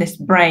because of this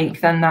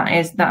break, then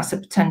that's a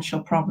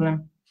potential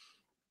problem.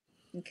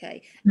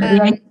 Okay.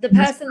 The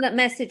person that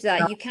messaged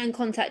that, you can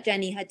contact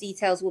Jenny. Her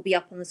details will be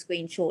up on the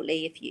screen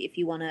shortly if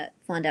you want to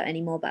find out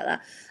any more about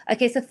that.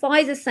 Okay, so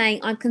Pfizer's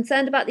saying, I'm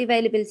concerned about the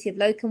availability of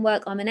locum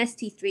work. I'm an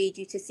ST3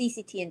 due to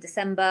CCT in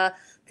December,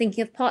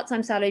 thinking of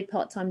part-time salaried,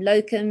 part-time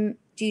locum,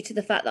 due to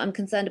the fact that I'm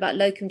concerned about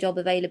locum job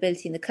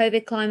availability in the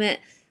COVID climate.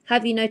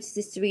 Have you noticed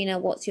this, Serena?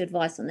 What's your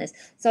advice on this?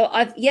 So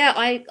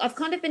I've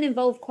kind of been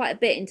involved quite a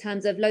bit in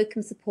terms of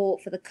locum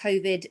support for the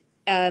COVID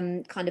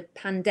kind of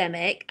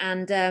pandemic.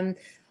 And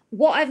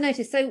what I've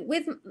noticed,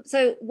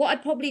 so what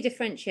I'd probably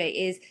differentiate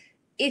is,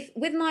 if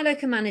with My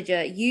Locum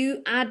Manager,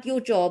 you add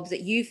your jobs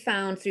that you've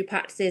found through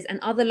practices, and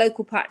other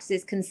local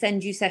practices can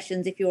send you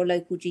sessions if you're a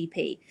local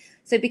GP.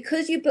 So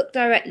because you book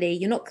directly,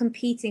 you're not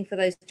competing for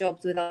those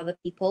jobs with other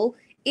people.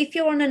 If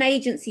you're on an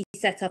agency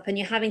setup and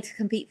you're having to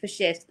compete for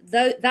shifts,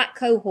 though that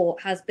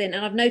cohort has been,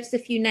 and I've noticed a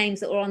few names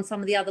that were on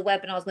some of the other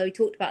webinars where we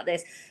talked about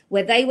this,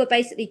 where they were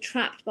basically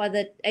trapped by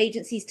the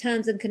agency's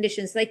terms and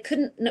conditions. They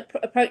couldn't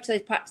approach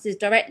those practices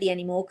directly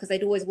anymore because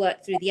they'd always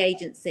worked through the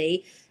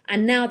agency.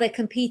 And now they're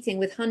competing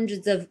with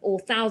hundreds of or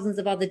thousands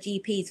of other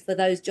GPs for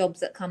those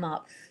jobs that come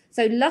up.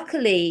 So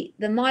luckily,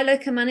 the My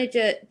Locum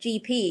Manager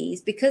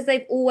GPs, because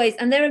they've always,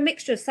 and they're a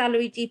mixture of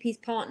salaried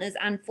GPs, partners,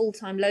 and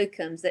full-time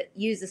locums that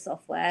use the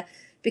software,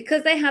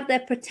 because they have their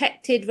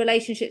protected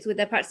relationships with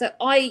their practice. So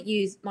I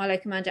use My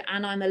Locum Manager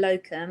and I'm a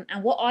locum.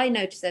 And what I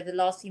noticed over the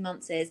last few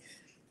months is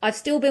I've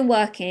still been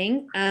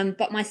working,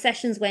 but my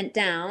sessions went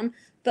down.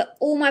 But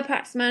all my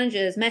practice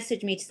managers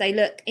messaged me to say,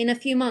 look, in a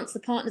few months,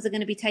 the partners are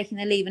going to be taking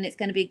their leave and it's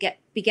going to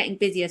be getting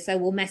busier. So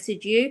we'll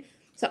message you.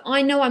 So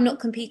I know I'm not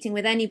competing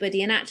with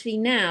anybody. And actually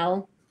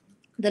now,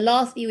 the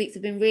last few weeks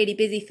have been really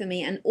busy for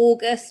me. And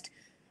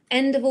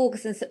end of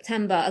August and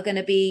September are going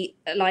to be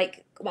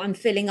like, I'm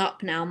filling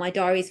up now. My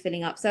diary's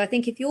filling up. So I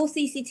think if you're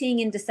CCTing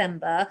in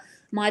December,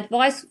 my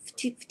advice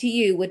to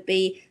you would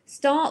be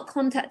start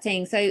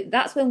contacting. So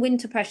that's when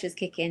winter pressures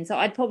kick in. So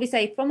I'd probably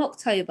say from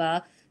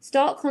October,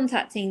 start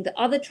contacting the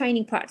other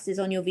training practices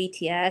on your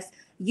VTS.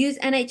 Use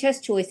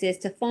NHS Choices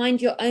to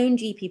find your own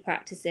GP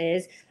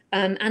practices.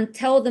 And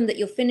tell them that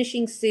you're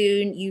finishing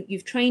soon.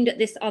 You've trained at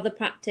this other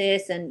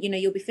practice, and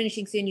you'll be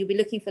finishing soon. You'll be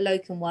looking for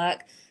locum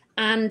work,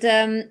 and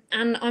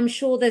I'm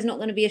sure there's not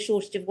going to be a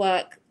shortage of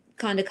work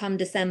kind of come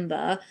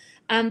December.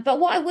 But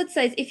what I would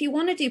say is, if you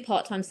want to do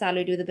part-time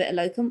salaried with a bit of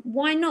locum,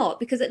 why not?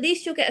 Because at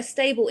least you'll get a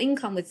stable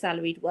income with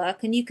salaried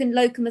work, and you can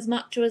locum as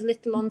much or as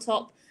little on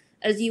top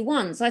as you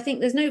want. So I think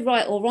there's no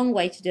right or wrong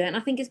way to do it. And I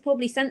think it's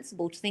probably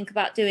sensible to think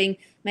about doing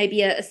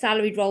maybe a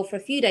salaried role for a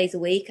few days a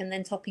week and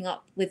then topping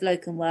up with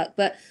locum work.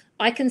 But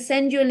I can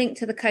send you a link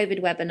to the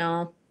COVID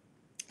webinar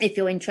if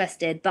you're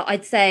interested. But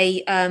I'd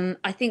say,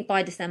 I think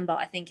by December,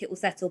 I think it will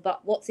settle.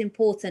 But what's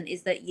important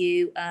is that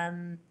you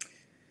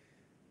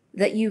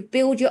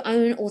build your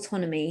own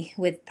autonomy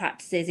with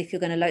practices if you're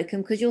going to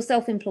locum, because you're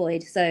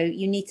self-employed. So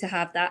you need to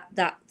have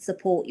that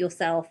support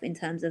yourself in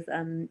terms of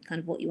kind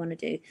of what you want to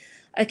do.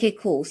 Okay,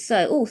 cool.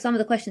 So, some of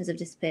the questions have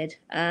disappeared.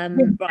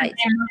 Right.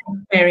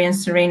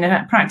 Experience, Serena,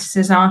 that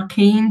practices are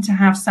keen to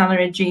have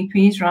salaried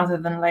GPs rather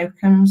than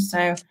locums. So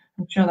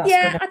I'm sure that's good.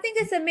 Yeah, I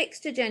think it's a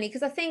mixture, Jenny,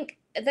 because I think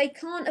they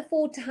can't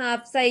afford to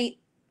have, say,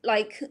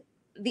 like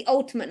the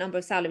ultimate number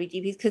of salaried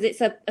GPs because it's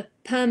a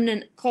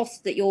permanent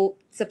cost that you're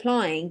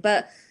supplying.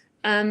 But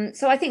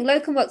so I think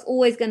locum work's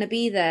always going to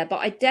be there. But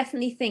I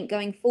definitely think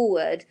going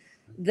forward,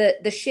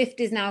 the shift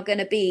is now going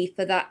to be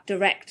for that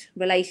direct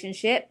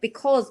relationship,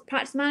 because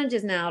practice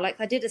managers now, like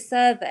I did a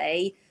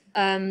survey,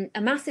 a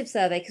massive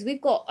survey, because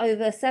we've got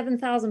over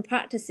 7,000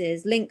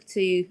 practices linked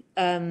to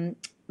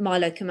My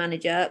Locum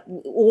Manager,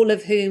 all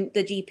of whom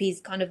the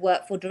GPs kind of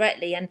work for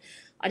directly. And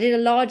I did a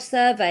large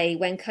survey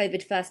when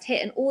COVID first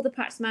hit, and all the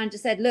practice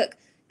managers said, look,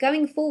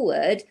 going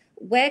forward,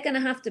 we're going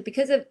to have to,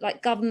 because of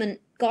like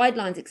government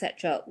guidelines,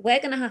 etc., we're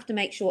going to have to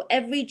make sure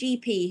every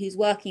GP who's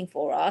working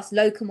for us,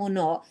 locum or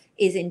not,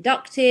 is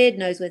inducted,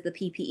 knows where the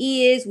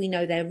PPE is, we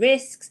know their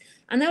risks.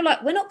 And they're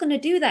like, we're not going to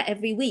do that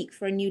every week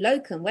for a new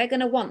locum. We're going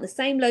to want the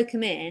same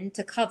locum in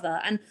to cover.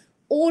 And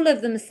all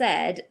of them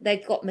said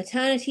they've got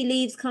maternity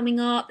leaves coming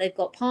up, they've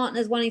got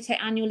partners wanting to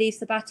take annual leave,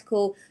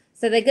 sabbatical.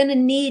 So they're going to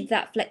need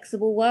that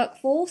flexible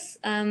workforce.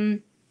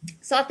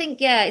 So I think,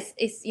 it's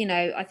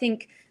I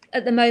think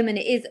at the moment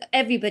it is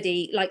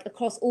everybody, like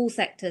across all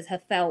sectors,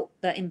 have felt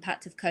the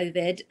impact of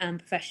COVID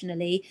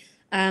professionally.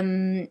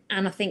 And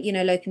I think,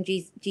 locum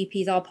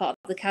GPs are part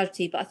of the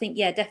casualty, but I think,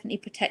 definitely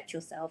protect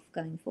yourself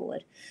going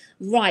forward.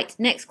 Right,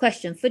 next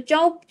question. For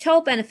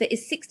child benefit,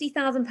 is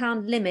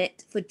 £60,000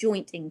 limit for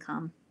joint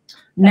income?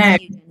 No,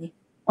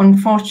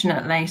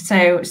 unfortunately.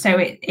 So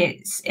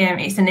it's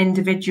an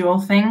individual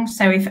thing.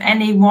 So if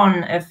any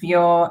one of you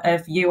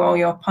or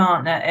your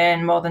partner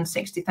earn more than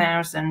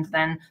 60,000,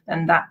 then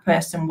that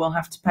person will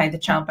have to pay the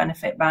child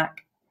benefit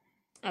back.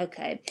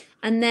 Okay.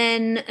 And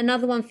then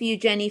another one for you,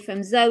 Jenny,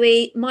 from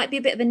Zoe. Might be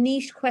a bit of a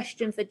niche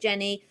question for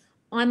Jenny.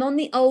 I'm on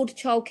the old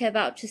childcare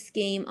voucher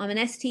scheme. I'm an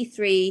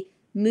ST3,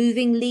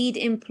 moving lead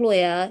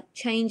employer,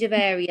 change of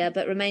area,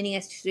 but remaining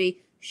ST3.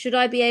 Should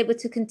I be able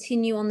to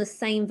continue on the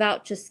same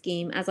voucher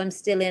scheme as I'm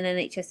still in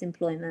NHS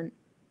employment?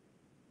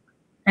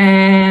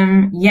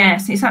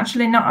 Yes, it's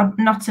actually not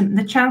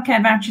the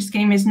childcare voucher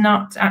scheme is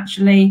not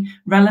actually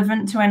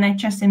relevant to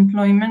NHS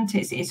employment.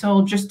 It's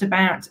all just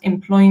about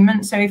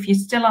employment. So if you're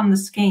still on the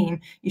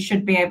scheme, you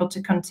should be able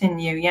to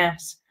continue.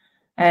 Yes.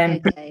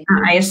 Okay.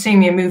 I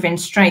assume you're moving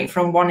straight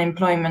from one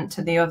employment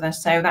to the other,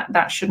 so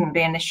that shouldn't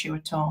be an issue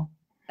at all.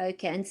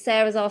 Okay. And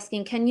Sarah's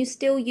asking, can you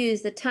still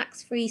use the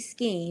tax-free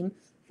scheme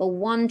for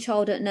one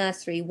child at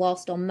nursery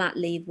whilst on mat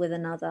leave with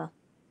another?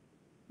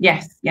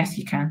 Yes,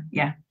 you can.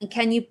 Yeah. And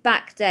can you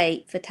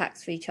backdate for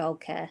tax-free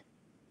childcare?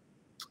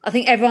 I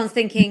think everyone's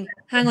thinking,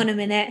 hang on a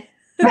minute,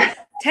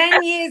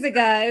 10 years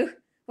ago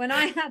when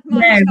I had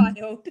my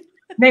child.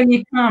 No,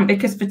 you can't,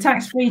 because for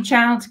tax-free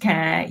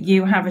childcare,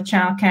 you have a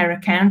childcare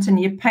account and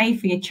you pay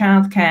for your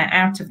childcare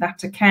out of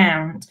that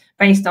account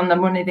based on the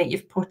money that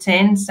you've put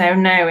in. So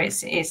no,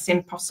 it's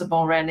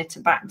impossible really to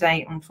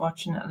backdate,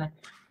 unfortunately.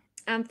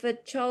 And for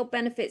child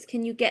benefits,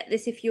 can you get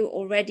this if you're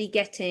already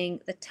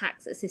getting the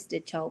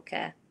tax-assisted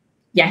childcare?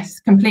 Yes,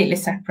 completely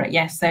separate.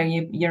 Yes, so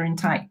you're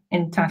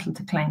entitled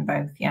to claim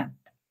both. Yeah.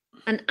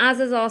 And Az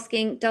is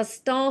asking, does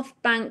staff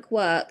bank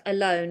work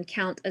alone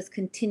count as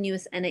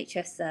continuous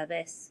NHS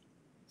service?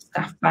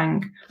 Staff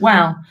bank.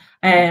 Well,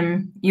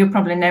 you'll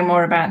probably know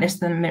more about this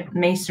than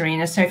me,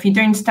 Serena. So if you're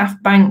doing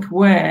staff bank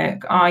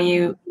work, are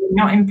you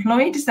not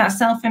employed? Is that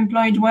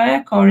self-employed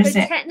work, or is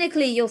it?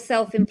 Technically, you're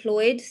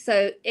self-employed.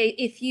 So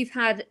if you've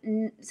had,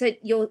 so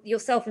you're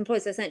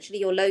self-employed, so essentially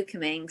you're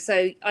locuming.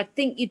 So I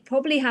think you'd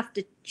probably have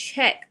to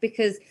check,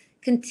 because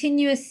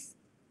continuous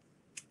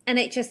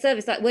NHS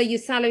service, like where you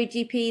salaried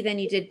GP, then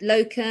you did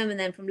locum, and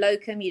then from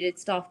locum you did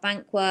staff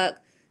bank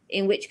work,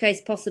 in which case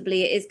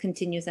possibly it is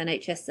continuous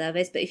NHS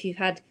service. But if you've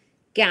had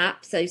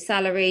gaps, so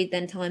salaried,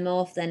 then time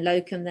off, then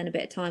locum, then a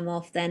bit of time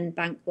off, then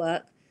bank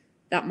work,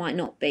 that might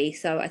not be.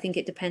 So I think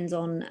it depends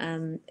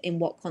on in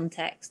what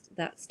context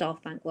that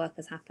staff bank work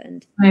has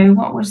happened. So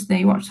what was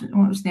the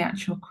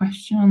actual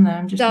question on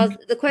there?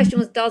 The question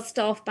was, does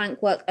staff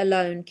bank work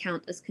alone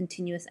count as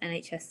continuous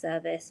NHS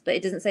service? But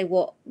it doesn't say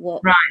what.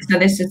 Right. So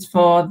this is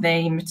for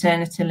the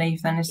maternity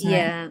leave, then, isn't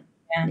it?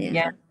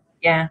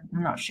 Yeah.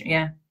 I'm not sure.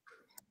 Yeah.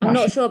 I'm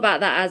not sure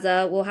about that,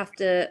 Azza. We'll have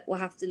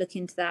to look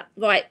into that.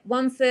 Right.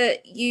 One for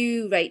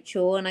you,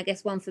 Rachel, and I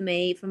guess one for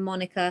me, from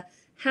Monica.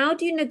 How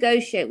do you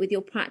negotiate with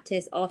your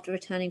practice after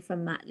returning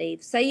from mat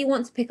leave? Say you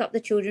want to pick up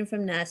the children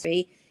from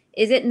nursery.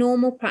 Is it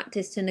normal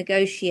practice to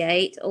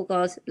negotiate? Oh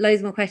God,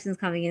 loads more questions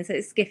coming in, so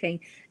it's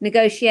skipping.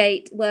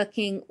 Negotiate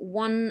working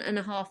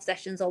 1.5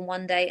 sessions on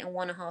one day and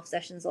 1.5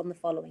 sessions on the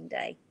following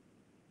day.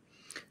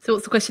 So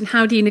what's the question?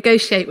 How do you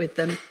negotiate with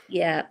them?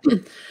 Yeah.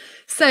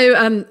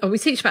 So we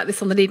teach about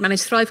this on the Lead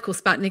Manage Thrive course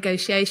about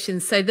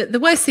negotiations. So the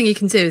worst thing you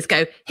can do is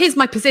go, here's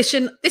my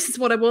position, this is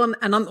what I want,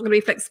 and I'm not going to be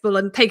flexible,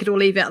 and take it or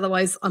leave it,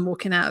 otherwise I'm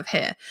walking out of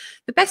here.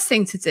 The best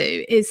thing to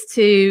do is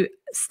to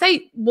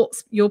state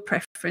what's your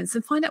preference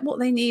and find out what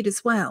they need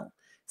as well.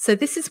 So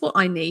this is what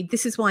I need,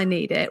 this is why I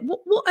need it.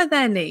 What are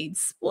their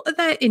needs? What are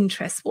their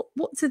interests?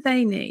 What do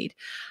they need?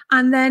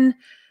 And then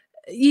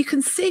you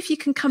can see if you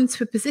can come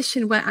to a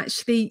position where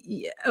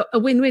actually a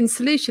win-win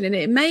solution. And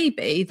it may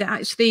be that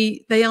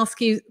actually they ask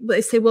you,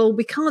 they say, well,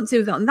 we can't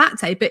do that on that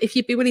day, but if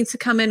you'd be willing to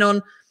come in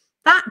on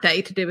that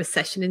day to do a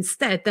session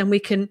instead, then we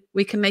can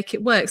make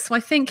it work. So I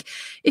think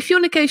if you're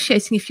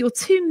negotiating, if you're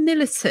too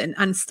militant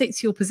and stick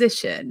to your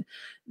position,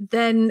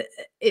 then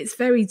it's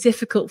very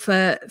difficult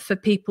for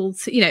people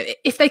to,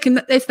 if they can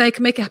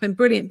make it happen,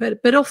 brilliant.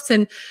 But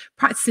often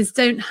practices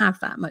don't have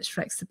that much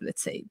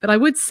flexibility. But I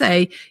would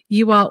say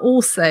you are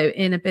also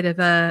in a bit of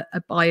a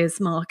buyer's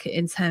market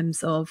in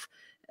terms of,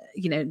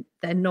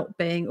 there not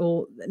being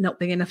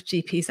enough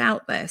GPs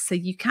out there. So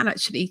you can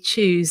actually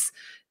choose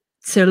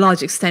to a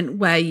large extent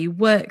where you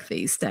work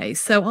these days.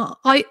 So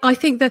I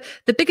think that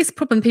the biggest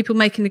problem people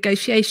make in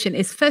negotiation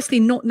is firstly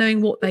not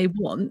knowing what they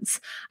want,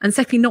 and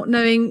secondly not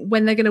knowing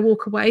when they're going to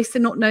walk away, so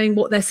not knowing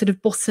what their sort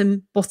of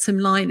bottom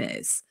line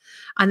is,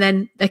 and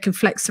then they can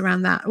flex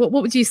around that. What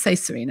would you say,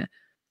 Serena?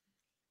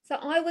 So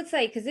I would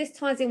say, because this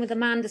ties in with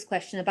Amanda's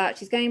question about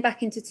she's going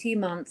back into 2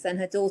 months and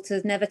her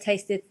daughter's never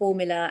tasted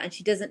formula and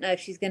she doesn't know if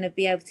she's going to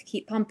be able to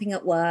keep pumping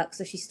at work,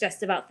 so she's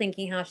stressed about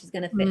thinking how she's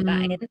going to fit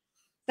that in.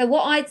 So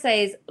what I'd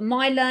say is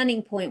my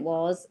learning point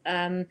was,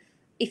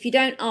 if you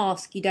don't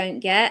ask, you don't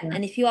get.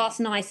 And if you ask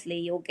nicely,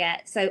 you'll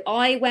get. So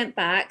I went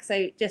back.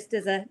 So just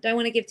don't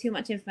want to give too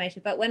much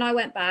information, but when I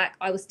went back,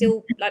 I was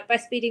still like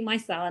breastfeeding my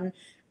son.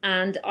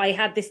 And I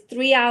had this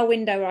 3-hour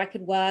window where I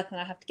could work and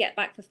I have to get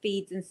back for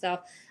feeds and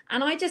stuff.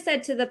 And I just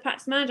said to the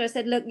practice manager, I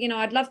said, look,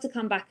 I'd love to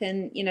come back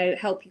and,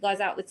 help you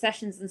guys out with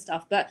sessions and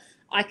stuff, but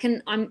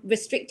I'm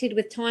restricted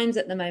with times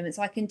at the moment.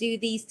 So I can do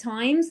these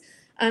times.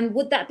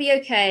 Would that be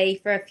okay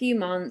for a few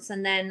months?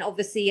 And then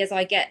obviously as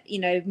I get,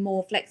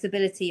 more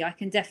flexibility, I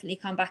can definitely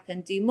come back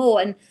and do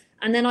more.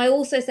 And then I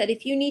also said,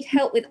 if you need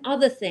help with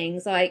other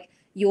things like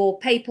your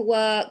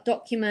paperwork,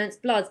 documents,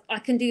 bloods, I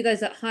can do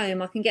those at home.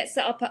 I can get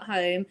set up at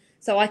home,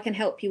 so I can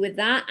help you with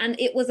that. And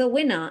it was a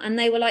winner. And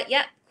they were like,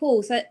 yep,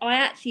 cool. So I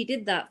actually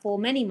did that for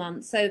many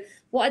months. So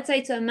what I'd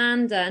say to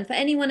Amanda, and for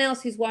anyone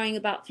else who's worrying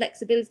about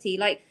flexibility,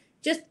 like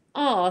just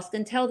ask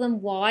and tell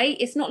them why.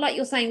 It's not like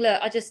you're saying, look,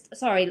 I just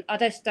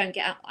don't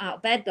get out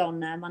of bed on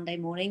Monday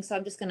morning, so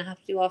I'm just going to have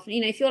to do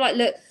afternoon. If you're like,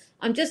 look,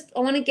 I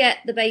want to get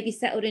the baby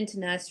settled into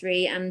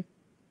nursery and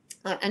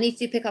I need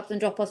to do pickups and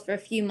drop-offs for a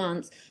few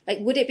months. Like,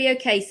 would it be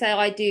okay, say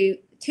I do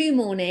 2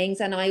 mornings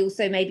and I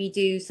also maybe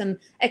do some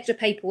extra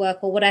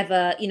paperwork or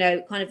whatever,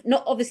 kind of,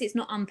 not, obviously it's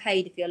not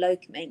unpaid if you're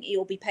locuming,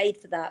 you'll be paid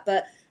for that.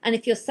 And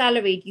if you're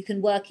salaried, you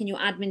can work in your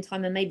admin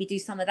time and maybe do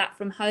some of that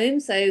from home.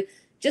 So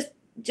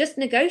just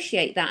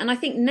negotiate that. And I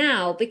think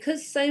now,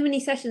 because so many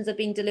sessions are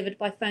being delivered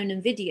by phone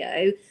and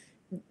video,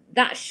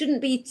 that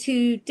shouldn't be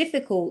too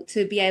difficult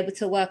to be able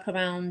to work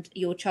around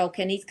your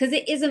childcare needs, because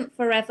it isn't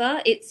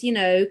forever. It's, you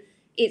know,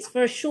 it's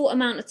for a short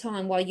amount of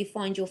time while you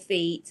find your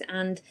feet.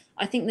 And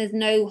I think there's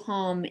no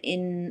harm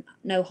in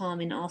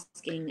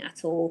asking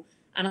at all.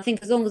 And I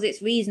think as long as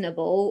it's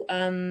reasonable,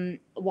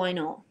 why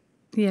not?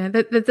 Yeah,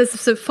 there's a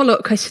sort of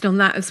follow-up question on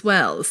that as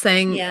well,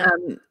 saying,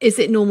 is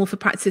it normal for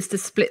practice to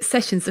split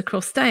sessions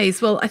across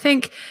days? Well, I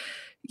think,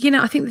 you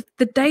know, I think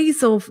the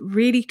days of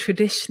really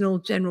traditional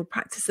general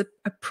practice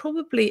are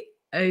probably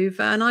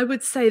over. And I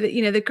would say that,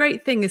 you know, the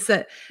great thing is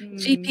that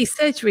GP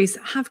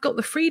surgeries have got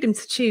the freedom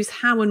to choose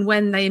how and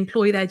when they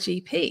employ their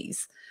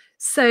GPs.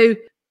 So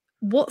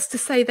what's to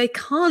say they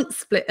can't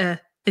split a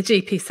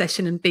GP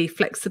session and be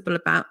flexible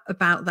about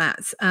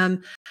that?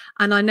 And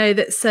I know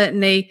that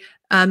certainly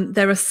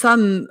there are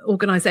some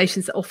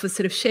organisations that offer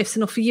sort of shifts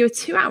and offer you a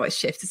 2-hour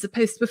shift as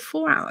opposed to a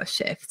 4-hour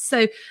shift.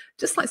 So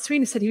just like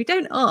Serena said, if you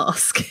don't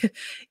ask,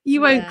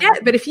 you won't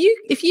get. But if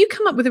you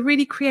come up with a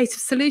really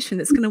creative solution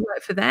that's going to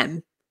work for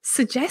them,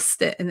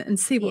 suggest it and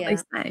see what they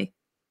say.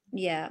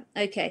 Yeah.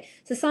 Okay.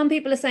 So some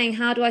people are saying,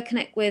 how do I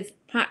connect with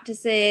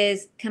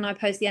practices? Can I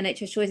post the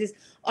NHS choices?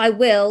 I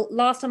will.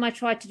 Last time I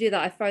tried to do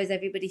that, I froze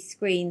everybody's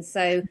screen.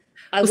 So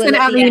I will send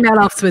out an email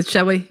afterwards,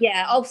 shall we?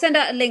 Yeah, I'll send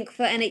out a link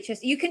for NHS.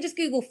 You can just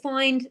Google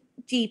find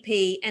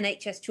GP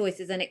NHS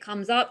choices and it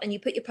comes up, and you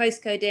put your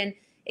postcode in.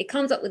 It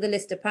comes up with a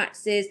list of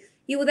practices.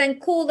 You will then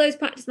call those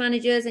practice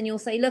managers and you'll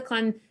say, look,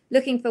 I'm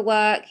looking for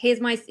work.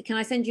 Can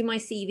I send you my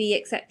CV,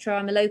 etc.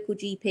 I'm a local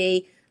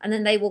GP. And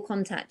then they will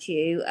contact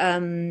you.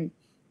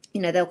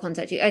 You know, they'll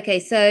contact you. Okay,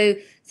 so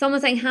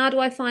someone's saying, how do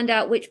I find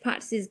out which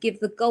practices give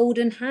the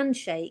golden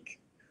handshake?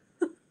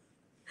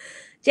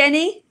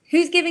 Jenny,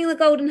 who's giving the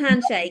golden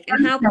handshake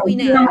and how can we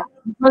know?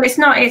 Well, it's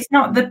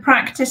not the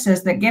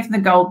practices that give the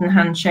golden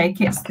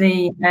handshake. It's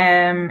the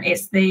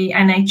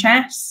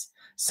NHS.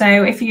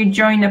 So if you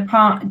join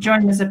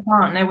as a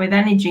partner with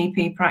any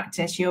GP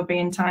practice, you'll be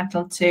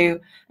entitled to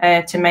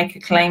make a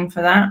claim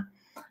for that.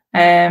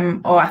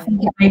 Or I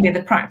think it may be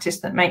the practice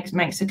that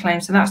makes a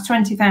claim. So that's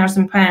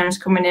 £20,000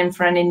 coming in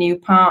for any new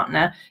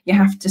partner. You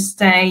have to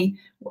stay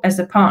as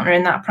a partner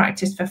in that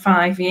practice for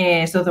 5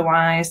 years,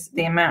 otherwise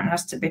the amount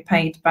has to be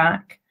paid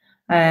back.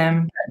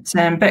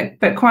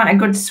 But quite a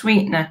good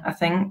sweetener, I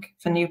think,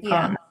 for new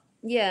partners.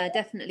 Yeah,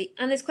 definitely.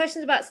 And there's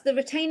questions about the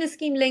retainer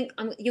scheme link.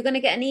 You're going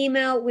to get an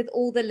email with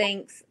all the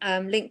links,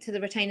 linked to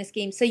the retainer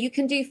scheme. So you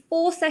can do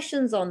 4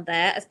 sessions on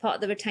there as part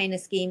of the retainer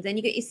scheme. Then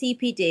you get your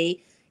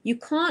CPD. You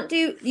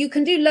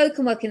can do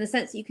locum work in the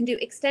sense that you can do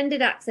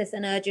extended access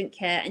and urgent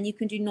care, and you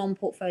can do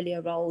non-portfolio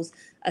roles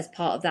as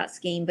part of that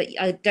scheme. But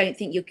I don't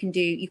think you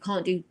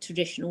can't do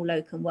traditional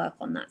locum work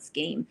on that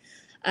scheme.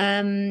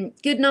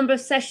 Good number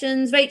of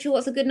sessions. Rachel,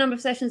 what's a good number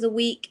of sessions a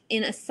week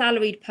in a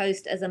salaried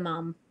post as a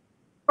mum?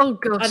 Oh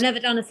gosh, I've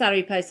never done a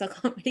salary post, so I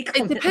can't really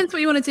comment. It depends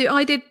what you want to do.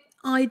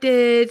 I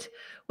did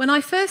when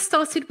I first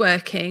started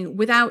working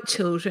without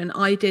children.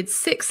 I did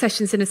 6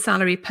 sessions in a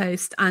salary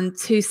post and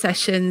 2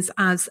 sessions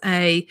as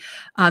a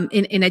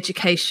in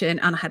education,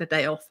 and I had a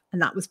day off,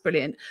 and that was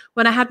brilliant.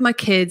 When I had my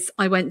kids,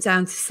 I went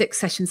down to 6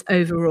 sessions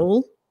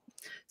overall.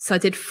 So I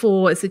did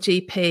 4 as a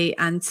GP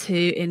and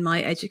 2 in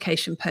my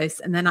education post,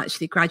 and then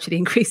actually gradually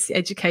increased the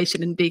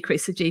education and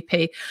decreased the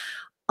GP.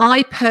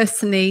 I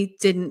personally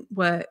didn't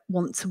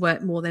want to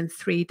work more than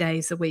 3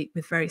 days a week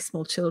with very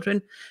small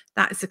children.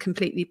 That is a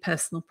completely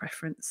personal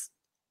preference.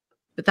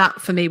 But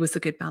that for me was a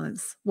good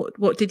balance.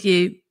 What did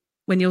you,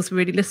 when yours were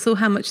really little,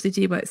 how much did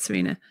you work,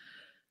 Serena?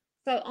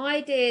 So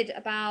I did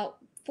about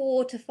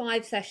 4 to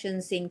 5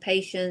 sessions seeing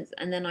patients,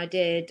 and then I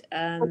did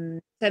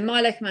so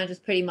my local manager was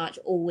pretty much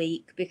all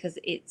week because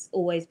it's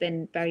always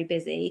been very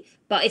busy,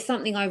 but it's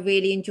something I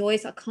really enjoy,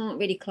 so I can't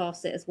really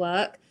class it as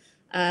work.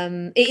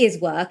 It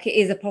is work, it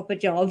is a proper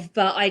job,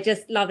 but I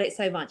just love it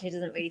so much it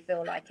doesn't really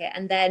feel like it.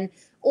 And then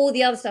all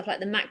the other stuff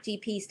like the Mac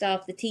GP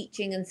stuff, the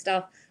teaching and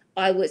stuff,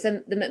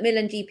 the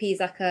Macmillan GP is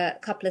like a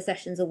couple of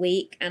sessions a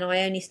week, and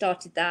I only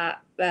started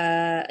that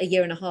a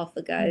year and a half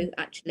ago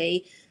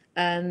actually.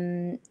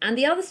 And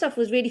the other stuff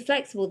was really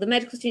flexible. The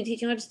medical student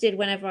teaching I just did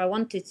whenever I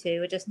wanted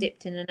to. I just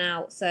dipped in and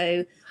out.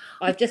 So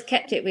I've just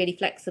kept it really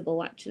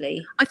flexible,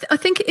 actually. I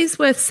think it is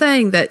worth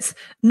saying that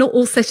not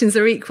all sessions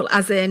are equal,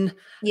 as in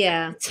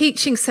a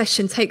teaching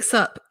session takes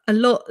up a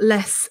lot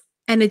less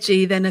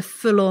energy than a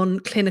full-on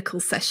clinical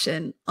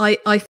session.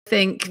 I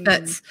think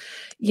that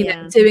you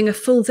know, doing a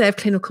full day of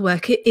clinical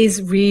work, it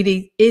is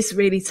really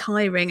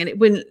tiring, and it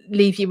wouldn't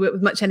leave you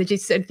with much energy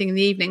to do anything in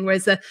the evening.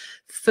 Whereas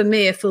for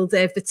me, a full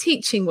day of the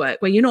teaching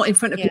work, where you're not in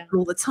front of people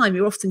all the time,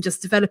 you're often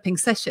just developing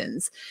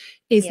sessions,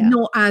 is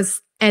not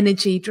as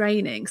energy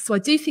draining. So I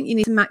do think you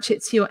need to match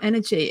it to your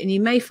energy, and you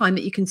may find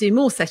that you can do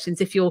more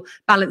sessions if you're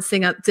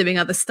balancing up doing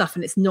other stuff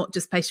and it's not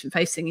just patient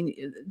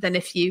facing. Then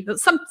if you,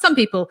 some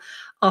people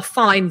are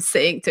fine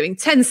doing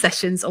 10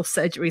 sessions of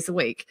surgeries a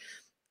week.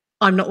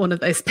 I'm not one of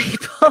those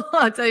people.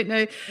 I don't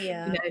know, you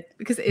know,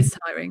 because it is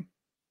tiring.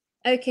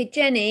 Okay,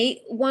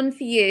 Jenny, one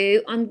for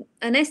you. I'm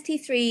an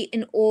ST3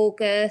 in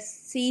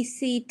August,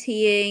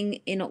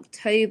 CCTing in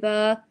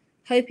October,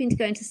 hoping to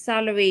go into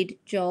salaried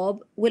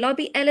job. Will I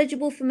be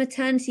eligible for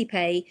maternity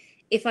pay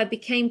if I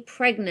became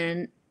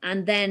pregnant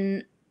and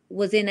then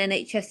was in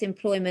NHS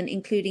employment,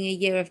 including a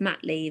year of mat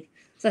leave?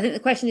 So I think the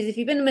question is, if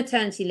you've been on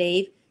maternity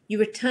leave, you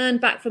return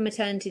back from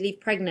maternity leave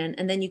pregnant,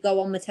 and then you go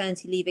on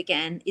maternity leave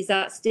again, is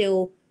that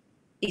still,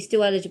 are you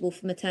still eligible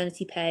for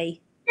maternity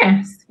pay?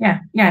 Yes,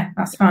 yeah,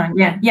 that's fine.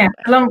 Yeah.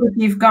 As long as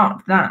you've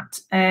got that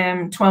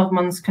 12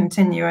 months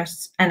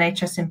continuous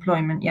NHS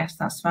employment, yes,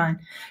 that's fine.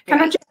 Can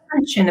I just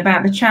mention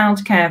about the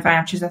childcare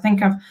vouchers? I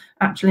think I've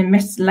actually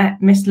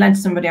misled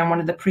somebody on one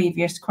of the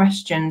previous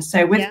questions.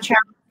 So with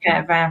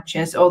childcare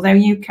vouchers, although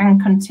you can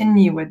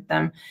continue with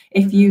them,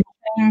 if you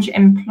change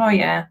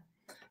employer,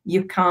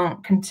 you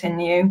can't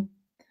continue.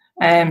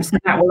 So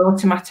that will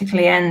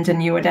automatically end,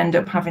 and you would end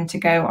up having to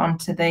go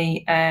onto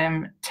the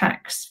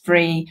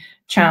tax-free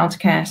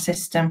childcare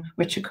system,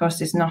 which of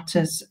course is not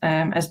as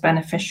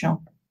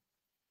beneficial.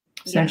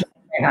 So just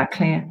to make that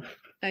clear.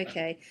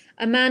 Okay.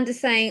 Amanda's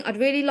saying, I'd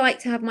really like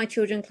to have my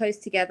children close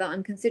together.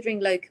 I'm considering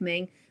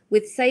locuming.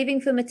 With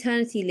saving for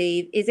maternity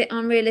leave, is it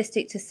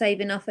unrealistic to save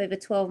enough over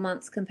 12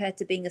 months compared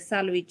to being a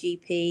salaried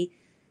GP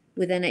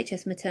with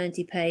NHS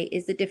maternity pay?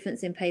 Is the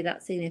difference in pay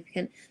that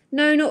significant?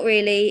 No, not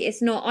really.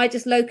 It's not. I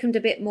just locumed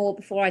a bit more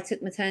before I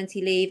took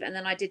maternity leave, and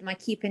then I did my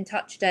keep in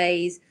touch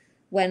days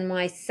when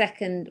my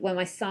son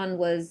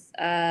was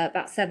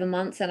about 7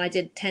 months, and I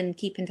did 10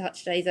 keep in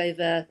touch days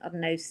over, I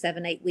don't know,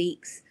 7-8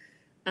 weeks,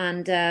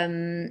 and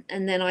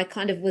then I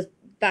kind of was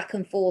back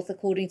and forth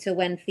according to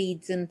when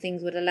feeds and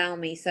things would allow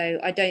me. So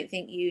I don't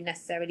think you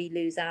necessarily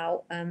lose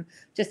out.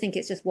 Just think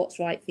it's just what's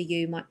right for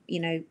you.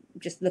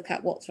 Just look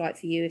at what's right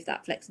for you, if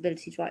that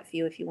flexibility is right for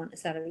you, if you want a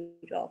salary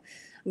role.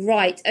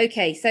 Right.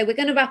 Okay. So we're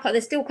going to wrap up.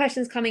 There's still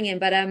questions coming in,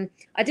 but I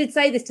did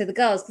say this to the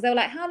girls because they were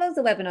like, how long's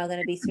the webinar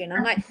going to be, Serena?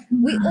 I'm like,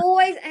 we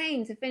always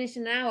aim to finish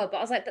in an hour, but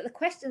I was like, but the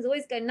questions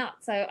always go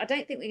nuts. So I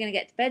don't think we're going to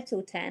get to bed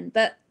till 10,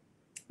 but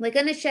we're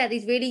going to share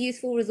these really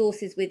useful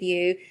resources with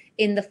you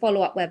in the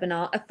follow-up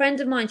webinar. A friend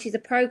of mine, she's a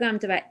program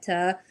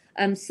director,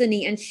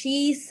 Sunny, and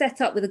she's set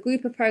up with a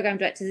group of program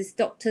directors this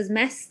Doctor's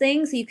Mess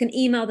thing, so you can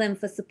email them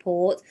for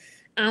support.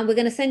 And we're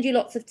going to send you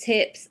lots of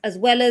tips, as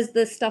well as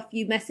the stuff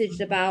you messaged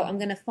about. I'm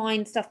going to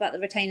find stuff about the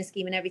retainer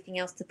scheme and everything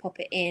else to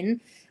pop it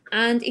in.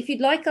 And if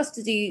you'd like us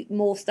to do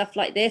more stuff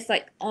like this,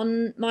 like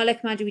on My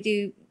Locum Manager, we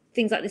do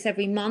things like this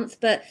every month.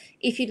 But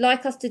if you'd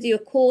like us to do a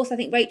course, I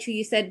think Rachel,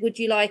 you said, would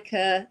you like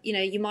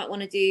you might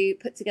want to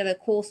put together a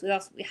course with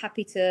us. We're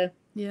happy to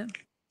do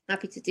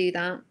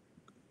that.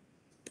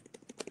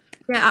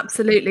 Yeah,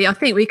 absolutely. I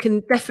think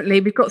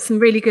we've got some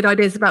really good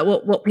ideas about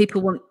what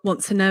people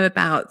want to know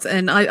about.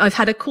 And I've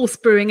had a course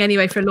brewing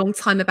anyway for a long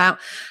time about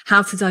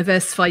how to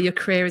diversify your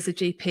career as a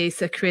GP,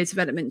 so career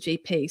development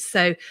GP.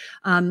 So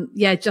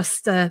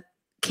just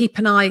keep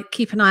an eye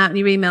out on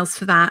your emails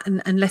for that,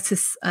 and let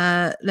us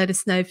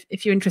know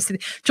if you're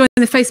interested. Join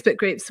the Facebook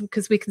groups,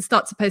 because we can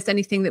start to post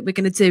anything that we're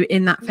going to do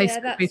in that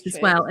Facebook group as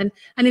well. And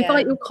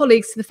invite your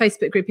colleagues to the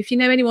Facebook group. If you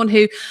know anyone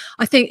who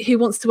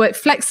wants to work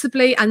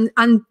flexibly and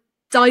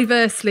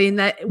diversely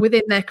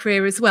within their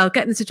career as well,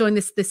 get them to join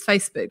this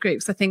Facebook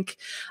group. So I think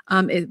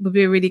it will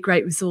be a really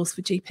great resource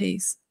for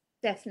GPs.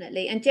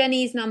 Definitely. And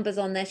Jenny's number's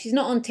on there. She's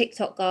not on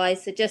TikTok,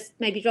 guys, so just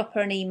maybe drop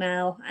her an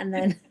email and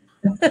then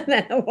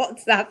then a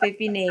WhatsApp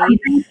if you need.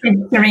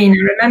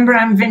 Serena, remember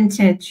I'm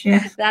vintage.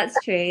 Yeah, that's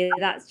true.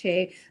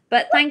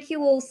 But thank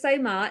you all so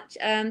much.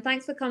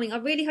 Thanks for coming. I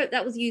really hope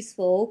that was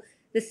useful.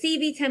 The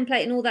CV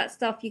template and all that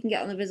stuff you can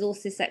get on the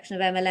resources section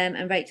of MLM,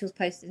 and Rachel's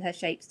posted her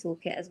Shapes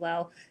toolkit as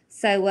well.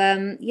 So I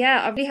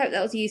really hope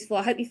that was useful.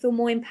 I hope you feel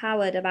more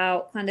empowered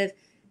about kind of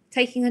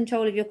taking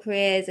control of your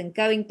careers and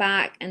going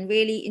back and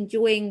really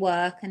enjoying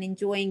work and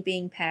enjoying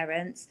being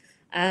parents.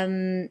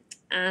 We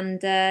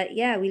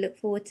look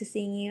forward to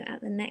seeing you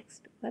at the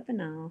next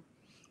webinar.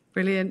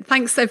 Brilliant.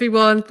 Thanks,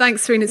 everyone.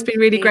 Thanks, Serena. It's been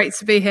really great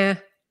to be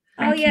here.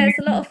 It's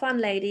a lot of fun,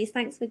 ladies.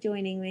 Thanks for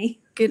joining me.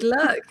 Good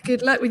luck.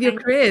 Good luck with your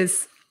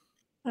careers.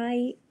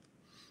 Bye.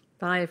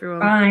 Bye, everyone.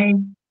 Bye.